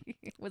McCarthy.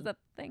 Was that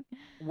the thing?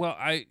 Well,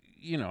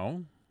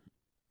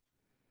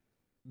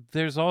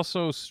 there's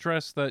also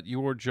stress that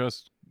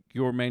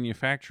you're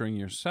manufacturing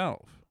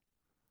yourself.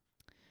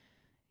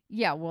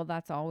 Yeah, well,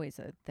 that's always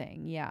a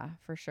thing. Yeah,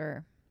 for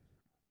sure.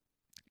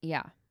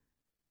 Yeah.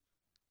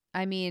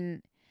 I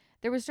mean,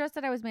 there was stress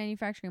that I was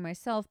manufacturing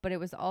myself, but it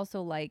was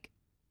also like,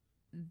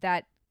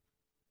 that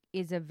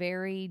is a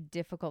very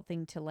difficult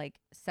thing to like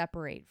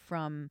separate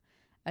from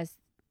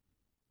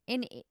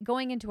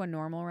going into a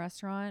normal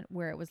restaurant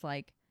where it was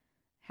like,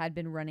 had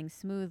been running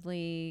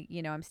smoothly.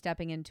 I'm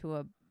stepping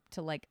into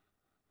to like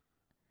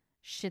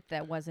shit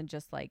that wasn't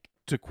just like,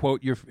 to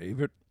quote your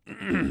favorite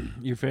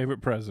your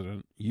favorite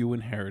president, you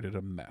inherited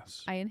a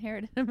mess. I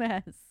inherited a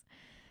mess.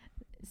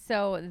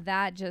 So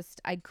that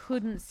just, I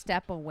couldn't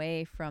step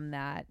away from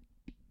that.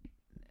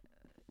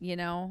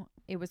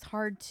 It was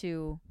hard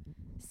to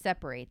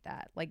separate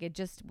that. Like, it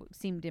just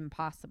seemed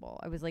impossible.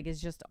 I was like, it's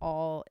just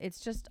all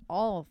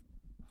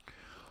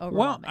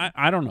overwhelming. Well,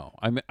 I don't know.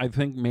 I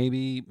think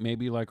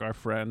maybe like our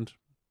friend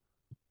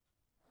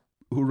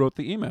who wrote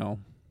the email,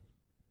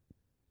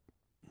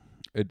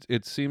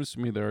 it seems to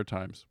me there are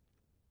times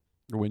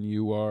when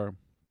you are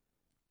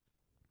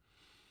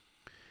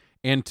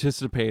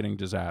anticipating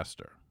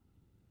disaster.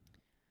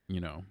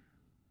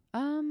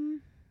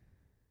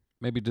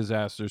 Maybe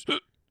disasters.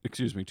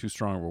 Excuse me, too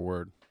strong of a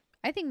word.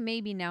 I think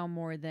maybe now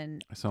more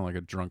than... I sound like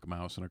a drunk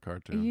mouse in a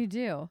cartoon. You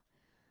do.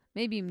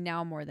 Maybe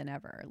now more than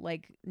ever.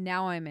 Like,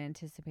 now I'm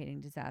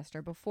anticipating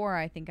disaster. Before,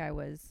 I think I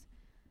was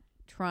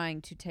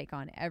trying to take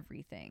on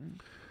everything.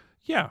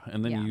 Yeah,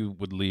 and then you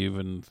would leave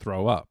and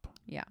throw up.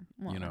 Yeah,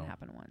 well, that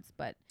happened once,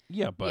 but...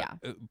 Yeah,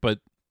 but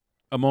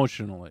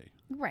emotionally.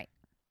 Right.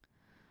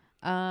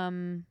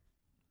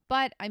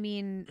 But, I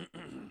mean...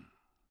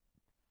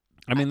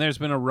 there's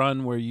been a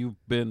run where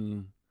you've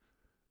been,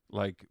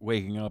 like,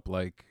 waking up,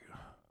 like,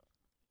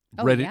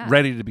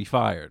 ready to be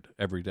fired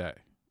every day.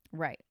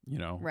 Right.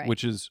 Right.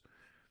 Which is,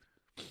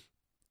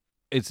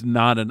 it's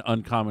not an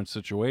uncommon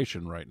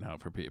situation right now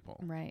for people.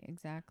 Right,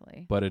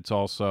 exactly. But it's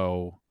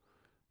also,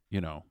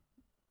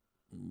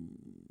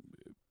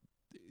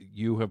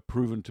 you have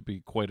proven to be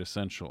quite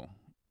essential.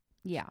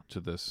 Yeah. To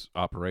this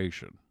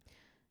operation.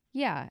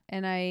 Yeah,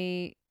 and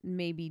I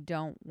maybe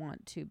don't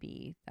want to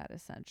be that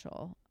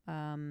essential.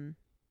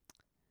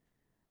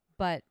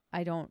 But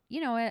I don't,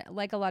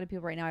 like a lot of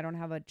people right now, I don't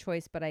have a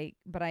choice, but I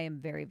am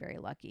very, very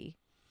lucky.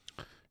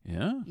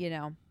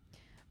 Yeah.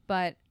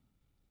 But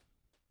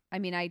I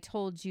mean, I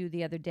told you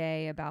the other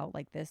day about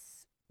like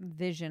this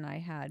vision I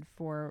had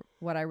for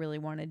what I really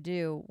want to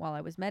do while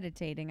I was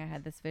meditating. I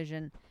had this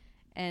vision,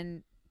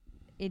 and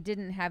it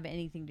didn't have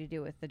anything to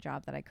do with the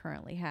job that I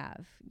currently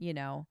have,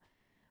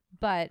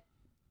 but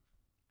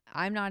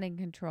I'm not in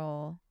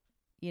control.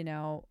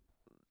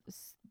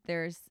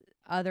 There's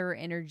other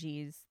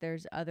energies,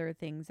 there's other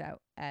things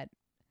at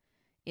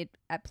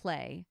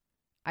play.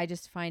 I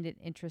just find it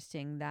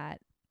interesting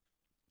that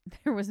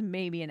there was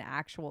maybe an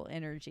actual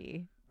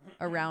energy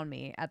around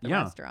me at the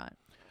restaurant.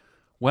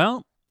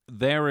 Well,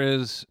 there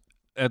is,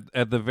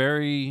 at the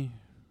very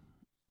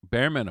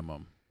bare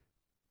minimum,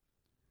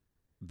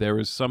 there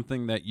is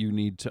something that you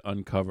need to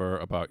uncover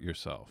about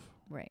yourself.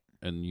 Right.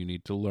 And you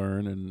need to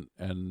learn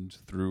and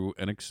through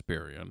an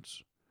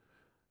experience.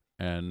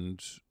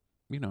 And,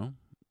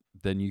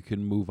 then you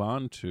can move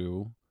on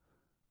to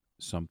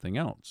something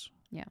else.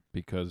 Yeah.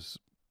 Because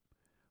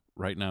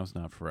right now is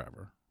not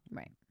forever.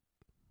 Right.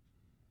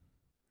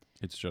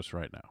 It's just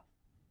right now.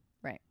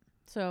 Right.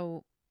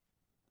 So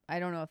I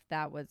don't know if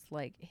that was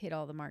like hit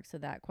all the marks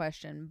of that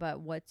question,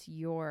 but what's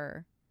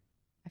your,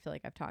 I feel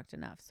like I've talked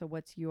enough. So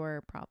what's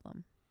your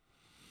problem?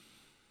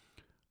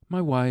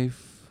 My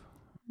wife.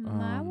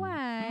 My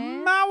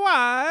wife. My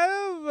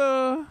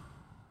wife.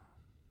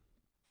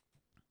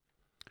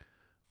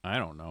 I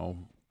don't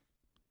know.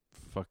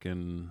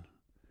 Fucking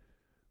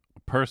a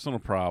personal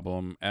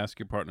problem. Ask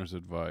your partner's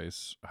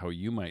advice, how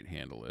you might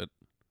handle it.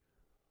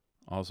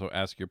 Also,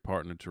 ask your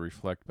partner to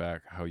reflect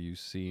back how you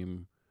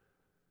seem.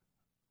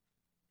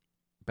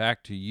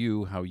 Back to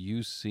you, how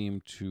you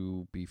seem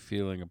to be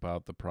feeling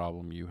about the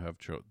problem you have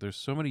chosen. There's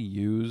so many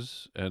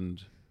yous,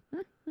 and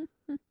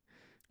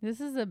This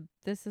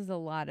is a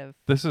lot of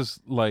this is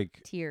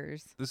like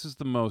tears. this is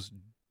the most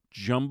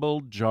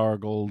jumbled,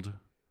 jargled.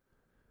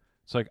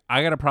 It's like,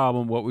 I got a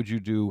problem. What would you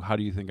do? How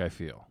do you think I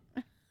feel?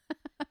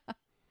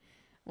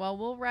 Well,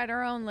 we'll write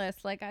our own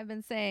list, like I've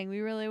been saying.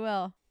 We really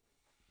will.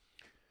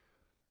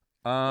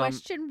 Um,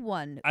 Question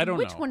 1. I don't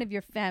Which know. one of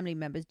your family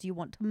members do you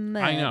want to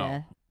murder? I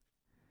know.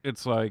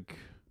 It's like,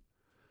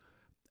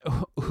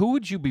 who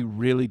would you be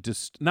really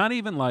not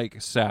even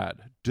like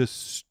sad,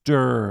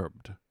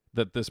 disturbed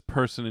that this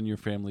person in your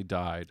family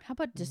died? How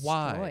about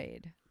Why?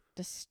 destroyed?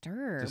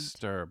 Disturbed.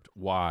 Disturbed.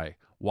 Why?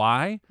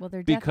 Why? Well,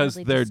 they're Because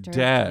definitely they're disturbed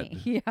dead.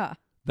 me. Yeah.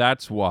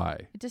 That's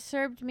why. It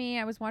disturbed me.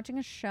 I was watching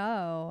a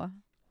show.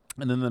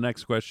 And then the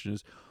next question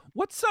is,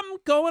 what's something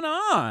going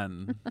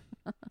on?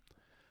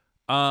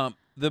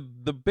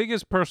 The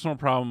biggest personal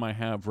problem I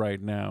have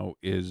right now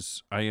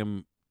is I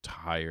am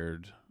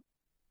tired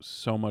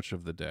so much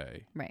of the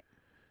day. Right.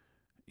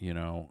 You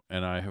know,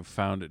 and I have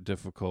found it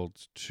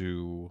difficult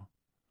to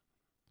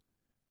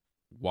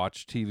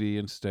watch TV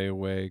and stay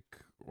awake,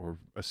 or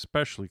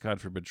especially,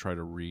 God forbid, try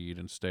to read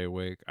and stay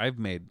awake. I've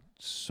made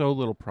so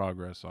little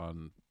progress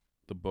on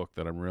the book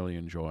that I'm really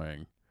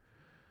enjoying.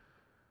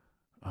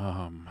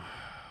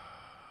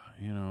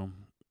 You know,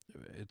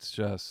 it's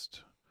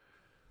just,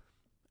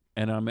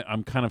 and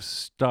I'm kind of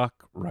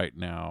stuck right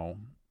now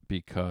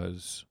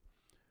because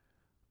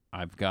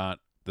I've got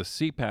the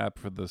CPAP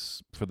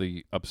for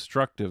the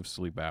obstructive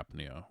sleep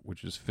apnea,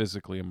 which is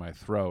physically in my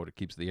throat. It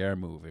keeps the air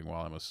moving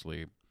while I'm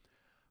asleep.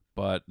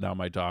 But now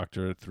my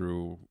doctor,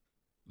 through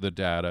the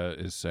data,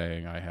 is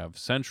saying I have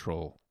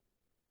central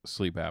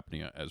sleep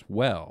apnea as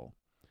well,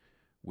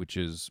 which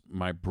is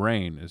my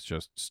brain is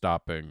just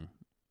stopping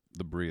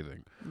the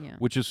breathing. Yeah.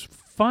 Which is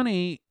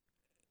funny.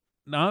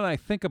 Now that I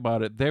think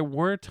about it, there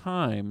were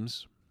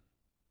times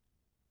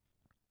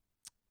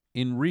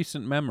in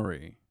recent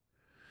memory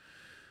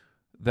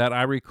that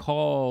I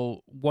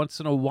recall once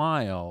in a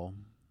while.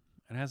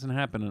 It hasn't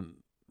happened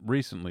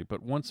recently,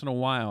 but once in a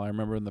while I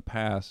remember in the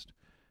past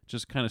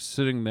just kind of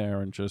sitting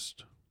there and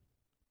just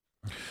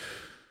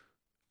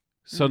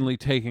suddenly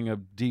taking a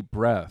deep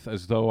breath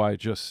as though I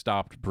just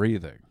stopped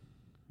breathing,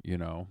 you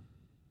know?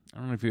 I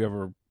don't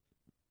know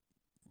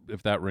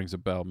if that rings a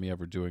bell, me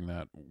ever doing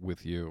that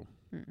with you.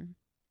 Mm-mm.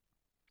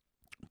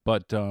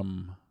 But,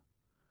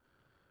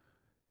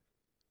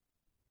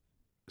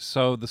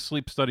 so the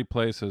sleep study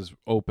place has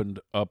opened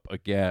up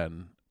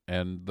again,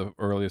 and the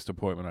earliest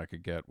appointment I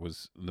could get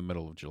was in the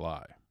middle of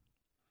July.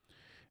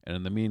 And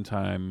in the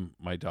meantime,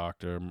 my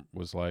doctor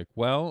was like,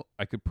 well,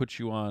 I could put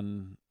you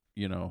on,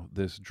 you know,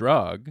 this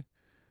drug.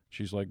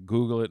 She's like,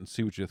 Google it and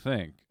see what you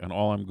think. And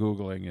all I'm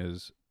Googling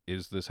is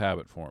this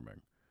habit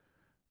forming?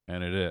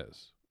 And it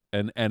is.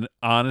 And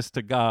honest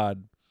to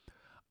God,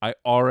 I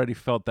already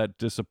felt that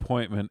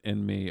disappointment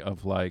in me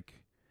of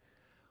like,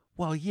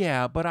 well,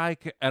 yeah, but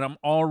and I'm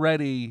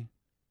already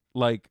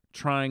like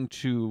trying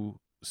to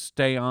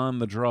stay on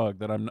the drug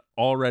that I'm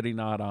already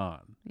not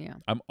on. Yeah.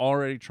 I'm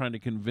already trying to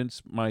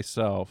convince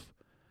myself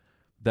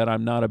that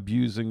I'm not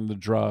abusing the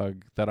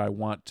drug that I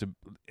want to.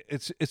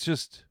 It's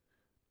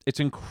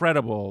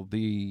incredible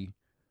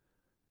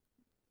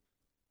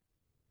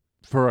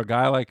for a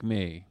guy like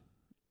me,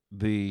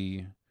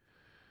 the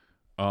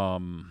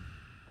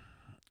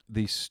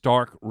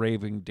stark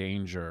raving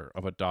danger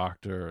of a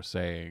doctor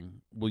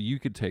saying, well, you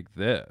could take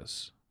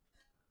this,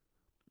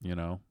 you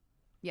know?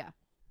 Yeah.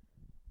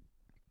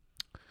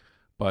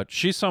 But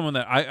she's someone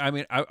that I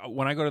mean,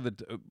 when I go to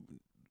the,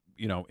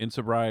 you know, in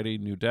sobriety,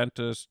 new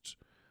dentist,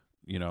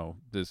 you know,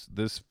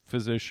 this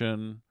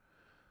physician,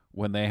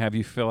 when they have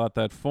you fill out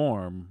that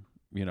form,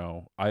 you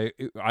know, I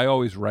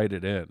always write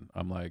it in.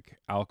 I'm like,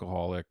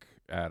 alcoholic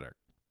addict,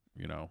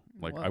 you know,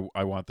 like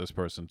I want this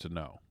person to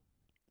know.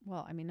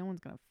 Well, I mean, no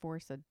one's going to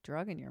force a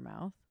drug in your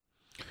mouth.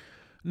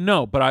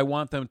 No, but I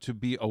want them to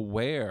be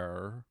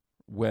aware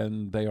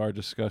when they are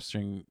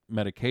discussing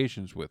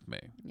medications with me.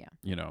 Yeah.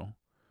 You know,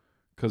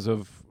 because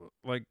of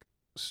like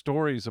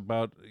stories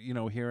about, you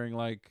know, hearing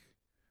like,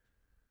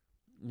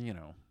 you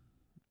know,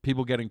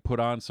 people getting put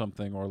on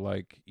something, or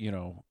like, you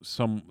know,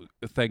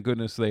 thank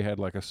goodness they had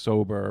like a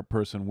sober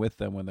person with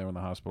them when they were in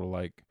the hospital.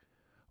 Like,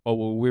 oh,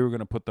 well, we were going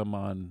to put them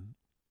on,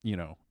 you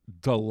know,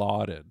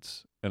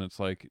 Dilaudid. And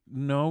it's like,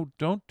 no,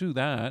 don't do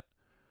that.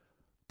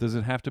 Does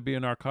it have to be a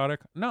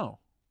narcotic? No.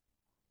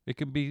 It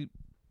can be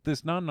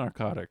this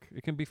non-narcotic.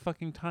 It can be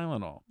fucking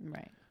Tylenol.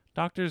 Right.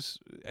 Doctors,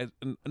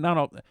 not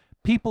all,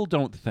 people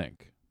don't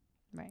think.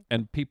 Right.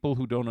 And people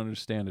who don't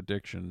understand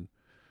addiction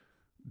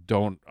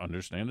don't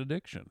understand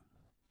addiction.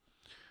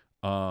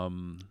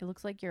 It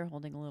looks like you're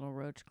holding a little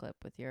roach clip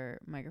with your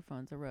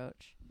microphone's a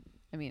roach.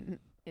 I mean,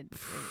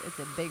 it's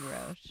a big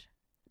roach.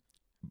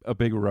 A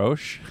big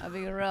roche. A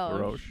big roach.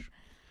 Roche.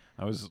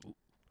 I was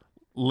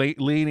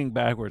leaning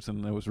backwards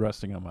and it was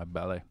resting on my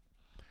belly.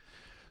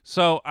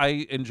 So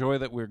I enjoy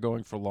that we're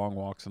going for long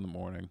walks in the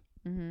morning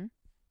Mm-hmm.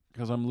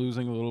 because I'm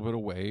losing a little bit of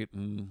weight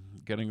and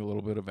getting a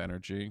little bit of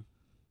energy.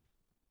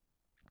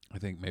 I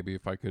think maybe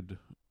if I could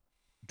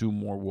do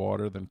more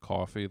water than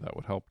coffee, that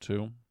would help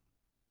too.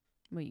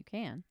 Well, you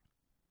can.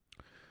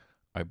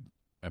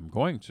 I'm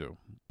going to,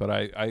 but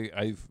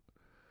I've.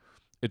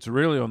 It's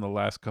really on the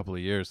last couple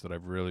of years that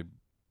I've really,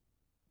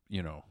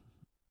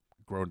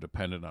 grown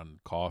dependent on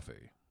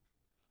coffee.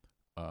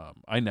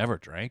 I never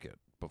drank it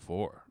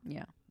before.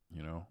 Yeah.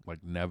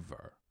 Like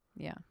never.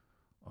 Yeah.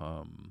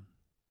 And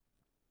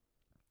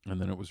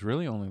then it was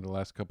really only the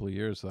last couple of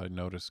years that I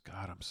noticed,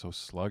 God, I'm so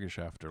sluggish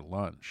after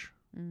lunch.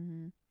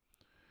 Mm-hmm.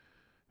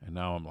 And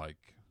now I'm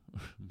like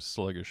I'm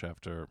sluggish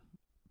after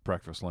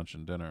breakfast, lunch,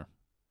 and dinner.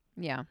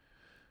 Yeah.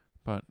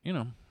 But,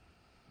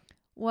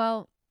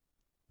 Well,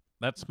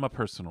 that's my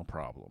personal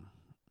problem.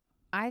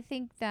 I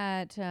think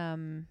that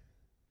the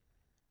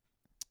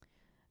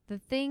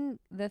thing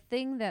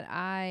that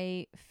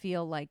I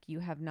feel like you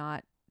have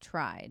not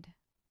tried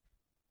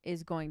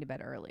is going to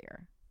bed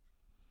earlier.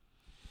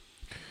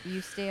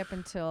 You stay up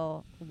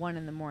until 1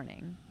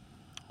 a.m.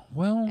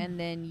 Well, and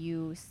then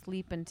you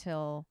sleep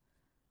until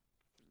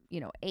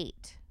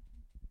 8.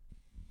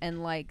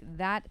 And like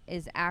that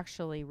is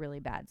actually really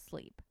bad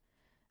sleep.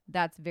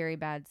 That's very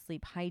bad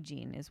sleep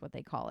hygiene is what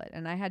they call it.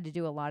 And I had to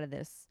do a lot of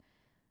this.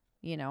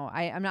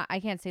 I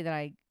can't say that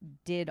I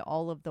did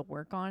all of the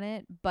work on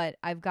it, but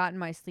I've gotten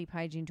my sleep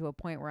hygiene to a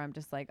point where I'm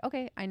just like,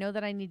 okay, I know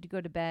that I need to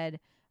go to bed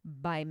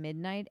by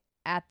midnight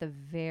at the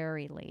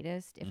very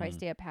latest. If I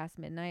stay up past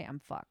midnight, I'm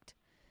fucked.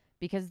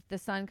 Because the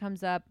sun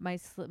comes up,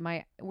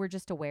 we're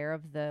just aware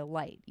of the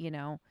light,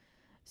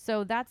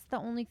 So that's the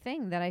only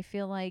thing that I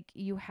feel like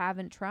you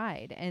haven't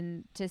tried.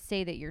 And to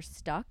say that you're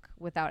stuck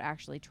without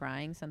actually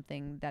trying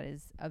something that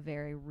is a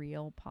very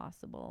real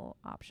possible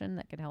option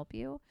that could help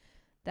you,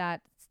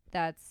 that's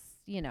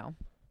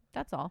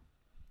all.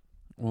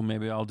 Well,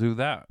 maybe I'll do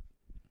that.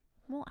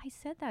 Well, I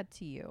said that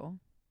to you.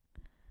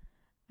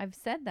 I've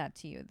said that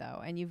to you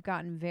though, and you've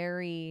gotten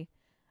very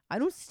I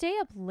don't stay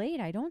up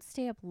late.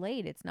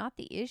 It's not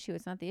the issue.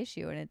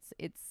 And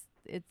it's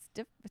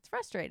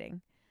frustrating.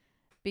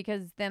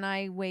 Because then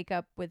I wake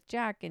up with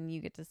Jack and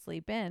you get to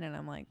sleep in and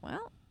I'm like,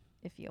 well,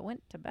 if you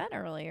went to bed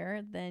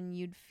earlier, then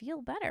you'd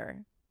feel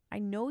better. I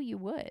know you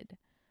would.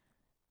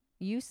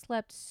 You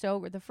slept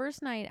the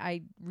first night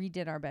I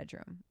redid our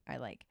bedroom. I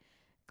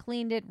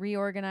cleaned it,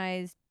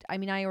 reorganized. I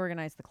mean, I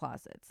organized the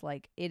closets.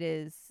 It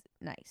is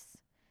nice.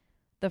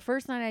 The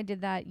first night I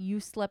did that, you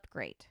slept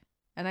great.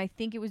 And I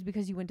think it was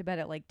because you went to bed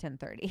at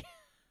 10:30.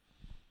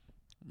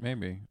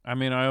 Maybe. I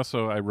mean, I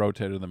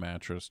rotated the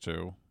mattress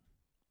too.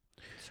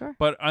 Sure.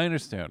 But I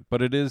understand.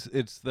 But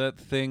it's that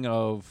thing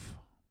of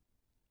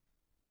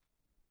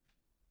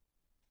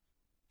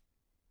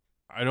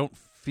I don't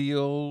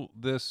feel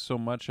this so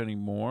much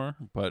anymore,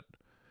 but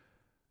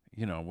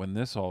when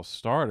this all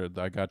started,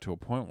 I got to a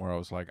point where I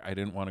was like, I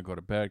didn't want to go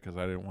to bed because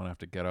I didn't want to have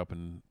to get up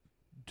and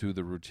do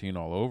the routine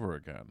all over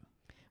again.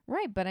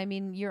 Right, but I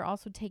mean, you're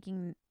also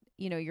taking,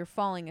 you're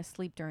falling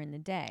asleep during the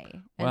day,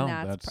 and well,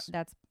 that's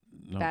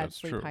bad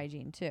sleep true.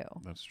 hygiene too.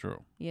 That's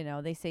true.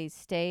 They say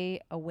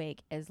stay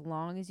awake as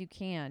long as you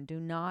can. Do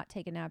not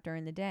take a nap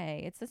during the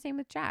day. It's the same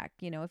with Jack.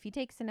 If he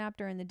takes a nap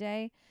during the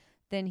day,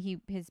 then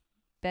his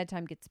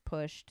bedtime gets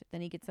pushed.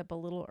 Then he gets up a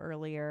little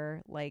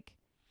earlier.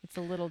 It's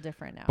a little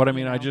different now. But I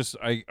mean,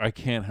 I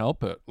can't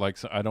help it.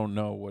 So I don't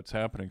know what's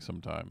happening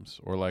sometimes,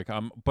 or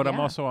I'm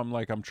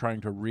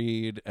trying to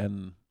read,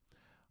 and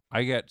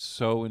I get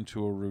so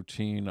into a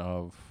routine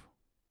of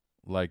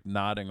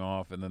nodding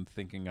off and then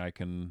thinking I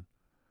can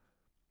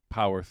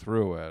power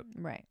through it,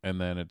 right?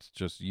 And then it's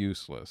just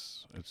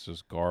useless. It's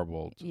just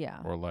garbled.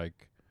 Yeah. Or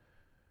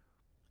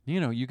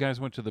you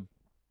guys went to the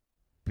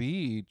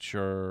beach,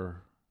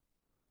 or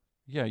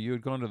you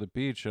had gone to the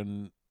beach,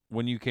 and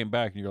when you came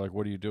back and you're like,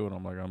 what are you doing?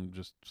 I'm like, I'm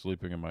just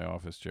sleeping in my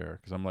office chair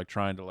because I'm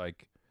trying to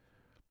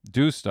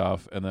do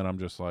stuff, and then I'm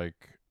just I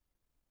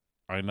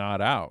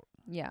nod out.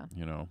 Yeah.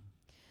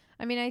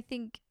 I mean, I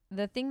think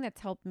the thing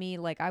that's helped me,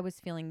 I was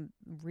feeling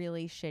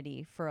really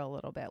shitty for a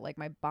little bit.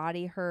 My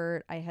body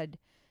hurt. I had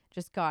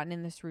just gotten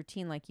in this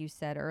routine, like you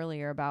said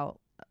earlier, about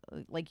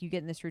you get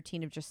in this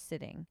routine of just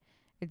sitting.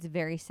 It's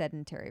very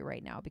sedentary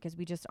right now because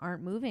we just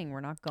aren't moving. We're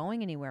not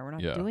going anywhere. We're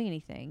not doing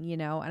anything,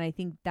 And I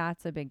think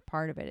that's a big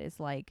part of it is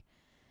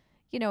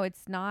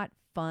it's not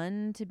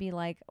fun to be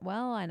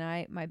well,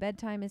 and my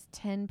bedtime is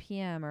 10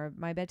 p.m. or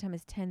my bedtime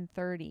is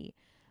 10:30.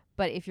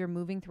 But if you're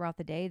moving throughout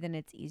the day, then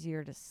it's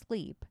easier to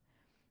sleep.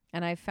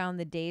 And I found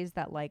the days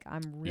that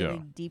I'm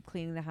really deep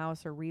cleaning the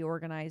house or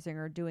reorganizing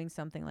or doing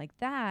something like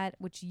that,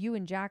 which you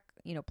and Jack,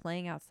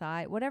 playing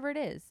outside, whatever it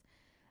is,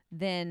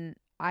 then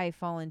I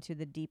fall into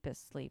the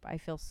deepest sleep. I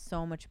feel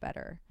so much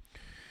better.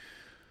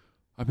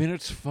 I mean,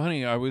 it's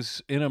funny. I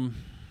was in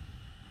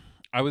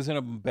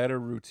a better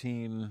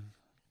routine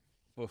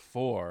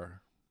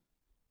before.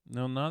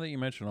 No, now that you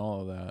mention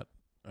all of that,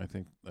 I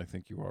think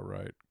you are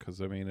right,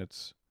 because I mean,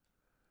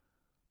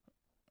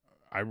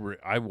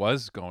 I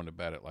was going to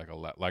bed at like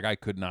 11. Like I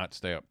could not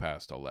stay up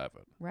past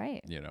 11.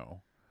 Right. You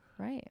know.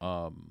 Right.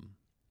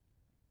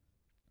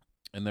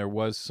 And there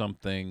was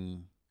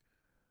something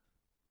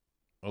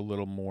a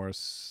little more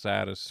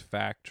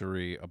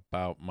satisfactory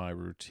about my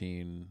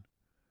routine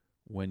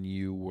when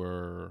you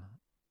were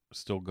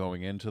still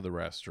going into the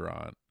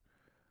restaurant.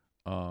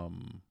 Because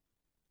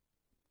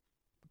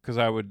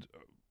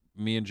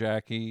me and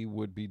Jackie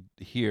would be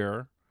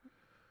here,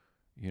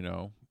 you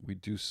know,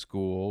 we'd do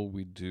school,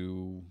 we'd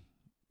do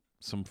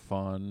some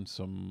fun,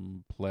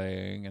 some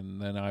playing,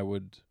 and then I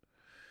would,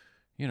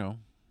 you know,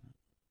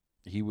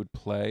 he would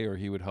play or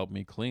he would help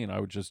me clean. I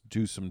would just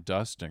do some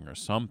dusting or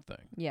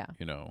something. Yeah.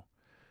 You know,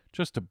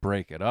 just to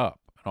break it up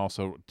and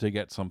also to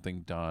get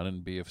something done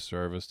and be of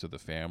service to the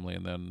family.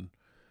 And then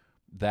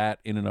that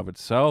in and of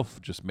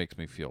itself just makes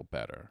me feel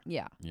better.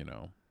 Yeah. You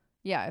know?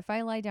 Yeah. If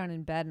I lie down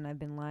in bed and I've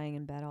been lying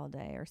in bed all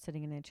day or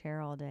sitting in a chair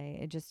all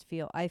day,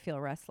 I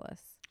feel restless.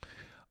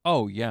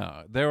 Oh,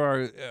 yeah.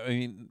 I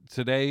mean,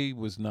 today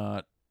was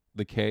not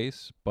the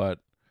case, but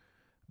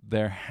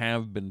there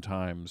have been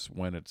times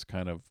when it's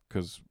kind of,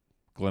 because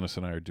Glennis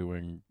and I are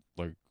doing,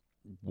 like,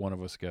 one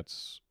of us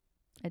gets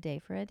a day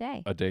for a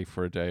day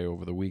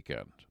over the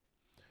weekend.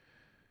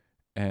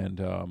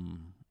 And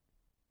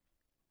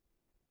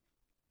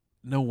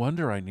no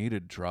wonder I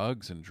needed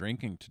drugs and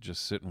drinking to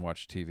just sit and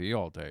watch TV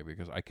all day,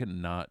 because I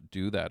cannot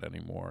do that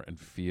anymore and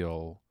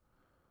feel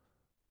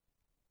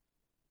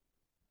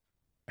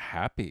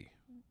happy.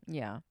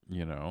 Yeah.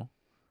 You know?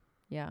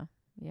 Yeah.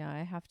 Yeah.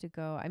 I have to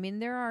go. I mean,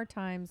 there are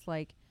times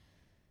like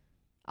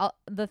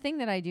the thing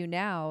that I do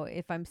now,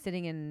 if I'm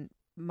sitting in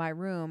my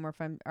room or if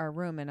I'm our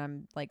room and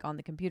I'm like on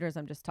the computers,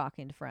 I'm just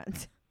talking to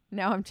friends.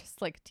 Now I'm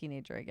just like a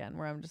teenager again,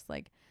 where I'm just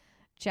like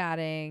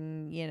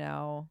chatting, you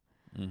know.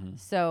 Mm-hmm.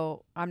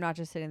 So I'm not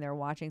just sitting there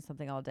watching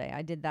something all day.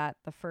 I did that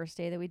the first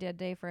day that we did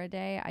Day for a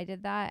Day. I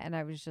did that and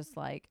I was just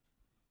like,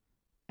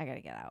 I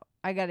gotta get out.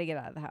 I gotta get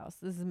out of the house.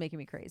 This is making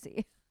me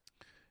crazy.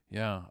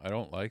 Yeah, I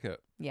don't like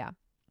it. Yeah.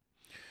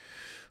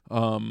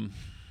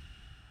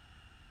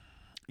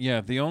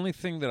 Yeah, the only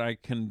thing that I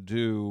can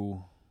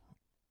do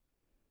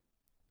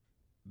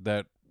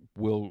that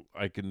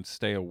I can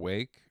stay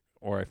awake,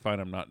 or I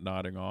find I'm not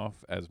nodding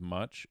off as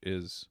much,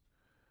 is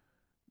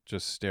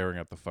just staring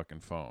at the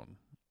fucking phone,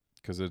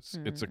 because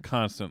it's a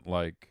constant,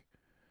 like,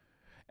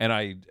 and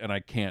I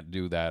can't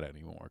do that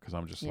anymore, because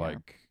I'm just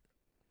like,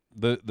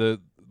 the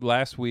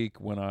last week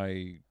when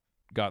I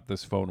got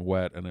this phone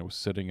wet and it was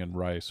sitting in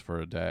rice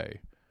for a day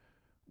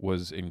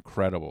was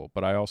incredible,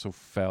 but I also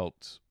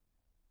felt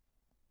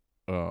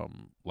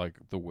like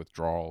the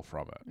withdrawal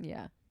from it.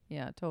 Yeah.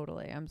 Yeah,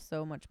 totally. I'm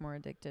so much more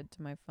addicted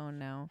to my phone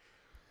now.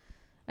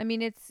 I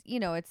mean, it's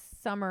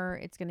summer.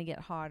 It's going to get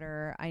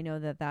hotter. I know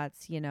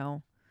that's,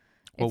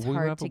 it's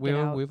hard to get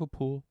out. We have a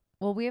pool.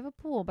 Well, we have a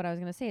pool, but I was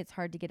going to say it's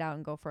hard to get out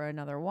and go for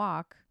another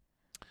walk.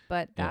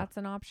 But that's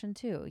an option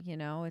too.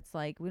 It's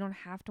like we don't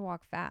have to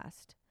walk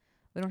fast.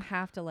 We don't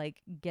have to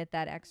like get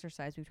that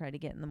exercise we try to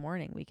get in the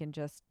morning. We can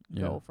just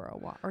go for a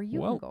walk, or you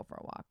can go for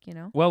a walk,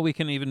 Well, we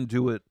can even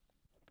do it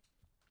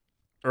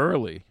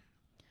early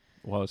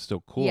while it's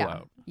still cool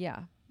out.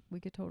 Yeah, we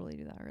could totally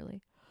do that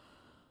early.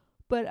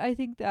 But I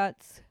think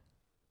that's,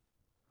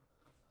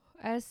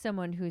 as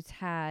someone who's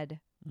had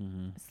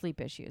sleep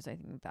issues, I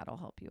think that'll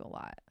help you a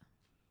lot.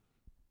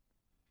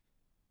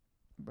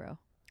 Bro.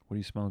 What do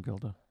you smell,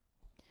 Gilda?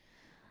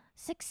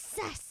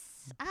 Success.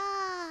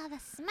 The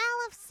smell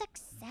of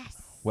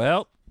success.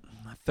 Well,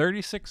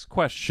 36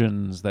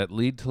 questions that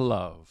lead to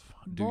love.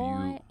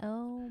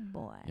 Oh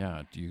boy.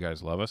 Yeah, do you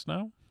guys love us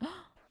now?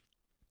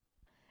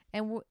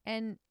 And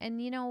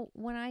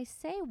when I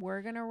say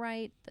we're going to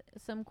write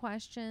some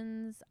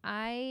questions,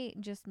 I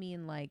just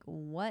mean like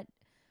what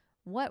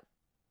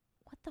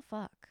the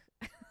fuck?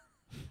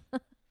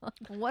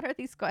 What are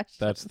these questions?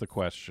 That's the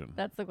question.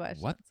 That's the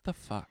question. What the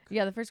fuck?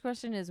 Yeah, the first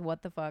question is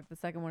what the fuck. The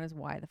second one is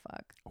why the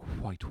fuck.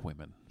 White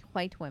women.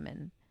 White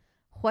women.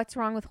 What's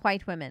wrong with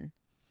white women?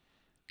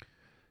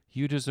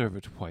 You deserve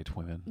it, white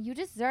women. You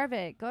deserve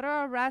it. Go to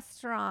a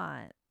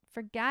restaurant.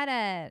 Forget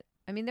it.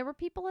 I mean, there were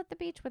people at the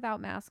beach without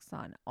masks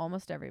on.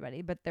 Almost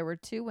everybody. But there were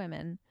two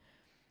women.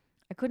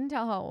 I couldn't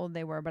tell how old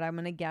they were, but I'm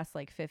going to guess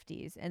like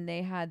 50s. And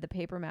they had the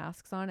paper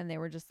masks on, and they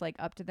were just like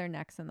up to their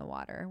necks in the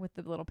water with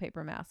the little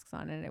paper masks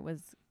on. And it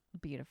was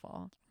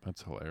beautiful.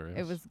 That's hilarious.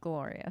 It was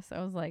glorious.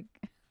 I was like,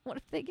 what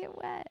if they get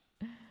wet?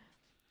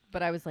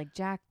 But I was like,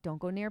 Jack, don't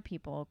go near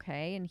people,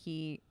 okay? And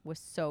he was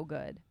so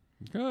good.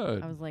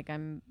 Good. I was like,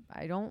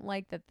 I don't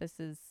like that this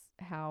is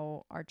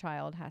how our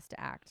child has to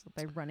act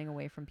by running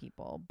away from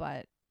people,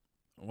 but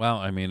well,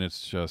 I mean,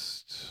 it's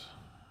just,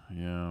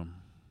 yeah.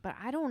 But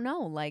I don't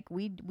know. Like,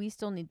 we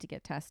still need to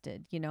get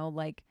tested,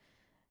 like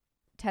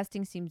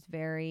testing seems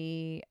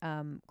very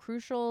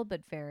crucial,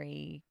 but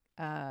very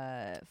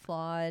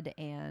flawed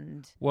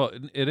and Well,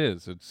 it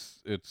is.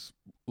 It's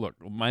look,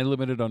 my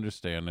limited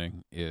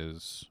understanding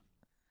is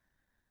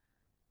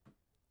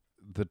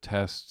the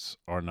tests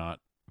are not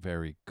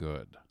very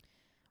good.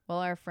 well,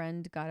 our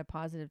friend got a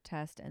positive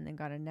test and then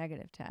got a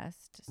negative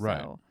test. So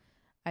Right.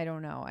 I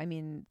don't know. I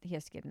mean, he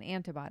has to get an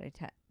antibody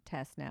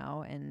test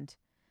now, and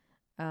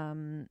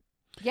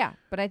yeah,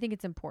 but I think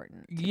it's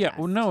important. To Yeah,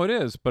 well, test. no, it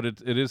is, but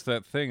it is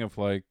that thing of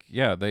like,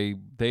 yeah, they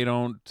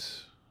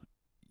don't,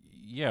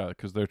 yeah,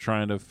 because they're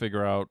trying to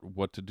figure out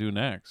what to do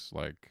next.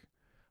 Like,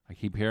 I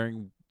keep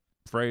hearing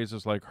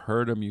phrases like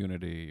herd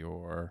immunity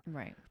or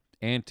Right.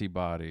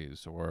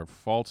 antibodies or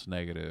false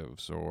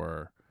negatives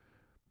or,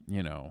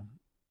 you know,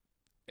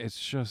 it's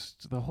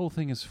just the whole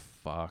thing is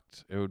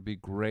fucked. It would be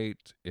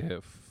great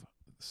if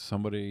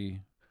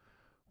somebody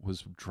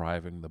was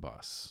driving the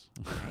bus,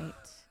 Right.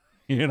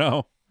 you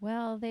know?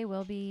 Well, they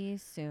will be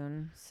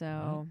soon.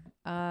 So,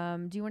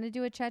 do you want to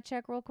do a chat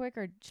check real quick,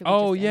 or should we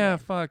Oh just end yeah,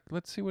 it? fuck.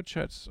 Let's see what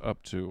Chet's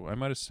up to. I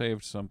might have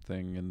saved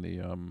something in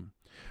the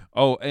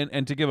Oh,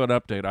 and to give an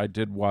update, I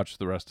did watch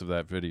the rest of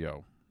that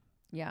video.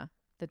 Yeah,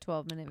 the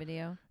 12-minute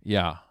video.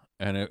 Yeah,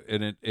 and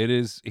it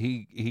is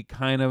he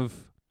kind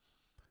of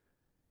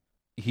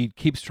he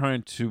keeps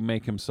trying to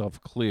make himself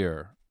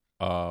clear,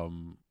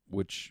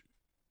 which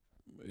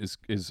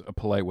is a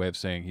polite way of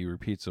saying he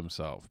repeats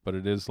himself, but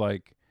it is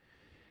like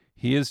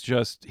he's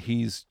just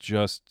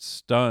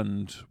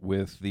stunned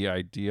with the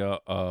idea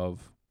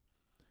of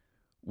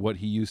what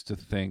he used to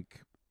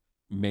think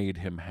made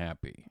him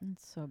happy.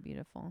 It's so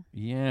beautiful.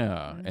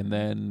 Yeah, Mhm. and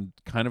then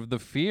kind of the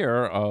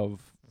fear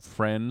of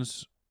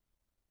friends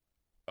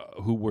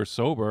who were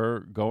sober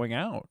going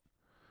out,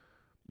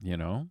 you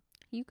know?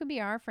 You could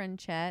be our friend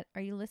Chet.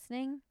 Are you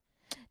listening?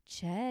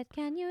 Chet,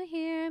 can you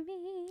hear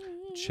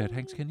me? Chet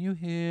Hanks, can you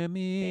hear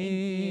me? Thank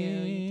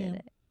you. You did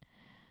it.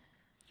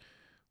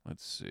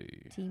 Let's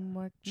see.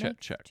 Teamwork Chet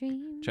makes check. the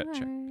dream Chet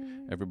check.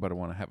 work. Everybody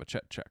want to have a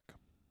Chet check.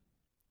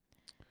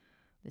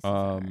 This is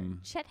our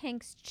Um, Chet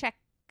Hanks check.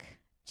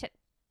 Chet,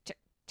 check,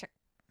 check.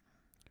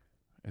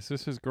 Is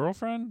this his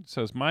girlfriend? It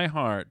says, my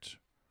heart.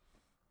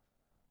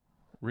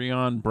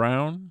 Rion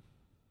Brown.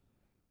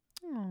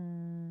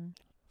 Oh.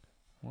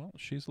 Well,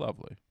 she's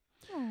lovely.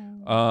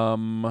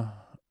 Oh.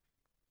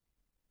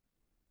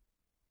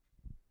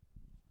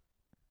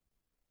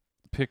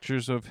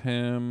 Pictures of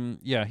him.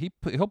 Yeah,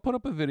 he'll put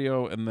up a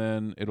video and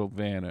then it'll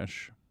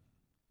vanish.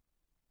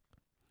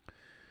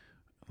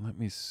 Let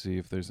me see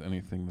if there's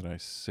anything that I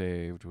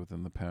saved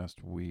within the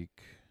past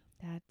week.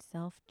 That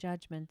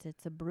self-judgment,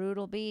 it's a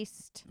brutal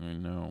beast. I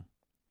know.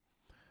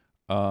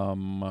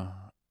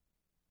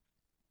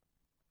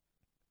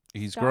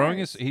 He's growing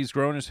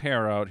his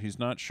hair out. He's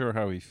not sure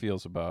how he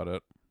feels about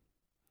it.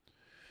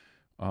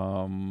 I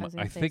was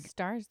gonna I say think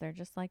stars, they're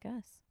just like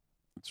us.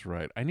 that's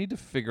right. I need to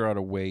figure out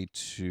a way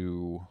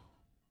to.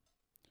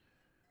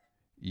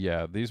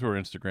 Yeah, these were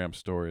Instagram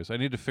stories. I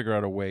need to figure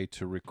out a way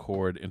to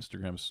record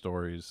Instagram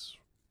stories.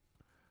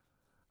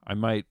 I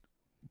might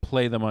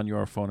play them on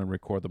your phone and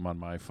record them on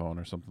my phone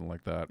or something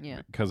like that.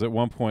 Yeah. Because at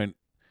one point,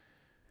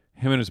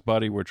 him and his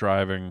buddy were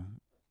driving,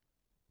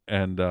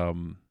 and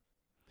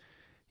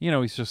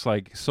he's just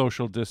like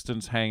social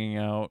distance hanging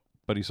out,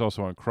 but he's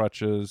also on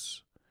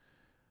crutches.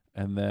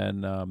 And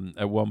then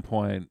at one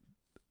point,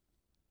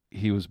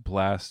 he was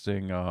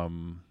blasting. I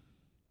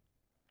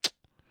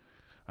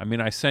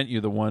sent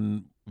you the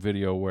one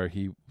video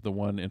the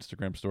one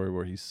Instagram story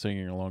where he's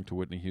singing along to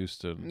Whitney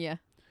Houston. Yeah.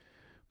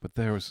 But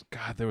there was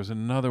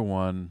another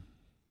one.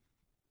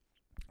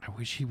 I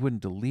wish he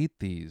wouldn't delete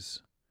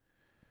these.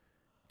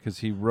 Because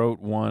he wrote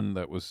one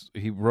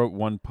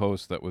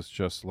post that was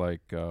just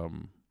like,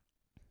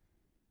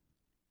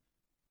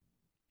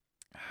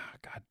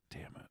 God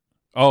damn it.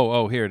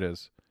 Oh, here it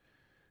is.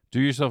 Do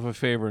yourself a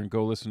favor and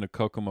go listen to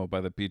Kokomo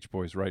by the Beach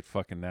Boys right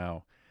fucking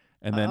now.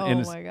 And then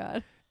my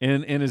God.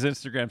 in his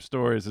Instagram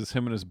stories is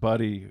him and his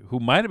buddy, who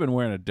might have been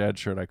wearing a Dead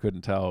shirt, I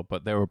couldn't tell,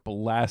 but they were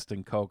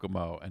blasting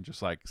Kokomo and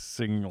just like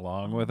singing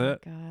along with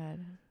it. God.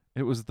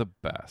 It was the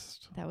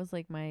best. That was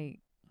like my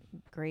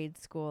grade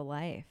school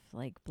life,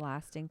 like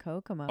blasting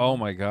Kokomo. Oh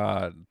my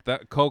God.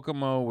 That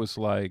Kokomo was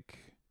like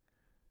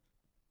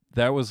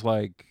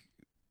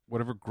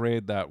whatever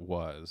grade that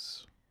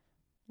was.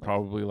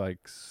 Probably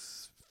like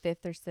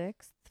fifth or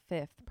sixth?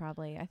 Fifth,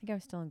 probably. I think I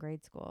was still in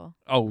grade school.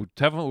 Oh,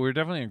 definitely. We were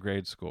definitely in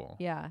grade school.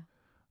 Yeah.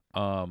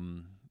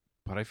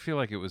 But I feel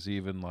like it was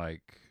even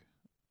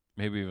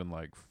maybe even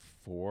like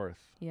fourth.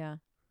 Yeah.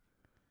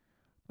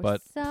 We're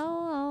But so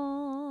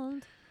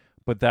old.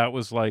 But that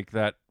was like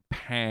that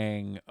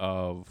pang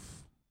of,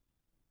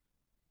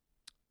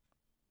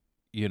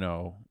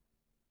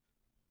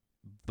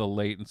 the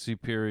latency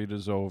period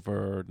is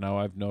over. Now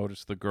I've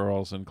noticed the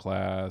girls in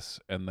class,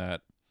 and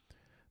that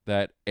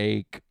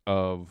ache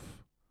of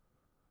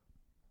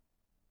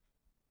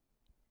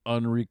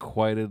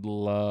unrequited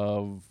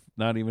love,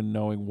 not even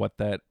knowing what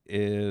that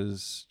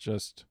is.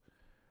 Just,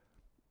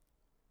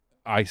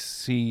 I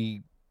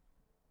see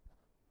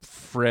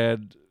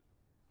Fred.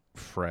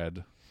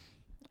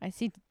 I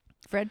see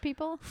Fred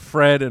people.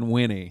 Fred and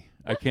Winnie.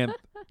 I can't.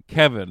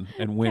 Kevin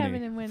and Winnie.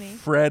 Kevin and Winnie.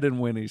 Fred and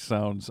Winnie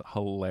sounds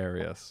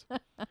hilarious.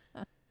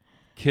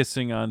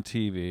 Kissing on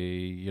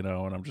TV, you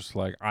know, and I'm just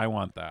like, I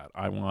want that.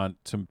 I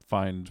want to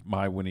find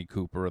my Winnie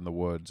Cooper in the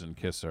woods and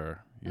kiss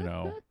her, you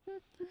know.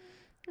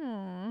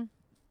 Aw.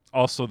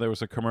 Also, there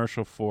was a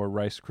commercial for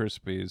Rice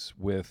Krispies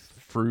with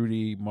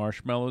fruity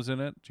marshmallows in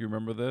it. Do you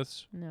remember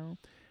this? No.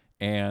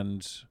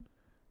 And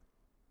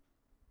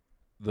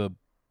the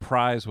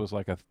prize was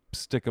like a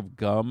stick of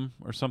gum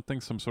or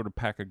something, some sort of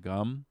pack of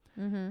gum.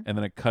 Mm-hmm. And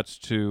then it cuts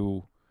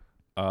to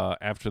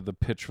after the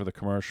pitch for the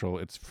commercial.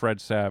 It's Fred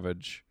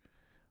Savage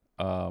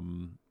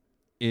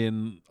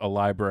in a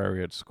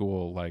library at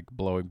school, like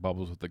blowing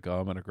bubbles with the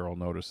gum, and a girl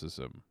notices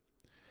him.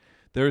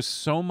 There's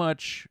so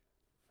much,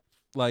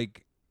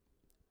 like,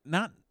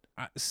 not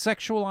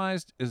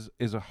sexualized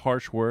is a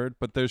harsh word,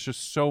 but there's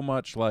just so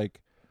much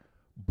like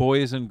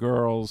boys and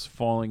girls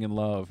falling in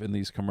love in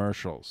these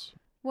commercials.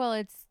 Well,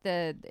 it's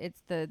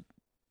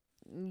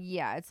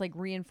like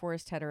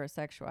reinforced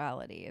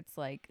heterosexuality. It's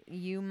like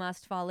you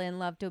must fall in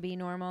love to be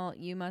normal.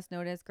 You must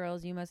notice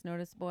girls. You must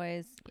notice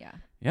boys. Yeah.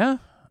 Yeah.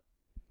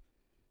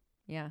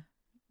 Yeah.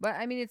 But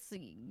I mean, it's,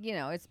 you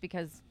know, it's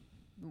because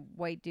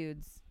white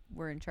dudes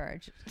were in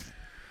charge.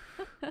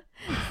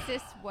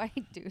 Cis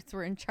white dudes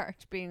were in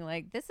charge being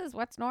like, this is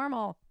what's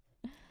normal.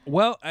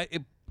 Well, I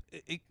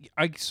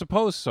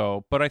suppose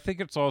so, but I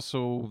think it's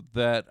also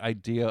that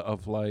idea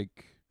of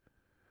like,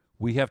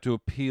 we have to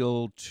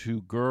appeal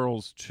to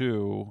girls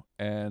too,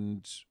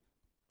 and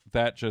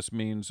that just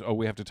means, oh,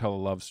 we have to tell a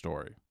love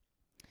story.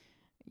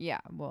 Yeah,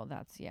 well,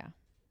 that's, yeah.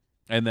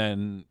 And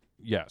then,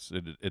 yes,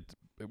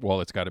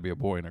 it's got to be a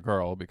boy and a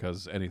girl,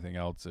 because anything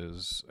else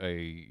is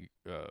a,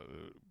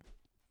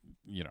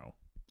 you know.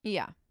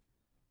 Yeah.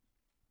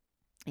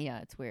 Yeah,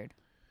 it's weird.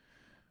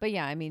 But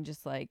yeah, I mean,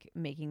 just like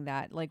making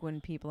that, like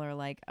when people are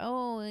like,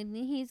 oh, and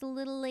he's a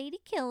little lady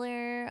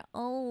killer.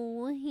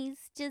 Oh, he's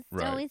just,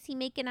 Right. oh, is he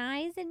making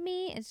eyes at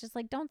me? It's just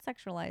like, don't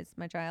sexualize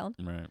my child.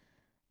 Right.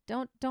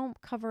 Don't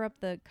cover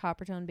up the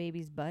Coppertone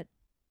baby's butt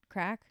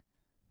crack.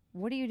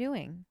 What are you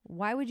doing?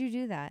 Why would you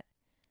do that?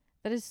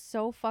 That is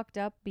so fucked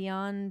up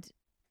beyond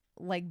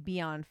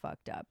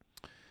fucked up.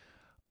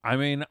 I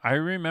mean, I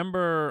don't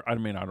remember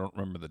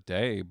the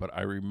day, but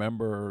I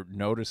remember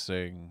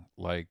noticing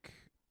like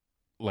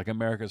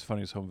America's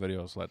Funniest Home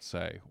Videos, let's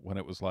say, when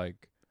it was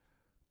like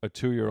a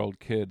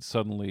 2-year-old kid,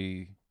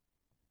 suddenly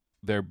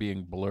they're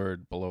being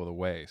blurred below the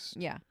waist.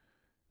 Yeah.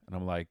 And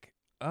I'm like,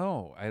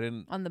 oh, I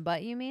didn't. On the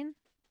butt, you mean?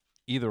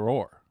 Either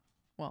or.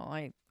 Well,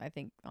 I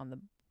think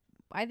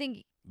I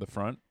think, The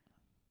front?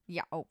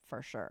 yeah, oh,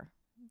 for sure.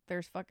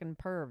 There's fucking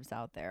pervs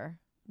out there.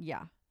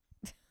 Yeah.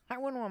 I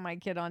wouldn't want my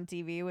kid on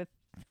TV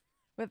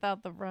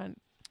without the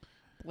front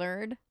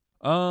blurred.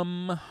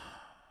 Look,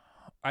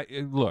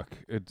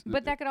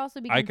 But that could also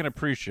be I can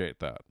appreciate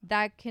that.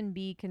 that can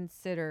be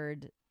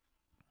considered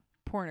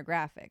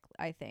pornographic,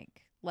 I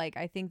think. Like,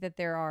 I think that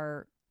there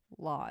are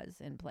laws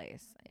in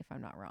place, if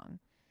I'm not wrong.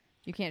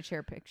 You can't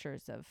share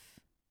pictures of,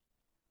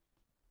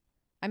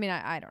 I mean,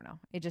 I don't know.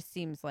 It just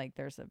seems like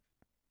I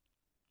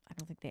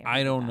don't think they ever I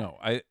did don't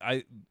that.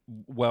 know.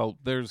 Well,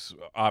 there's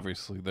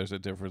a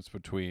difference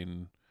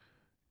between,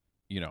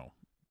 you know,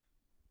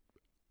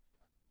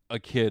 a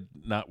kid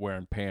not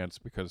wearing pants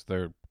because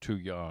they're too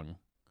young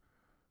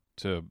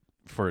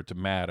for it to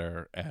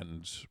matter,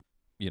 and,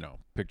 you know,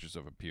 pictures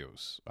of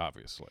abuse,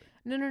 obviously.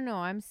 No.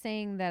 I'm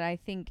saying that I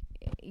think,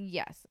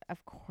 yes,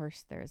 of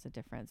course there's a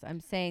difference.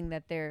 I'm saying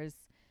that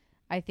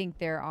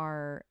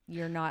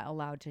you're not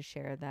allowed to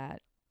share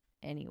that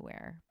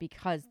anywhere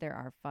because there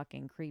are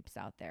fucking creeps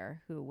out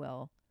there who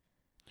will.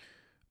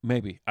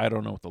 Maybe. I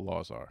don't know what the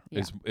laws are,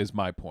 Yeah. is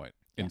my point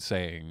in Yeah.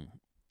 saying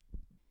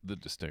the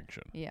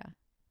distinction. Yeah.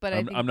 But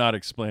I'm not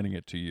explaining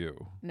it to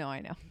you. No,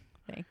 I know.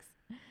 Thanks.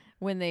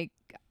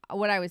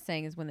 What I was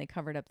saying is when they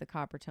covered up the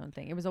Coppertone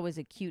thing, it was always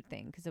a cute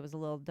thing because it was a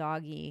little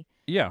doggy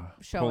Yeah.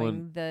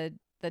 showing the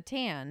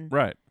tan.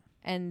 Right.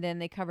 And then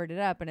they covered it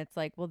up and it's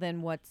like, well,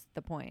 then what's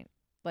the point?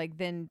 Like,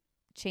 then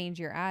change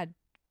your ad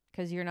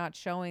because you're not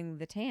showing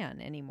the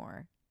tan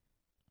anymore.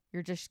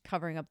 You're just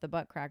covering up the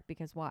butt crack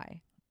because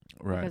why?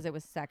 Right. Because it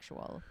was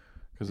sexual.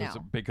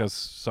 Because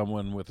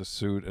someone with a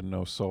suit and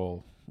no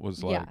soul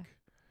was like. Yeah.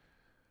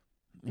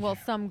 Well,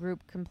 some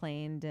group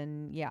complained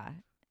and yeah,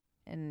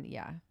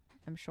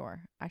 I'm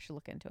sure. I should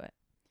look into it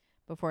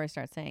before I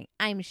start saying,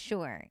 I'm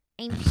sure.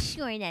 I'm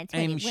sure that's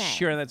what it was.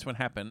 That's what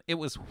happened. It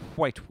was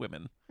white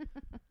women.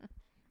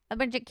 A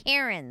bunch of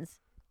Karens.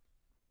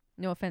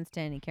 No offense to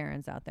any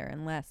Karens out there,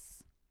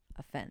 unless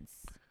offense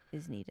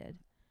is needed.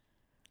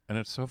 And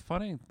it's so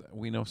funny.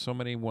 We know so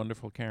many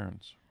wonderful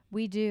Karens.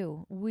 We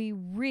do. We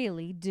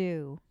really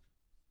do.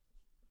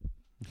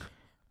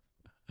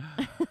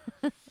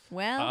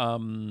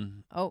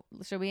 Well,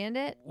 should we end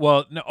it?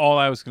 Well, no, all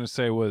I was going to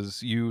say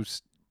was you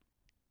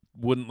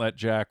wouldn't let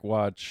Jack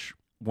watch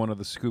one of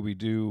the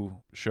Scooby-Doo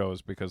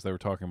shows because they were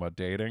talking about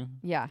dating.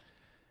 Yeah.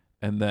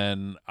 And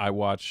then I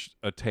watched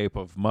a tape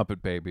of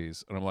Muppet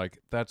Babies, and I'm like,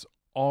 that's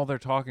all they're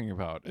talking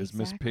about is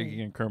Miss Exactly.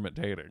 Piggy and Kermit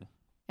dating.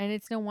 And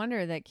it's no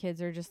wonder that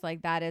kids are just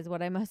like, that is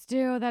what I must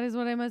do. That is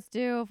what I must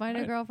do. Find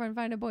a Right. girlfriend,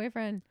 find a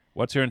boyfriend.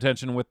 What's your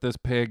intention with this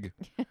pig?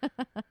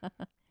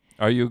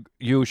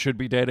 You should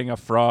be dating a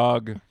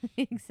frog.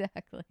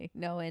 Exactly.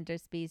 No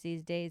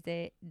interspecies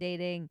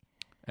dating.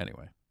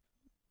 Anyway.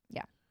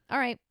 All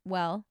right.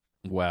 Well,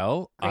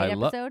 Well, great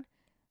episode.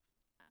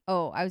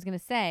 Oh, I was going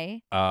to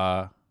say,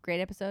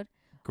 great episode.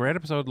 Great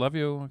episode. Love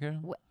you. Okay.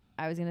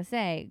 I was going to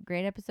say,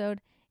 great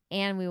episode.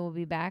 And we will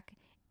be back.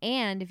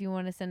 And if you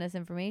want to send us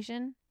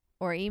information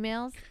or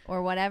emails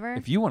or whatever.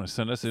 If you want to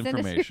send us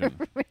information.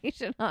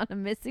 Information on a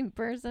missing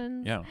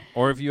person. Yeah.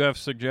 Or if you have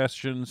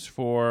suggestions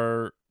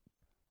for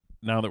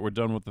now that we're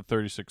done with the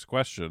 36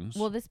 questions.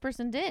 Well, this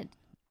person did.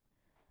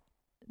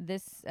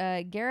 This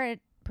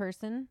Garrett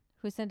person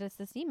who sent us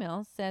this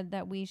email said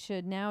that we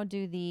should now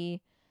do the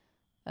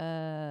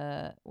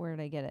where did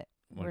I get it?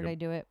 Like Where did I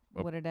do it?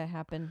 What did it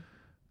happen?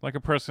 Like a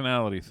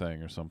personality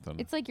thing or something.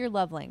 It's like your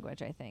love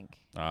language, I think.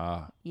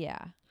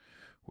 Yeah.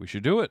 We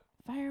should do it.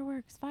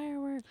 Fireworks.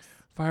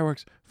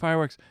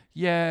 Fireworks.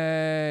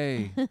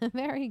 Yay.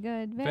 Very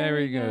good.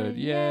 Very good.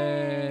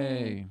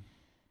 Yay.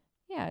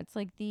 Yeah, it's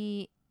like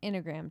the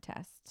Enneagram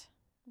test.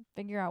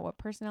 Figure out what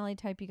personality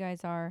type you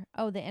guys are.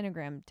 Oh, the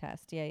Enneagram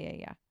test.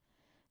 Yeah.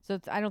 So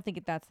I don't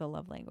think that's the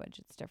love language.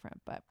 It's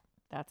different, but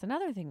that's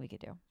another thing we could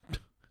do.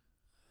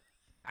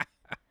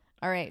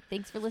 All right.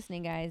 Thanks for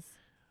listening, guys.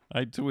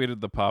 I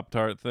tweeted the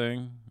Pop-Tart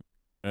thing,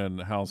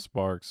 and Hal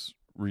Sparks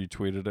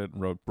retweeted it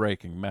and wrote,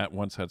 "Breaking. Matt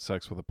once had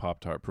sex with a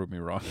Pop-Tart. Prove me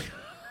wrong."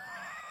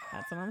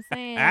 That's what I'm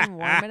saying.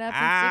 Warm it up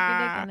and stick your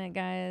dick in it,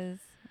 guys.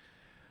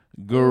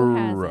 Who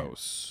hasn't?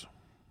 Gross.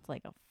 It's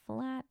like a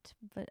flat,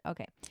 but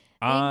okay.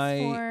 I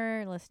Thanks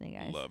for listening,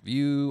 guys. love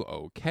you.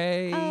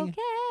 Okay.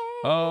 Okay.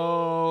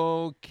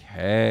 Okay.